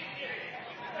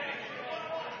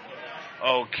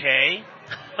 Okay.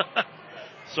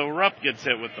 So Rupp gets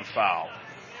hit with the foul.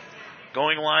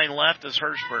 Going line left is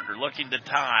Hirschberger, looking to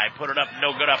tie, put it up,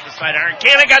 no good off the side iron.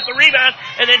 Cannon got the rebound,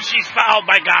 and then she's fouled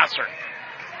by Gosser.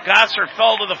 Gosser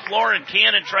fell to the floor, and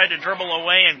Cannon tried to dribble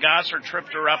away, and Gosser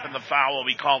tripped her up, and the foul will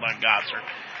be called on Gosser.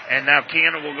 And now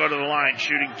Cannon will go to the line,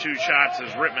 shooting 2 shots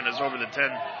as Rittman is over the 10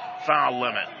 foul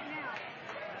limit.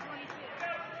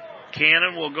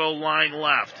 Cannon will go line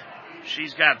left.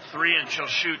 She's got 3, and she'll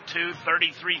shoot 2,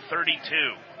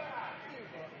 33-32.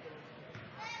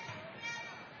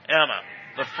 Emma,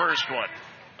 the first one,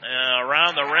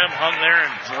 around the rim, hung there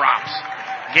and drops.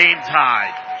 Game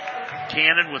tied.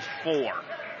 Cannon with 4.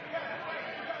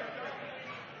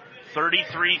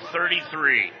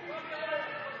 33-33.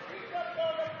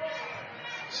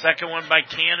 Second one by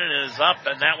Cannon is up,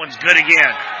 and that one's good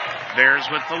again. Bears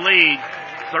with the lead,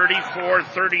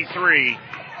 34-33.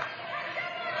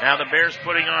 Now the Bears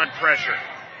putting on pressure.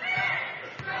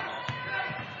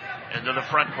 Into the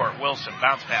front court, Wilson,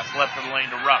 bounce pass, left of the lane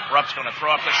to Rupp. Rupp's going to throw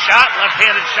up the shot,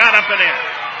 left-handed shot up and in.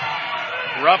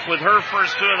 Rupp with her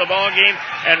first 2 of the ball game,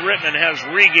 and Rittman has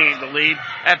regained the lead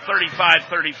at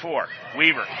 35-34.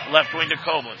 Weaver, left wing to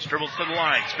Koblenz, dribbles to the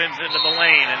line, spins into the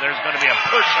lane, and there's going to be a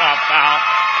push-off foul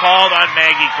called on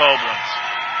Maggie Koblenz.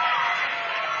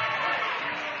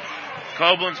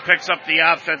 Koblenz picks up the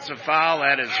offensive foul.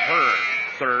 That is her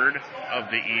 3rd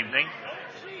of the evening.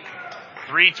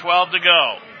 3:12 to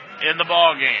go in the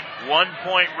ball game. 1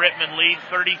 point Rittman lead,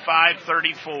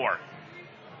 35-34.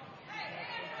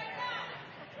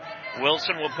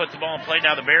 Wilson will put the ball in play.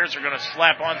 Now the Bears are going to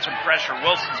slap on some pressure.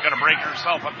 Wilson's going to break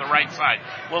herself up the right side.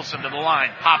 Wilson to the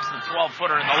line, pops the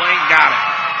 12-footer in the lane, got it.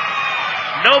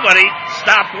 Nobody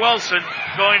stopped Wilson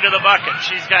going to the bucket.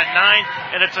 She's got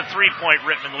 9, and it's a 3-point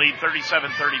Rittman lead, 37-34.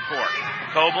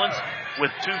 Koblenz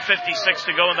with 2:56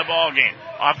 to go in the ball game.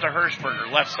 Off to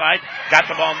Hirschberger, left side, got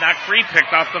the ball knocked free,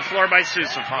 picked off the floor by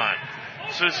Susafan.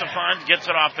 Susafan gets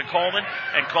it off to Coleman,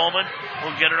 and Coleman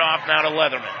will get it off now to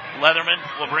Leatherman. Leatherman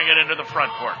will bring it into the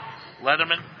front court.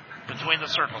 Leatherman between the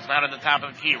circles, now to the top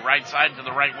of the key. Right side to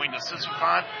the right wing to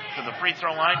Susafan, to the free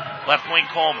throw line. Left wing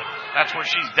Coleman. That's where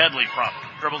she's deadly from.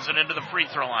 Dribbles it into the free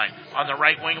throw line. On the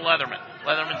right wing, Leatherman.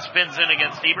 Leatherman spins in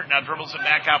against Ebert, now dribbles it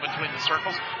back out between the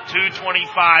circles.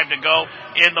 2:25 to go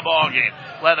in the ball game.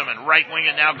 Leatherman, right wing,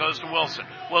 and now goes to Wilson.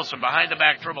 Wilson behind the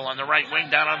back dribble on the right wing,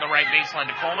 down on the right baseline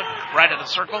to Coleman. Right of the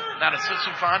circle, now to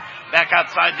Susafan. Back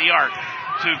outside the arc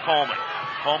to Coleman.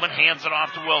 Coleman hands it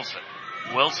off to Wilson.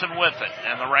 Wilson with it,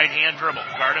 and the right-hand dribble,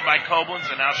 guarded by Koblenz,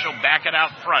 and now she'll back it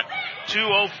out front.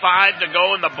 2:05 to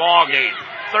go in the ball game.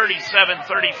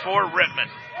 37-34 Rittman.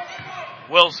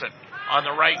 Wilson on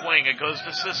the right wing. It goes to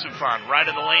Susafan, right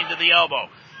of the lane to the elbow,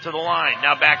 to the line.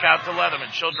 Now back out to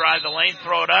Leatherman. She'll drive the lane,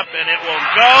 throw it up, and it will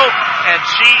go, and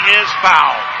she is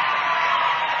fouled.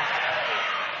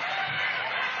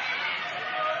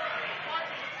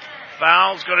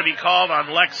 Foul's going to be called on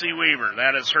Lexi Weaver.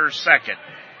 That is her second.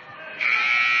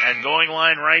 And going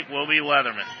line right will be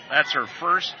Leatherman. That's her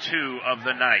first 2 of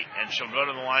the night, and she'll go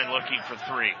to the line looking for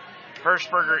 3.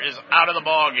 Hirschberger is out of the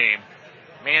ball game.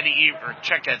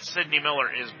 Check that, Sydney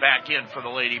Miller is back in for the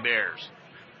Lady Bears.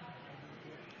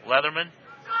 Leatherman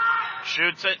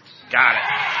shoots it, got it.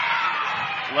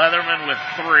 Leatherman with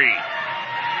 3.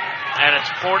 And it's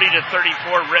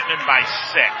 40-34, Rittman by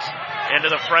 6. Into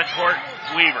the front court,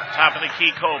 Weaver, top of the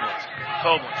key, Koblenz.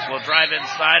 Koblenz will drive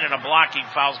inside, and a blocking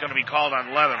foul is going to be called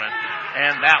on Leatherman,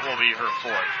 and that will be her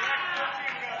 4th.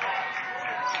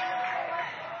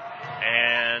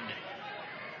 And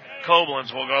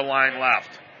Koblenz will go line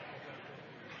left.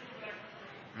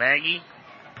 Maggie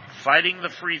fighting the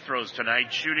free throws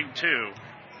tonight, shooting 2.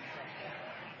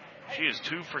 She is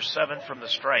 2 for 7 from the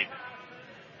stripe.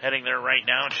 Heading there right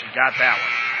now, and she got that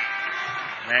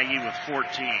one. Maggie with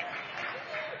 14.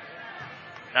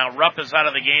 Now Rupp is out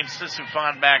of the game.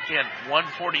 Susafan back in.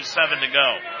 1:47 to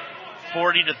go.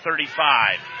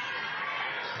 40-35.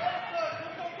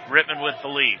 Rittman with the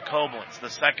lead. Koblenz, the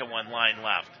second one, line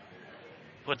left.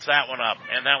 Puts that one up,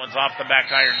 and that one's off the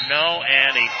back iron. No,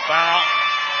 and a foul.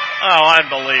 Oh,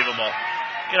 unbelievable.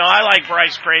 You know, I like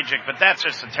Bryce Krajcik, but that's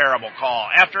just a terrible call.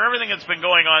 After everything that's been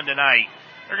going on tonight,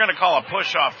 they're going to call a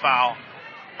push-off foul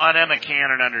on Emma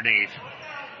Cannon underneath.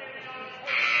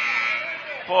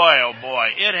 Boy, oh boy,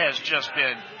 it has just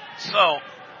been so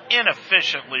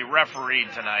inefficiently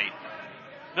refereed tonight.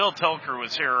 Bill Tilker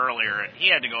was here earlier, and he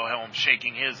had to go home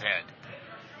shaking his head.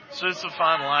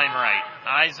 Susafan line right.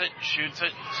 Eyes it, shoots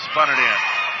it, spun it in.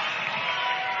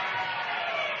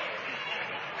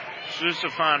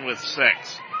 Susafan with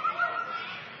 6.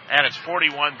 And it's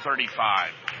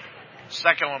 41-35.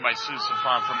 Second one by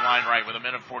Susafan from line right with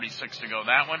 1:46 to go.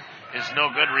 That one is no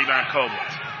good. Rebound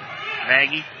Koblenz.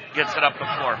 Maggie gets it up the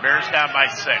floor. Bears down by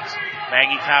 6.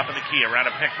 Maggie top of the key. Around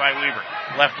a pick by Weaver.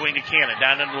 Left wing to Cannon.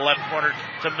 Down into the left corner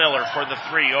to Miller for the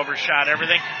 3. Overshot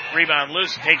everything. Rebound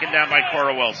loose. Taken down by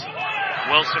Cora Wilson.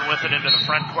 Wilson with it into the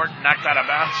front court. Knocked out of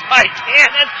bounds by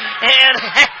Cannon. And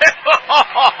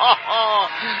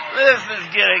this is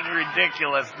getting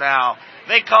ridiculous now.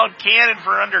 They called Cannon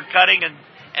for undercutting, and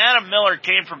Adam Miller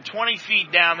came from 20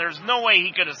 feet down. There's no way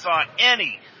he could have saw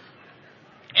any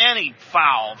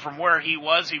foul from where he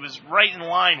was. He was right in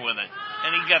line with it.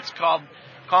 And he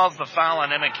calls the foul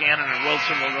on Emma Cannon, and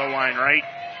Wilson will go line right.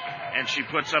 And she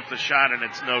puts up the shot, and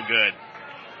it's no good.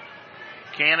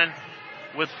 Cannon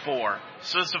with 4.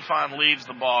 Susafan leaves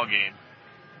the ball game.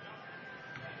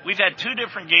 We've had 2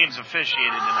 different games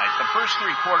officiated tonight. The first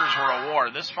 3 quarters were a war.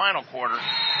 This final quarter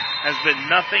has been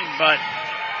nothing but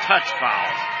touch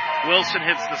fouls. Wilson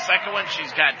hits the second one.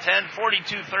 She's got 10,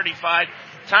 42-35.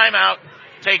 Timeout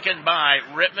taken by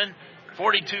Rittman.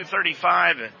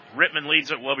 42-35. Rittman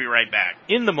leads it. We'll be right back.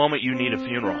 In the moment you need a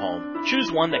funeral home,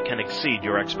 choose one that can exceed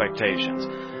your expectations.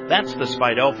 That's the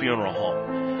Spidell Funeral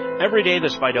Home. Every day the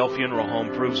Spidell Funeral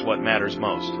Home proves what matters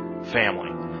most: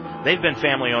 family. They've been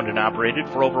family owned and operated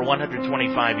for over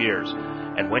 125 years.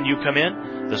 And when you come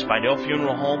in, the Spidell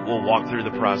Funeral Home will walk through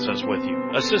the process with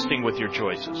you, assisting with your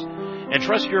choices.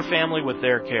 Entrust your family with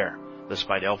their care. The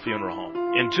Spidell Funeral Home,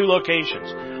 in 2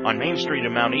 locations, on Main Street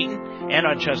in Mount Eaton and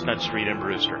on Chestnut Street in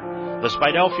Brewster. The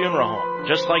Spidell Funeral Home,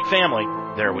 just like family,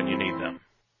 there when you need them.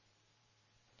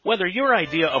 Whether your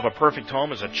idea of a perfect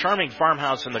home is a charming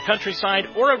farmhouse in the countryside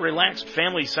or a relaxed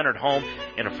family-centered home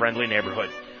in a friendly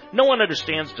neighborhood, no one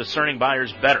understands discerning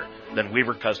buyers better than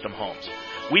Weaver Custom Homes.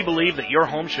 We believe that your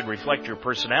home should reflect your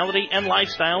personality and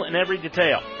lifestyle in every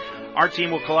detail. Our team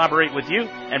will collaborate with you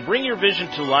and bring your vision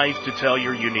to life to tell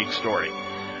your unique story.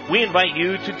 We invite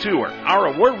you to tour our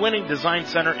award-winning design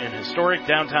center in historic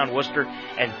downtown Worcester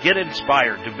and get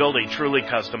inspired to build a truly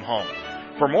custom home.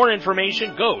 For more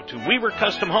information, go to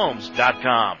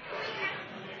WeaverCustomHomes.com.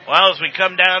 Well, as we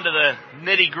come down to the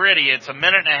nitty-gritty, it's a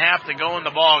minute and a half to go in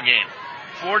the ball game.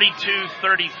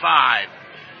 42-35.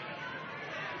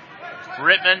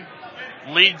 Rittman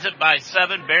leads it by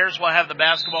 7. Bears will have the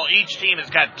basketball. Each team has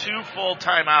got 2 full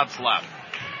timeouts left.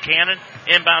 Cannon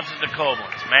inbounds it to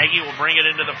Koblenz. Maggie will bring it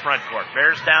into the front court.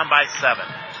 Bears down by 7.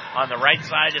 On the right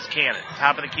side is Cannon.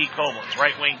 Top of the key, Koblenz.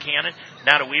 Right wing, Cannon.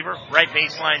 Now to Weaver. Right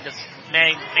baseline to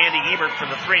Mandy Ebert for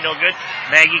the 3. No good.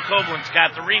 Maggie Koblenz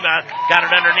got the rebound. Got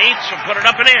it underneath. She'll put it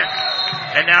up and in.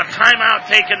 And now timeout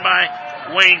taken by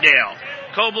Waynedale.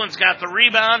 Koblenz got the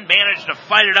rebound, managed to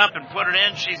fight it up and put it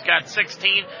in. She's got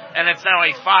 16, and it's now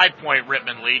a 5-point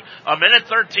Rittman lead. A minute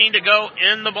 13 to go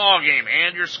in the ball game.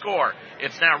 And your score,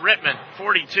 it's now Rittman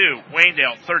 42,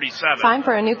 Waynedale 37. Time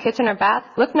for a new kitchen or bath?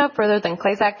 Look no further than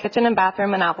Klazak Kitchen and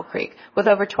Bathroom in Apple Creek. With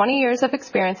over 20 years of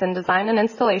experience in design and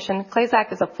installation,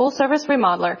 Klazak is a full-service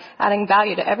remodeler, adding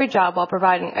value to every job while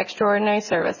providing extraordinary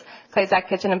service. Klazak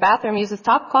Kitchen and Bathroom uses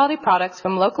top-quality products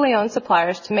from locally owned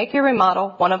suppliers to make your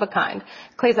remodel one of a kind.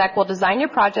 Klazak will design your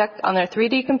project on their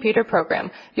 3D computer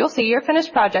program. You'll see your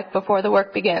finished project before the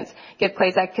work begins. Give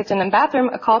Klazak Kitchen and Bathroom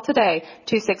a call today,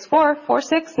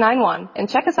 264-4691, and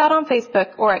check us out on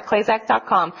Facebook or at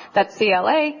klazak.com. That's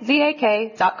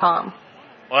CLAZAK.com.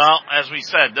 Well, as we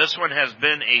said, this one has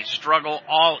been a struggle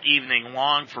all evening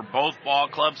long for both ball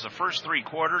clubs. The first 3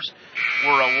 quarters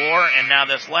were a war, and now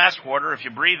this last quarter, if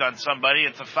you breathe on somebody,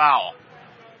 it's a foul.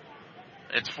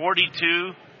 It's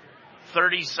 42-37.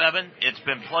 It's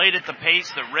been played at the pace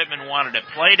that Rittman wanted it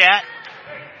played at.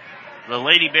 The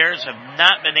Lady Bears have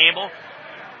not been able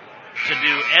to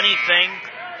do anything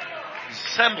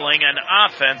resembling an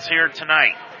offense here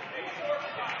tonight.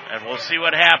 And we'll see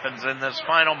what happens in this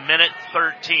final minute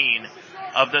 13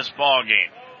 of this ball game.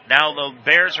 Now the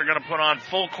Bears are going to put on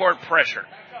full court pressure.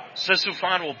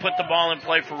 Sisufan will put the ball in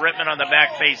play for Rittman on the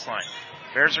back baseline.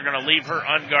 Bears are going to leave her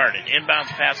unguarded. Inbounds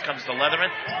pass comes to Leatherman.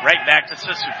 Right back to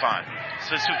Sisufan.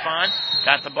 Sisufan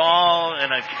got the ball,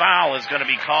 and a foul is going to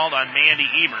be called on Mandy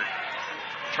Ebert,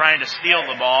 trying to steal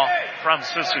the ball from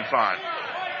Sisufan.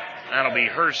 That'll be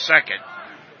her second.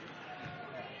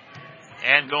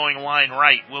 And going line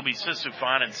right will be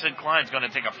Sisufan, and Sid Klein's going to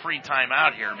take a free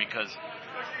timeout here because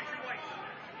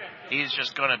he's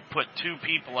just going to put 2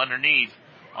 people underneath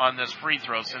on this free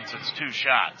throw since it's 2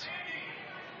 shots.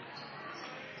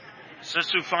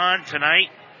 Sisufan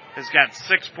tonight has got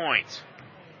 6 points.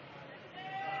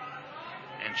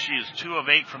 And she is 2 of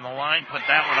 8 from the line. Put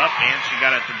that one up, and she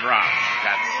got it to drop.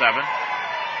 Got 7.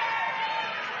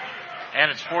 And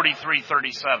it's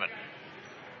 43-37.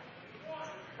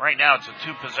 Right now it's a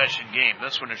 2-possession game.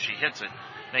 This one, if she hits it,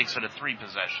 makes it a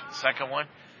 3-possession. Second one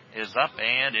is up,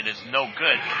 and it is no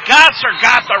good. Gosser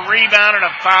got the rebound and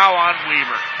a foul on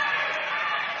Weaver.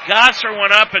 Gosser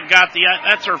went up and got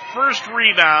that's her first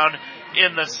rebound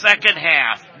in the second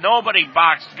half. Nobody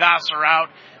boxed Gosser out,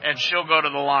 and she'll go to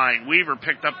the line. Weaver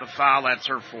picked up the foul. That's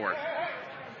her 4th.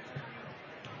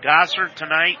 Gosser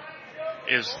tonight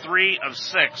is 3 of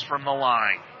 6 from the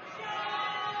line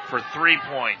for 3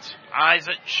 points. Eyes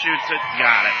it, shoots it,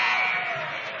 got it.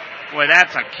 Boy,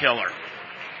 that's a killer.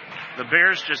 The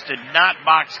Bears just did not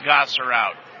box Gosser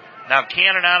out. Now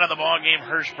Cannon out of the ballgame.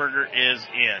 Hirschberger is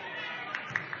in.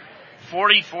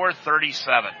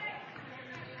 44-37.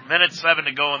 Minute 7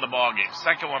 to go in the ballgame.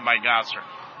 Second one by Gosser.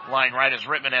 Line right as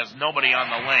Rittman has nobody on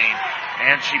the lane,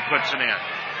 and she puts it in.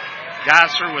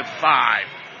 Gosser with 5.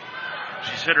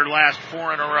 She's hit her last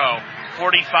 4 in a row.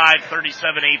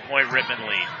 45-37, 8-point Rittman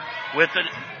lead. With it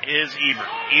is Ebert.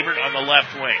 Ebert on the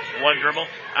left wing. One dribble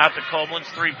out to Koblenz.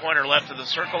 3-pointer left of the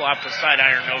circle. Off the side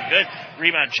iron, no good.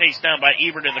 Rebound chased down by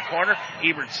Ebert in the corner.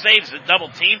 Ebert saves it. Double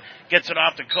team. Gets it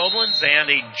off to Koblenz. And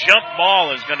a jump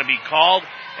ball is going to be called.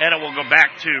 And it will go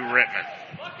back to Rittman.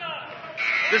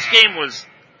 This game was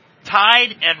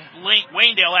tied, and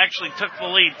Waynedale actually took the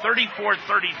lead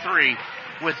 34-33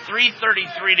 with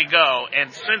 3:33 to go.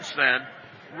 And since then,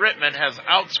 Rittman has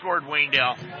outscored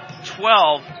Waynedale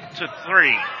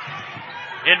 12-3.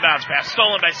 Inbounds pass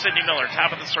stolen by Sydney Miller,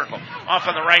 top of the circle, off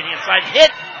on the right hand side,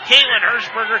 hit Caitlin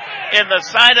Hirschberger in the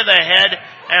side of the head,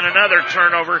 and another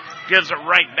turnover gives it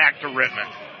right back to Rittman.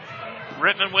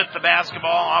 Rittman with the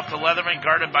basketball off to Leatherman,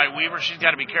 guarded by Weaver. She's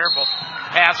got to be careful.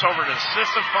 Pass over to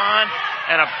Sisifon,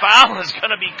 and a foul is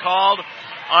going to be called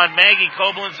on Maggie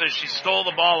Koblenz as she stole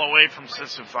the ball away from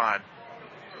Sisifon.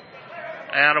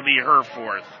 That'll be her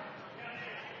fourth.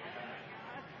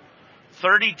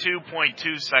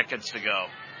 32.2 seconds to go.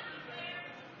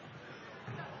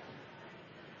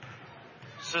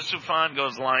 Sisifon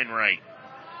goes line right.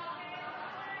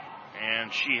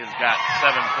 And she has got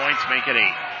 7 points, make it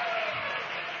 8.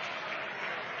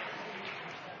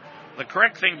 The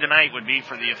correct thing tonight would be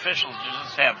for the officials to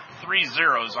just have 3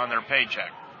 zeros on their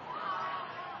paycheck.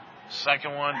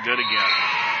 Second one, good again.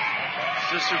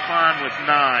 Sisifon with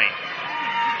 9.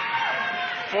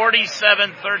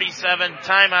 47-37,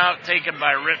 timeout taken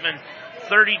by Rittman.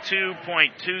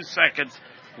 32.2 seconds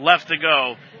left to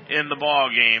go in the ball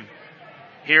game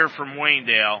here from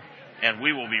Waynedale, and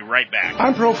we will be right back.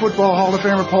 I'm Pro Football Hall of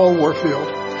Famer Paul Warfield.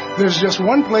 There's just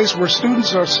one place where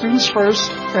students are students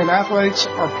first and athletics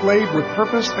are played with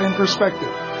purpose and perspective.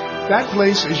 That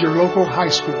place is your local high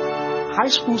school. High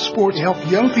school sports help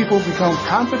young people become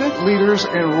confident leaders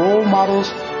and role models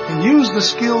and use the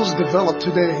skills developed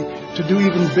today to do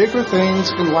even bigger things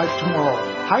in life tomorrow.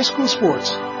 High school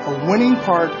sports, a winning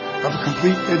part of a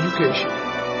complete education.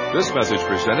 This message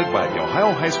presented by the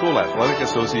Ohio High School Athletic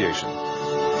Association.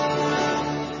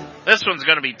 This one's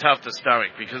going to be tough to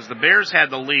stomach because the Bears had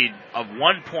the lead of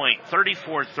 1 point,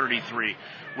 34-33,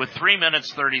 with 3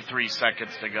 minutes, 33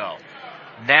 seconds to go.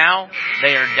 Now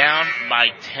they are down by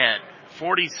 10,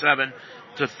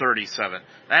 47-37.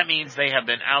 That means they have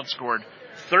been outscored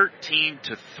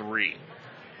 13-3.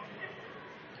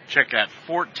 Check that,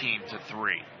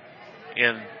 14-3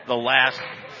 in the last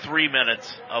 3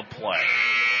 minutes of play.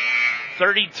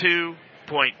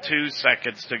 32.2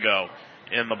 seconds to go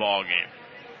in the ball game.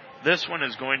 This one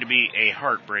is going to be a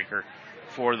heartbreaker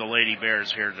for the Lady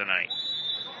Bears here tonight.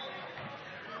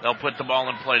 They'll put the ball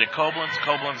in play to Koblenz.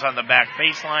 Koblenz on the back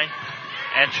baseline,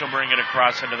 and she'll bring it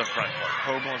across into the front court.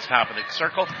 Koblenz top of the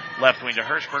circle, left wing to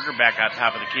Hirschberger, back on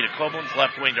top of the key to Koblenz,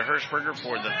 left wing to Hirschberger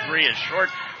for the three is short.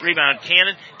 Rebound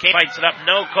Cannon. Kane fights it up.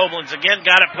 No, Koblenz again.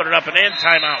 Got it, put it up and in.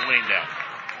 Timeout Waynedale.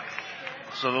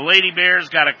 So the Lady Bears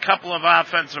got a couple of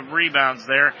offensive rebounds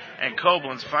there, and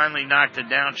Koblenz finally knocked it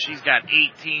down. She's got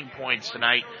 18 points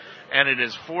tonight, and it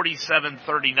is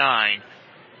 47-39.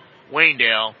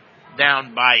 Waynedale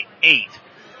down by 8.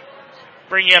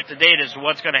 Bring you up to date as to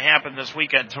what's going to happen this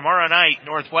weekend. Tomorrow night,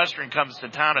 Northwestern comes to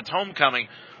town. It's homecoming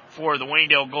for the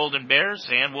Waynedale Golden Bears,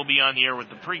 and we'll be on the air with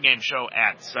the pregame show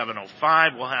at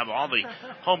 7:05. We'll have all the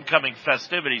homecoming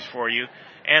festivities for you,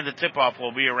 and the tip-off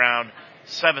will be around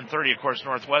 7:30. Of course,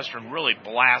 Northwestern really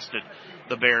blasted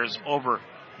the Bears over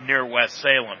near West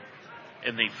Salem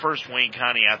in the first Wayne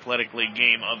County Athletic League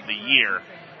game of the year,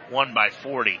 won by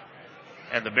 40.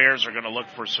 And the Bears are going to look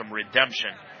for some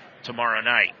redemption tomorrow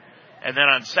night. And then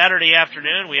on Saturday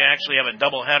afternoon, we actually have a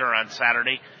doubleheader on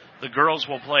Saturday. The girls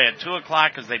will play at 2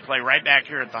 o'clock as they play right back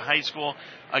here at the high school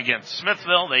against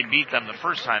Smithville. They beat them the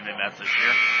first time they met this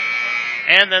year.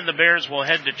 And then the Bears will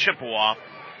head to Chippewa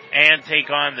and take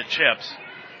on the Chips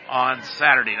on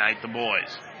Saturday night, the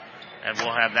boys. And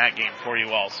we'll have that game for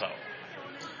you also.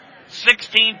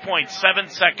 16.7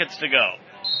 seconds to go.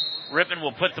 Rittman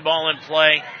will put the ball in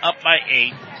play, up by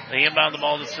 8. They inbound the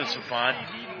ball to Sisifon.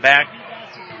 Back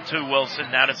to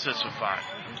Wilson, now to Sisifon.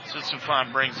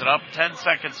 Sisifon brings it up, 10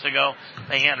 seconds to go.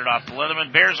 They hand it off to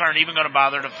Leatherman. Bears aren't even going to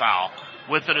bother to foul.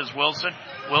 With it is Wilson.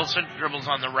 Wilson dribbles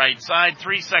on the right side.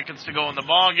 3 seconds to go in the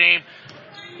ball game.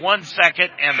 1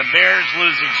 second, and the Bears'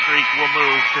 losing streak will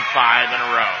move to 5 in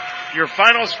a row. Your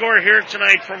final score here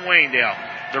tonight from Waynedale.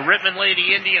 The Rittman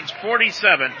Lady Indians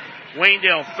 47,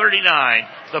 Waynedale 39.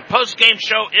 The post-game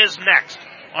show is next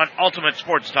on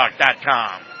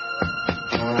UltimateSportsTalk.com.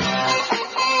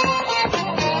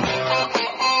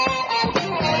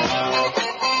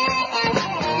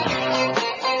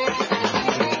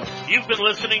 You've been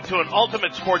listening to an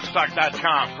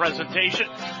UltimateSportsTalk.com presentation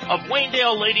of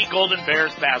Waynedale Lady Golden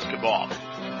Bears basketball.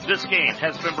 This game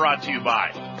has been brought to you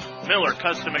by Miller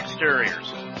Custom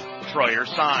Exteriors, Troyer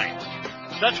Signs,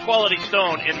 Dutch Quality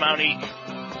Stone in Mount Eden,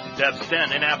 Deb's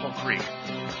Den in Apple Creek,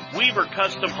 Weaver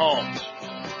Custom Homes,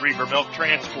 Reaver Milk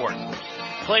Transport,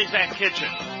 Clayzak Kitchen,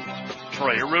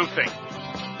 Troyer Roofing,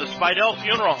 the Spidell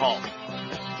Funeral Home,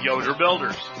 Yoder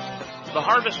Builders, the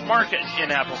Harvest Market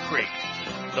in Apple Creek,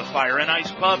 the Fire and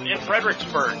Ice Pub in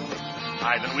Fredericksburg,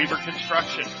 Ivan Weaver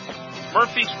Construction,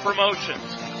 Murphy's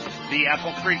Promotions, the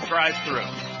Apple Creek Drive-Thru,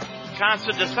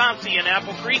 Casa de Sansi in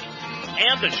Apple Creek,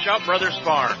 and the Shout Brothers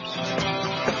Farms.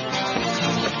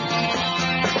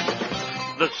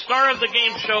 The star of the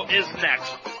game show is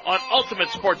next on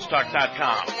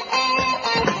UltimateSportsTalk.com.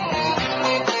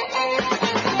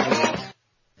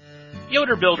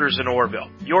 Yoder Builders in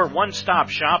Orrville, your one-stop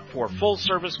shop for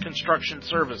full-service construction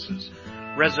services.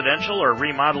 Residential or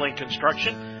remodeling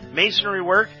construction, masonry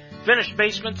work, finished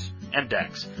basements, and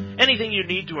decks. Anything you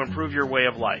need to improve your way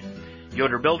of life.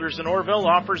 Yoder Builders in Orrville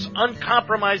offers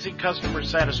uncompromising customer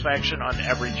satisfaction on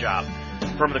every job,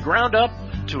 from the ground up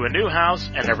to a new house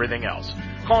and everything else.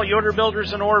 Call Yoder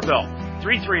Builders in Orrville,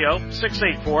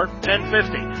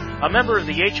 330-684-1050, a member of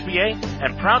the HBA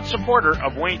and proud supporter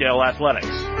of Waynedale Athletics.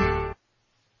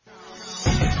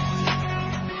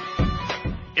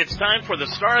 It's time for the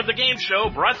Star of the Game show,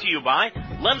 brought to you by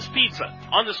Lem's Pizza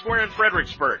on the Square in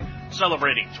Fredericksburg,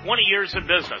 celebrating 20 years in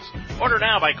business. Order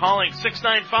now by calling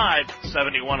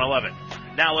 695-7111.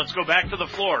 Now let's go back to the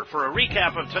floor for a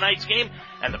recap of tonight's game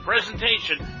and the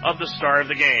presentation of the Star of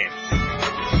the Game.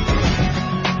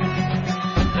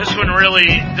 This one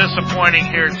really disappointing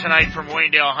here tonight from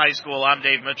Waynedale High School. I'm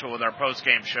Dave Mitchell with our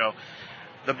post-game show.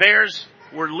 The Bears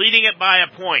were leading it by a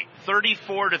point,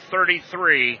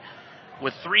 34-33.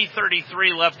 With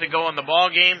 3:33 left to go in the ball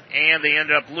game, and they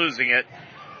ended up losing it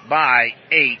by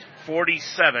 8,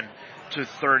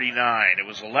 47-39. It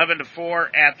was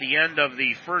 11-4 at the end of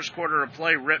the first quarter of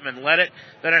play. Rittman led it.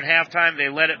 Then at halftime, they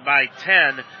led it by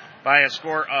 10 by a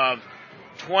score of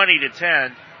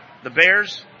 20-10. The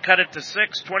Bears cut it to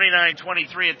 6,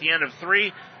 29-23 at the end of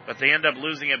 3, but they end up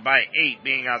losing it by 8,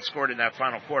 being outscored in that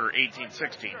final quarter,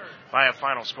 18-16, by a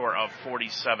final score of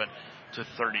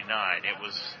 47-39. It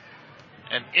was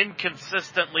an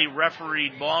inconsistently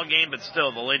refereed ball game, but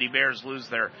still the Lady Bears lose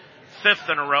their 5th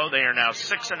in a row. They are now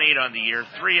 6-8 on the year,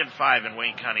 3-5 in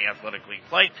Wayne County Athletic League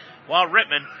play, while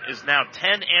Rittman is now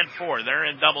 10-4. They're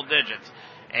in double digits,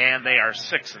 and they are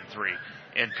 6-3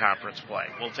 in conference play.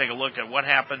 We'll take a look at what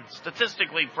happened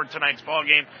statistically for tonight's ball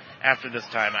game after this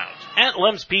timeout. At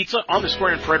Lem's Pizza on the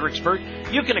Square in Fredericksburg,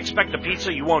 you can expect a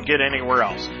pizza you won't get anywhere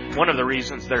else. One of the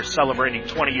reasons they're celebrating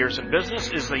 20 years in business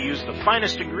is they use the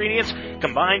finest ingredients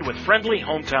combined with friendly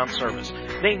hometown service.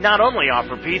 They not only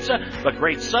offer pizza, but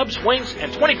great subs, wings,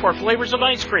 and 24 flavors of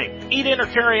ice cream. Eat in or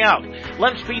carry out.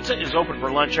 Lem's Pizza is open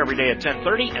for lunch every day at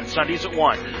 10:30 and Sundays at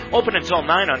 1. Open until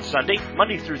 9 on Sunday,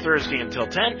 Monday through Thursday until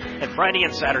 10, and Friday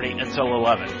and Saturday until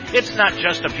 11. It's not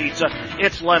just a pizza,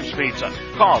 it's Lem's Pizza.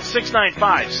 Call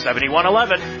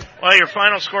 695-7111. Well, your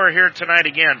final score here tonight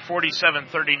again,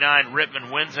 47-39. Rittman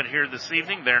wins it here this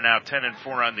evening. They're now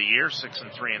 10-4 on the year,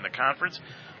 6-3 in the conference.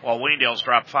 While Waynedale's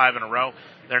dropped 5 in a row,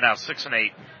 they're now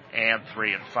 6-8 and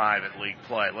 3-5 in league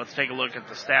play. Let's take a look at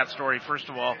the stat story. First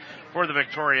of all, for the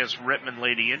victorious Rittman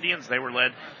Lady Indians, they were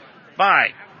led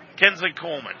by Kinsley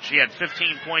Coleman. She had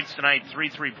 15 points tonight, 3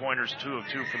 3-pointers, 2 of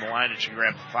 2 from the line, and she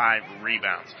grabbed 5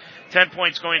 rebounds. 10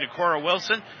 points going to Cora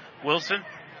Wilson. Wilson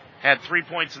had 3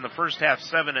 points in the first half,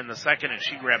 7 in the second, and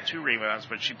she grabbed 2 rebounds,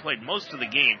 but she played most of the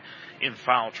game in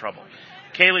foul trouble.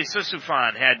 Kaylee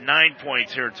Sisufan had 9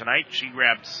 points here tonight. She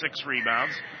grabbed 6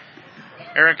 rebounds.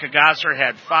 Erica Gosser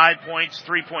had 5 points,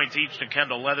 3 points each to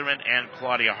Kendall Leatherman and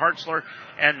Claudia Hartzler,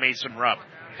 and Mason Rupp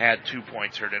had 2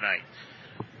 points here tonight.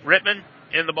 Rittman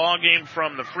in the ball game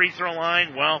from the free throw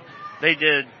line, well, they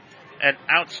did an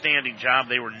outstanding job.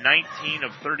 They were 19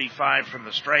 of 35 from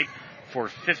the stripe for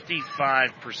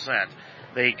 55%.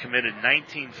 They committed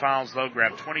 19 fouls, though,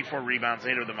 grabbed 24 rebounds,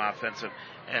 8 of them offensive,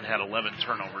 and had 11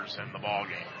 turnovers in the ball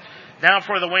game. Now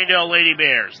for the Waynedale Lady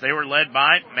Bears. They were led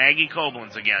by Maggie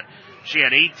Koblenz again. She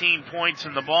had 18 points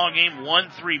in the ball game, 1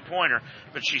 3-pointer,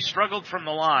 but she struggled from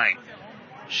the line.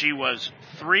 She was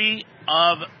 3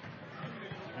 of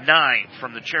 9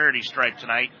 from the charity stripe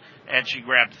tonight, and she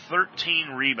grabbed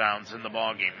 13 rebounds in the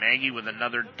ball game. Maggie with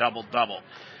another double-double.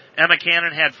 Emma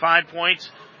Cannon had 5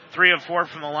 points, 3 of 4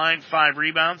 from the line, 5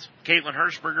 rebounds. Caitlin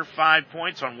Hirschberger, 5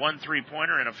 points on 1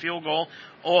 3-pointer and a field goal,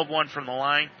 0 of 1 from the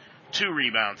line, 2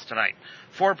 rebounds tonight.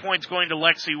 4 points going to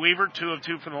Lexi Weaver, 2 of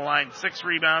 2 from the line, 6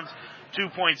 rebounds. 2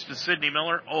 points to Sydney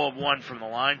Miller, 0 of 1 from the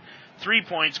line. 3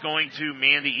 points going to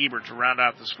Mandy Ebert to round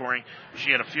out the scoring.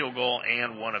 She had a field goal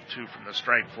and 1 of 2 from the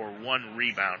stripe for 1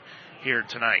 rebound here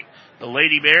tonight. The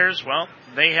Lady Bears, well,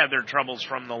 they had their troubles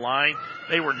from the line.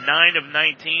 They were 9 of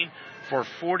 19 for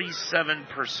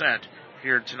 47%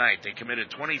 here tonight. They committed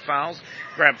 20 fouls,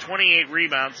 grabbed 28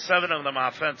 rebounds, 7 of them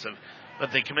offensive,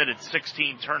 but they committed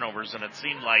 16 turnovers, and it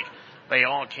seemed like they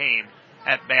all came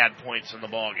at bad points in the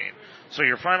ball game. So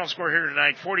your final score here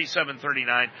tonight,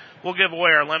 47-39. We'll give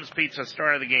away our Lem's Pizza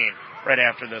Star of the Game right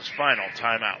after this final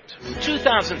timeout.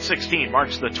 2016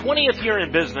 marks the 20th year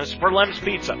in business for Lem's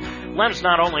Pizza. Lem's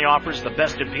not only offers the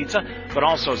best in pizza, but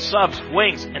also subs,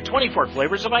 wings, and 24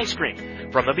 flavors of ice cream.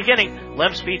 From the beginning,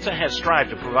 Lem's Pizza has strived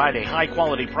to provide a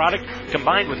high-quality product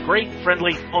combined with great,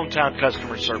 friendly, hometown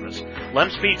customer service.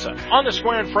 Lem's Pizza, on the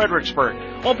square in Fredericksburg.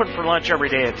 Open for lunch every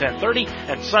day at 10:30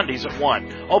 and Sundays at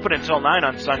 1. Open until 9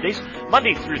 on Sundays,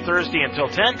 Monday through Thursday until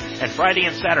 10, and Friday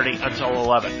and Saturday until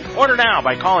 11. Order now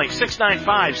by calling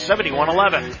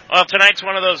 695-7111. Well, tonight's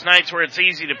one of those nights where it's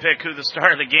easy to pick who the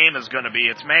star of the game is going to be.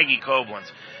 It's Maggie Koblenz.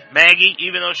 Maggie,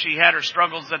 even though she had her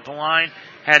struggles at the line,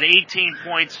 had 18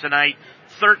 points tonight,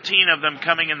 13 of them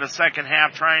coming in the second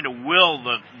half, trying to will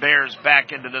the Bears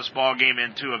back into this ball game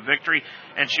into a victory,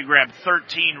 and she grabbed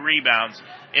 13 rebounds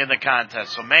in the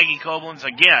contest. So Maggie Koblenz,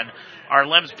 again, our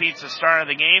Lem's Pizza star of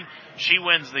the game. She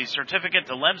wins the certificate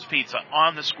to Lem's Pizza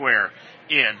on the square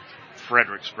in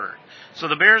Fredericksburg. So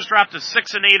the Bears dropped to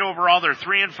 6-8 overall. They're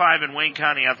 3-5 in Wayne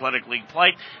County Athletic League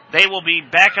play. They will be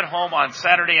back at home on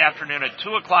Saturday afternoon at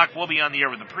 2 o'clock. We'll be on the air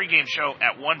with the pregame show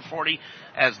at 1:40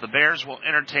 as the Bears will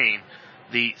entertain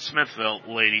the Smithville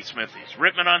Lady Smithies.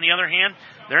 Rittman, on the other hand,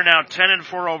 they're now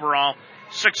 10-4 overall,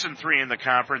 6-3 in the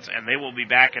conference, and they will be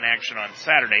back in action on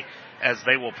Saturday as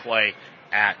they will play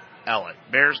at Ellett.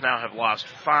 Bears now have lost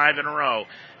 5 in a row,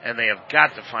 and they have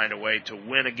got to find a way to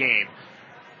win a game.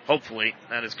 Hopefully,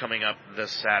 that is coming up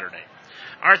this Saturday.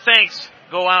 Our thanks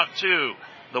go out to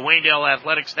the Waynedale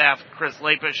athletic staff, Chris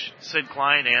Lapish, Sid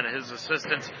Klein, and his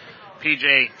assistants,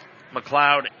 P.J.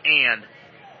 McLeod and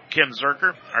Kim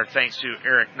Zerker. Our thanks to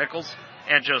Eric Nichols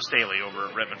and Joe Staley over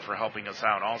at Rittman for helping us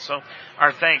out also.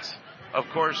 Our thanks, of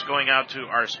course, going out to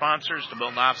our sponsors, to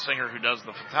Bill Knopfsinger, who does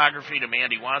the photography, to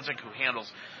Mandy Wanzik, who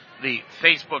handles the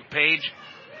Facebook page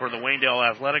for the Waynedale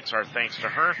Athletics. Our thanks to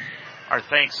her. Our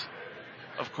thanks,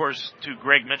 of course, to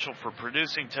Greg Mitchell for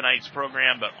producing tonight's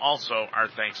program, but also our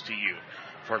thanks to you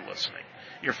for listening.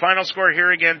 Your final score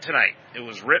here again tonight. It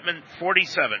was Rittman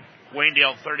 47,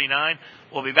 Waynedale 39.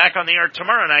 We'll be back on the air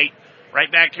tomorrow night, right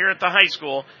back here at the high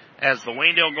school, as the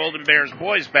Waynedale Golden Bears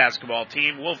boys basketball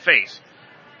team will face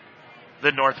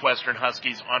the Northwestern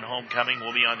Huskies on homecoming.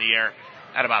 We'll be on the air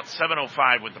at about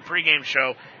 7:05 with the pregame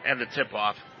show and the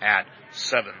tip-off at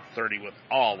 7:30 with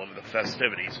all of the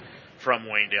festivities from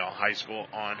Waynedale High School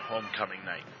on homecoming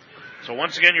night. So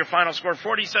once again, your final score,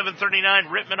 47-39,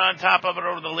 Rittman on top of it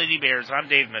over the Lady Bears. I'm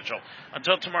Dave Mitchell.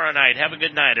 Until tomorrow night, have a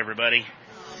good night, everybody.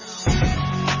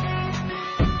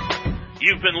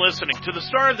 You've been listening to the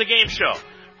Star of the Game show,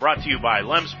 brought to you by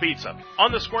Lem's Pizza,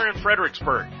 on the square in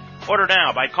Fredericksburg. Order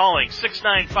now by calling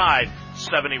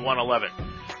 695-7111.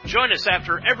 Join us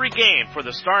after every game for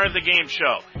the Star of the Game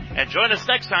show, and join us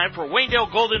next time for Waynedale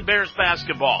Golden Bears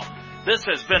basketball. This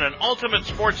has been an Ultimate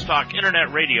Sports Talk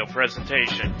Internet Radio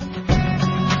presentation.